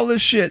off all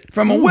this shit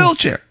from a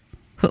wheelchair.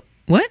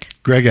 What?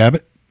 Greg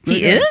Abbott?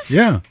 He is?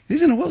 Yeah.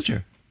 He's in a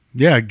wheelchair.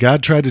 Yeah,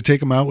 God tried to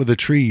take him out with a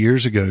tree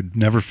years ago.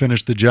 Never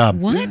finished the job.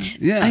 What?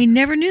 Yeah. I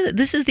never knew that.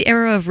 This is the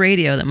era of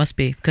radio. That must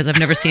be, because I've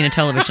never seen a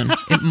television.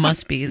 It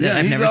must be that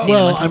I've never seen it.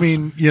 Well, I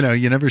mean, you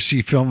never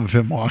see film of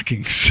him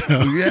walking.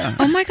 So yeah.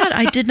 Oh my God,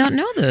 I did not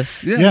know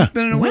this. Yeah, he's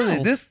been in a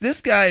wheelchair. This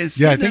guy is.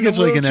 Yeah, I think it's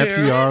like an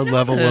FDR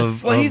level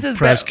of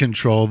press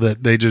control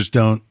that they just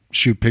don't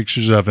shoot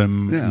pictures of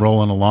him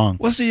rolling along.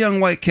 What's the young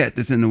white cat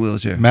that's in the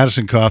wheelchair?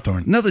 Madison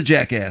Cawthorn. Another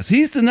jackass.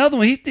 He's another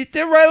one.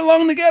 They're right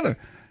along together.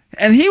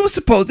 And he was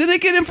supposed. Did they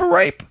get him for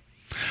rape?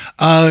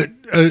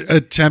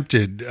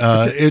 Attempted.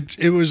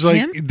 It was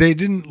like they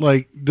didn't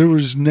there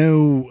was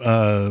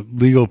no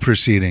legal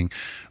proceeding,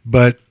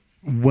 but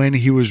when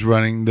he was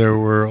running, there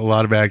were a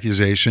lot of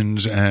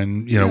accusations,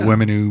 and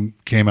women who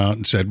came out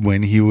and said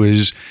when he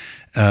was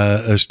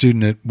a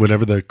student at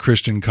whatever the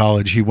Christian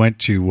college he went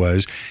to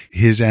was,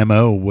 his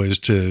MO was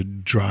to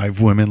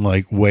drive women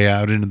way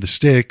out into the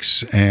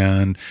sticks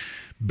and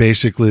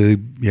basically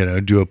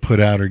do a put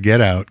out or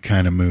get out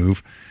kind of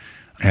move.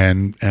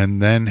 And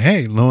then,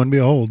 hey, lo and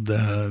behold,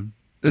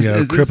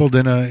 crippled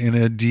in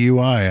a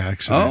DUI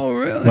accident. Oh,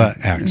 really? Well,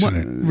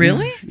 accident. What?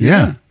 Really?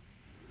 Yeah.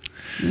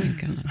 Oh my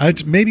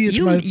God. Maybe it's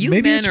you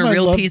men are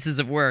real pieces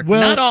of work.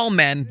 Well, not all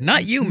men.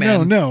 Not you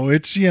men. No.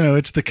 It's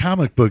it's the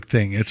comic book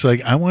thing. It's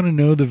like, I want to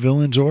know the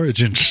villain's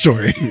origin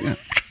story.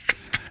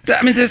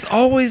 I mean, there's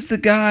always the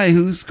guy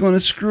who's going to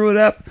screw it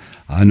up.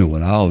 I know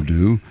what I'll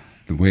do.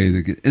 The way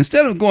to get,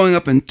 instead of going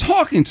up and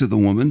talking to the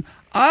woman,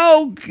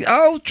 I'll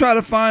try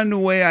to find a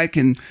way I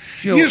can.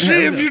 You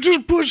see, if you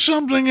just put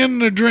something in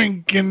the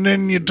drink and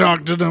then you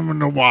talk to them in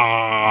the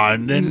wah,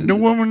 and then the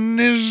woman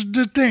is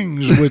the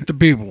things with the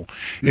people.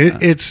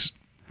 It's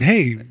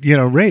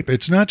rape.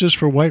 It's not just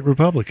for white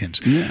Republicans.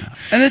 Yeah,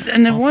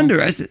 and I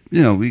wonder.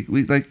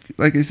 We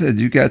like I said,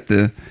 you got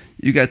the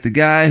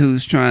guy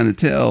who's trying to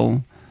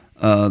tell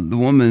the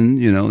woman,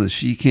 that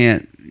she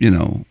can't,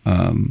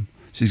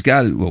 she's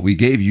got it. Well, we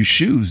gave you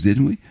shoes,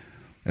 didn't we?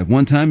 At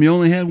one time, you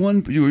only had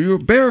one. You were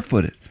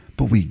barefooted,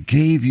 but we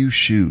gave you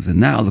shoes,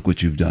 and now look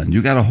what you've done.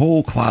 You got a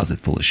whole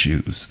closet full of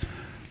shoes.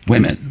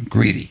 Women,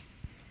 greedy.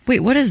 Wait,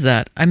 what is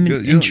that? I'm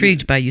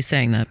intrigued by you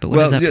saying that, but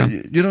what is that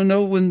from? You don't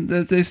know when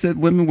they said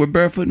women were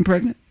barefoot and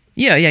pregnant?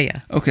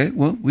 Yeah. Okay,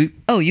 well,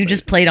 you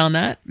just played on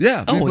that?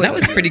 Yeah. Oh, that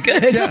was pretty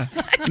good. Yeah.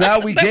 Now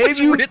we gave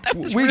you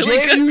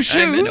shoes.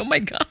 Timing. Oh my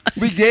God.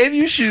 We gave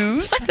you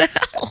shoes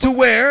to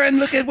wear, and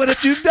look at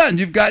what you've done.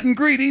 You've gotten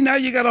greedy. Now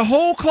you got a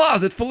whole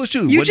closet full of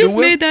shoes. You just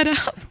made that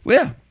up.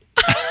 Yeah.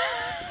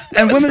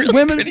 And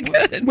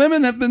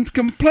women have been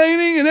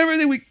complaining and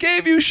everything. We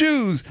gave you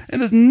shoes,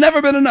 and it's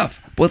never been enough.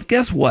 Well,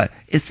 guess what?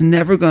 It's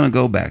never going to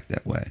go back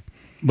that way.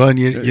 Well, and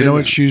you know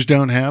what shoes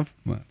don't have?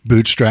 What?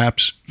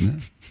 Bootstraps. Yeah.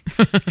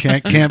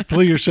 Can't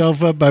pull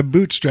yourself up by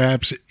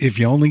bootstraps if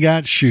you only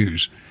got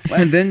shoes.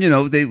 And then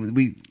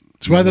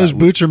that's why those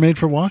boots are made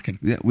for walking.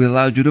 Yeah, we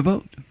allowed you to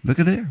vote. Look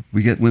at there.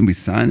 When we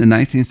signed in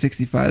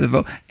 1965 to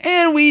vote,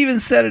 and we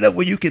even set it up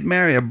where you could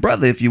marry a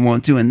brother if you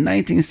want to in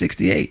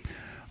 1968.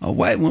 A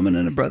white woman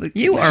and a brother.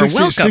 You are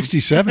welcome.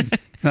 67.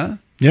 Huh?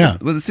 Yeah.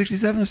 Was it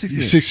 67 or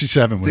 68?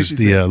 67 was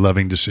 67. The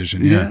loving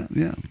decision. Yeah.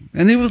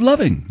 And he was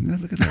loving. Yeah,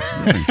 look at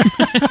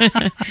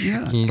that.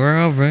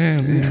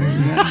 Loving. Loving.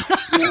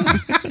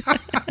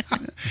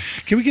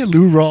 Can we get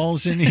Lou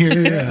Rawls in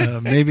here?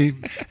 Maybe.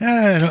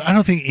 I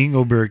don't think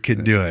Engelbert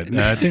could do it.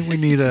 I think we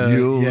need a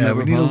You'll we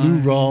never need a Lou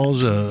find.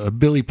 Rawls, a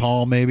Billy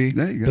Paul maybe.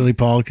 There you go. Billy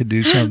Paul could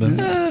do something.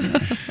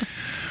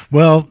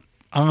 Well,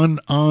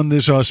 on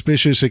this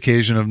auspicious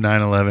occasion of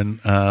 9/11,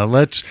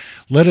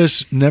 let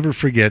us never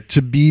forget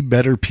to be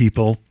better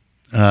people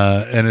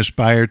and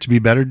aspire to be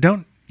better.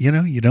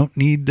 You don't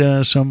need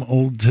some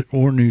Old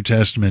or New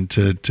Testament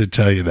to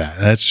tell you that.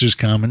 That's just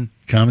common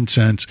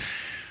sense.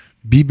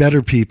 Be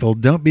better people.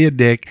 Don't be a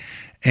dick,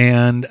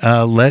 and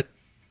let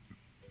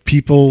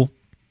people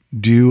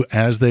do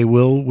as they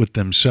will with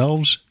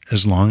themselves,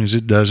 as long as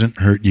it doesn't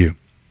hurt you.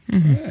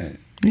 Right.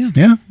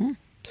 Yeah.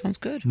 Sounds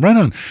good. Right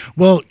on.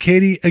 Well,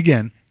 Katie,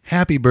 again,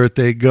 happy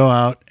birthday. Go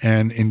out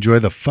and enjoy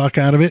the fuck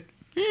out of it.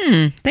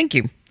 Thank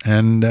you.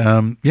 And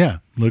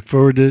look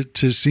forward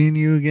to seeing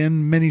you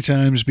again many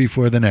times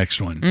before the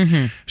next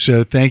one.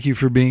 So thank you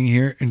for being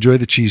here. Enjoy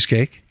the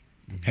cheesecake.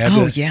 He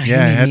made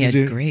me a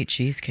do, great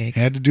cheesecake.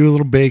 Had to do a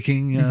little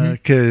baking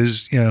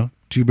because,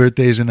 2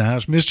 birthdays in the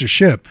house. Mr.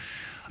 Ship,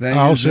 Thank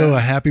you, also sir.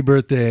 a happy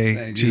birthday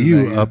Thank to you, you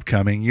thank you.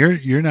 upcoming.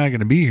 You're not going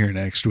to be here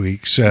next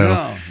week,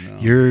 so No.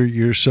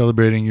 you're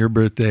celebrating your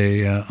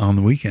birthday on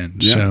the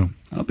weekend. Yeah. So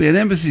I'll be at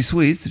Embassy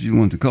Suites if you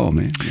want to call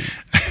me.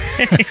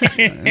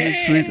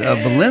 Embassy Suites,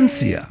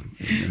 Valencia.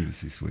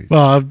 Embassy Suites.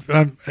 Well,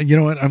 you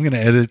know what? I'm going to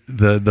edit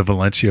the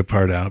Valencia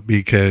part out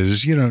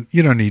because you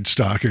don't need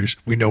stalkers.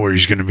 We know where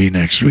he's going to be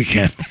next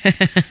weekend.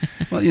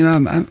 Well,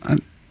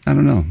 I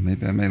don't know.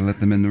 Maybe I may let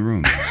them in the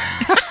room.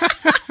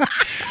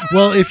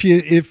 Well, if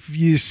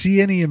you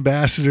see any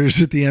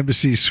ambassadors at the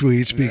Embassy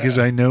Suites, because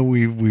I know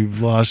we've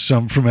lost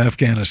some from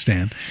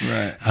Afghanistan.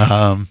 Right.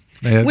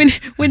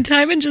 When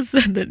Timon just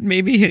said that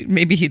maybe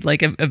he'd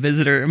like a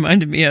visitor, it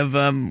reminded me of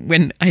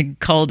when I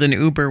called an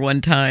Uber one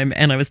time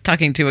and I was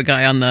talking to a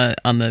guy on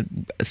the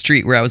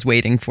street where I was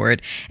waiting for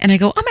it, and I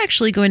go, I'm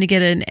actually going to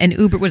get an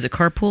Uber. Was it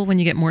carpool when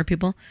you get more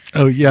people?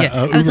 Oh yeah,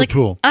 I was Uber like,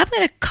 Pool. I'm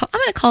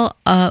gonna call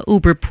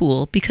Uber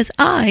Pool because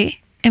I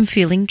am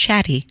feeling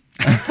chatty,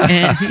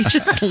 and he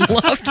just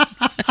loved.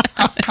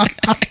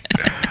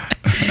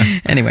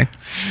 Anyway.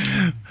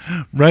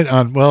 Right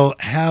on. Well,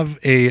 have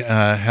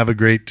a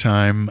great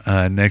time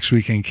next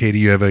weekend, Katie.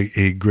 You have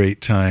a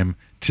great time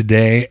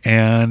today,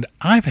 and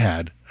I've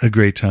had a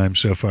great time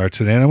so far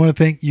today, and I want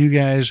to thank you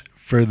guys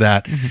for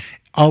that.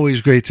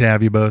 Always great to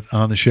have you both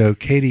on the show.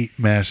 Katie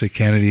Massa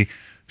Kennedy,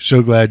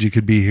 so glad you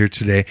could be here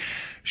today.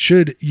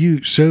 Should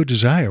you so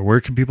desire, where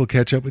can people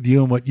catch up with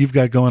you and what you've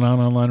got going on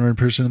online or in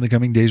person in the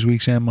coming days,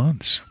 weeks, and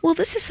months? Well,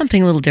 this is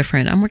something a little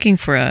different. I'm working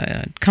for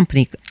a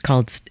company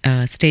called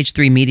Stage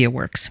 3 Media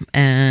Works,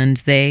 and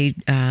they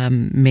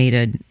made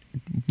a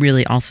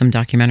really awesome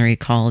documentary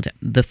called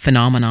The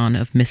Phenomenon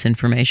of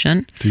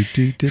Misinformation.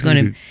 It's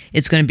going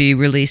to be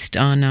released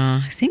on,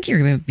 I think you're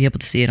going to be able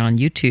to see it on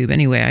YouTube.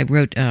 Anyway, I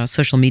wrote a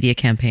social media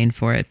campaign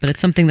for it, but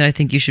it's something that I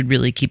think you should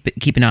really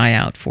keep an eye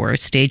out for.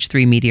 Stage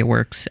 3 Media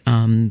Works.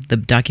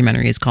 The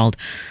documentary is called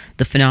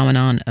The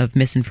Phenomenon of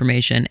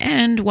Misinformation.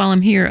 And while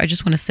I'm here, I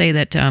just want to say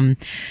that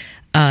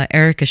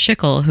Erica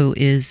Schickel, who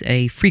is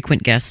a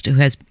frequent guest, who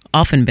has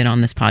often been on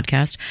this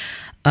podcast,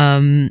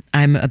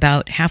 I'm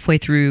about halfway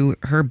through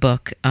her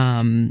book.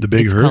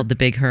 It's called The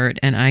Big Hurt,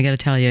 and I got to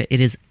tell you, it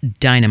is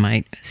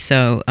dynamite.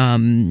 So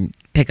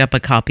pick up a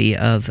copy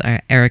of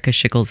Erica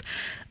Schickel's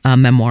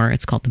memoir.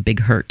 It's called The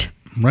Big Hurt.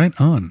 Right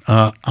on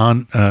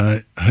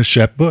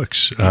Hachette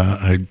Books.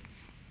 I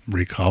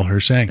recall her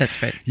saying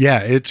that's right. Yeah,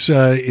 it's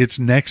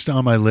next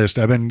on my list.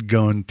 I've been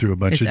going through a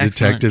bunch of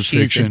detective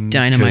fiction. She's a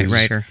dynamite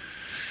writer.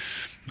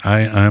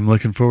 I'm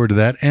looking forward to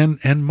that,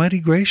 and mighty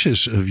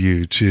gracious of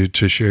you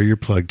to share your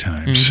plug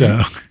time.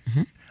 So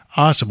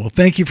awesome. Well,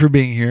 thank you for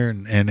being here,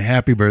 and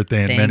happy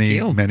birthday,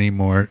 and many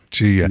more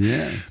to you.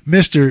 Yes.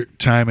 Mr.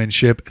 Timon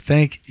Ship,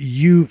 thank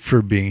you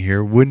for being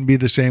here. Wouldn't be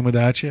the same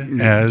without you,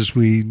 as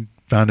we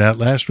found out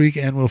last week,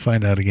 and we'll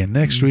find out again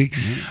next week.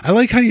 I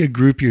like how you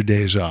group your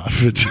days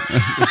off. It's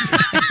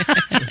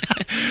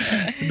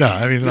no,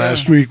 I mean,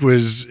 last week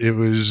was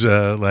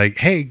like,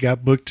 hey,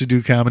 got booked to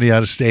do comedy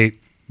out of state.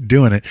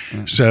 Doing it.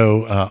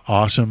 So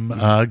awesome.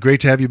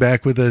 Great to have you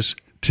back with us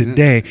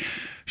today.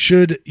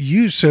 Should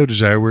you so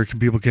desire, where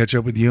can people catch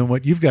up with you and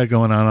what you've got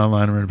going on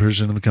online or in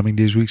person in the coming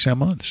days, weeks, and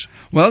months?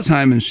 Well,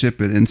 Time and Ship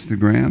at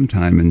Instagram,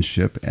 Time and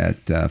Ship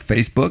at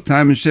Facebook,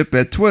 Time and Ship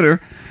at Twitter,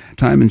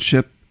 Time and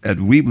Ship at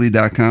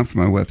Weebly.com for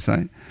my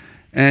website.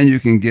 And you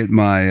can get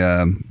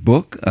my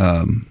book,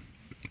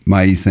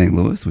 My East St.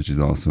 Louis, which is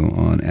also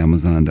on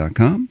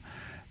Amazon.com.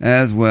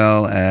 As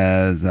well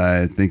as,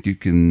 I think you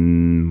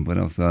can, what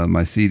else?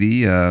 My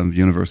CD,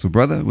 Universal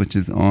Brother, which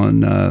is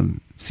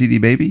on CD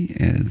Baby,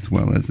 as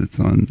well as it's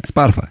on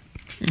Spotify.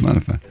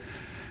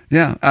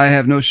 Yeah, I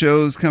have no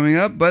shows coming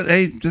up, but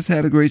hey, just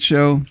had a great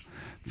show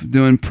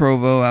doing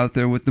Provo out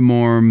there with the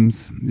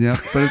Morms. Yeah,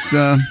 but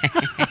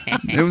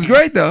it was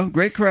great, though.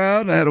 Great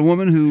crowd. I had a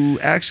woman who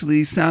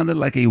actually sounded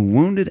like a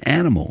wounded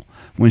animal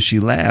when she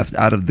laughed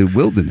out of the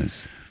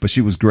wilderness. But she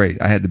was great.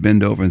 I had to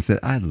bend over and say,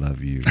 I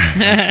love you.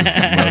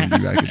 I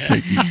love you. I could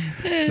take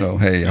you. So,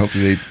 hey,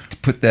 hopefully they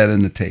put that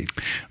in the tape.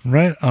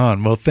 Right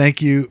on. Well,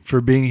 thank you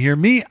for being here.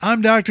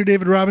 I'm Dr.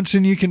 David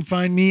Robinson. You can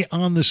find me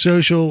on the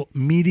social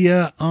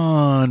media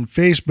on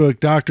Facebook,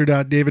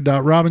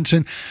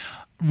 dr.david.robinson.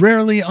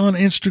 Rarely on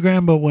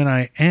Instagram, but when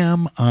I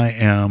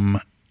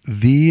am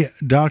the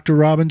Dr.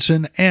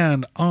 Robinson.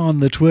 And on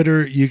the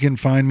Twitter, you can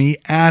find me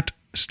at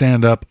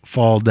Stand Up,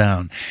 Fall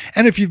Down.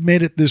 And if you've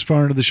made it this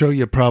far into the show,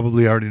 you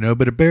probably already know,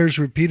 but it bears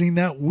repeating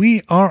that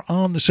we are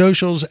on the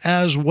socials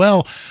as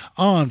well.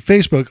 On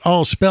Facebook,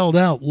 all spelled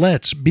out,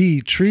 Let's Be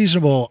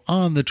Treasonable.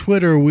 On the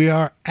Twitter, we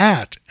are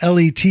at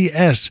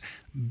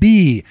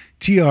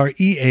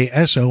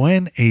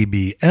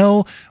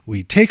LETSBTREASONABL.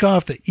 We take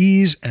off the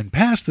E's and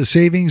pass the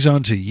savings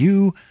on to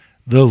you,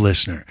 the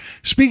listener.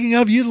 Speaking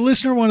of you, the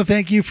listener, I want to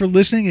thank you for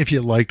listening. If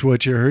you liked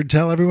what you heard,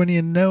 tell everyone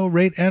you know,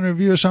 rate and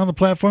review us on the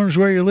platforms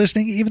where you're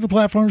listening, even the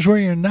platforms where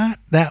you're not.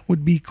 That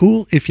would be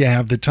cool if you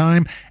have the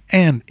time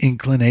and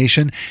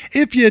inclination.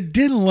 If you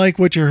didn't like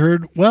what you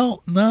heard,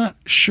 well, not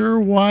sure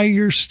why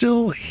you're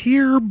still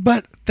here,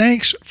 but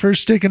thanks for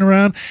sticking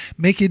around.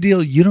 Make a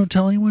deal. You don't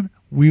tell anyone,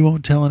 we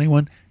won't tell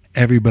anyone.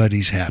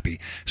 Everybody's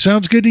happy.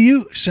 Sounds good to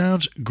you?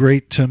 Sounds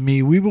great to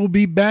me. We will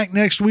be back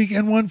next week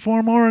in one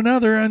form or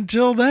another.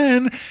 Until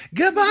then,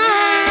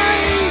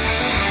 goodbye!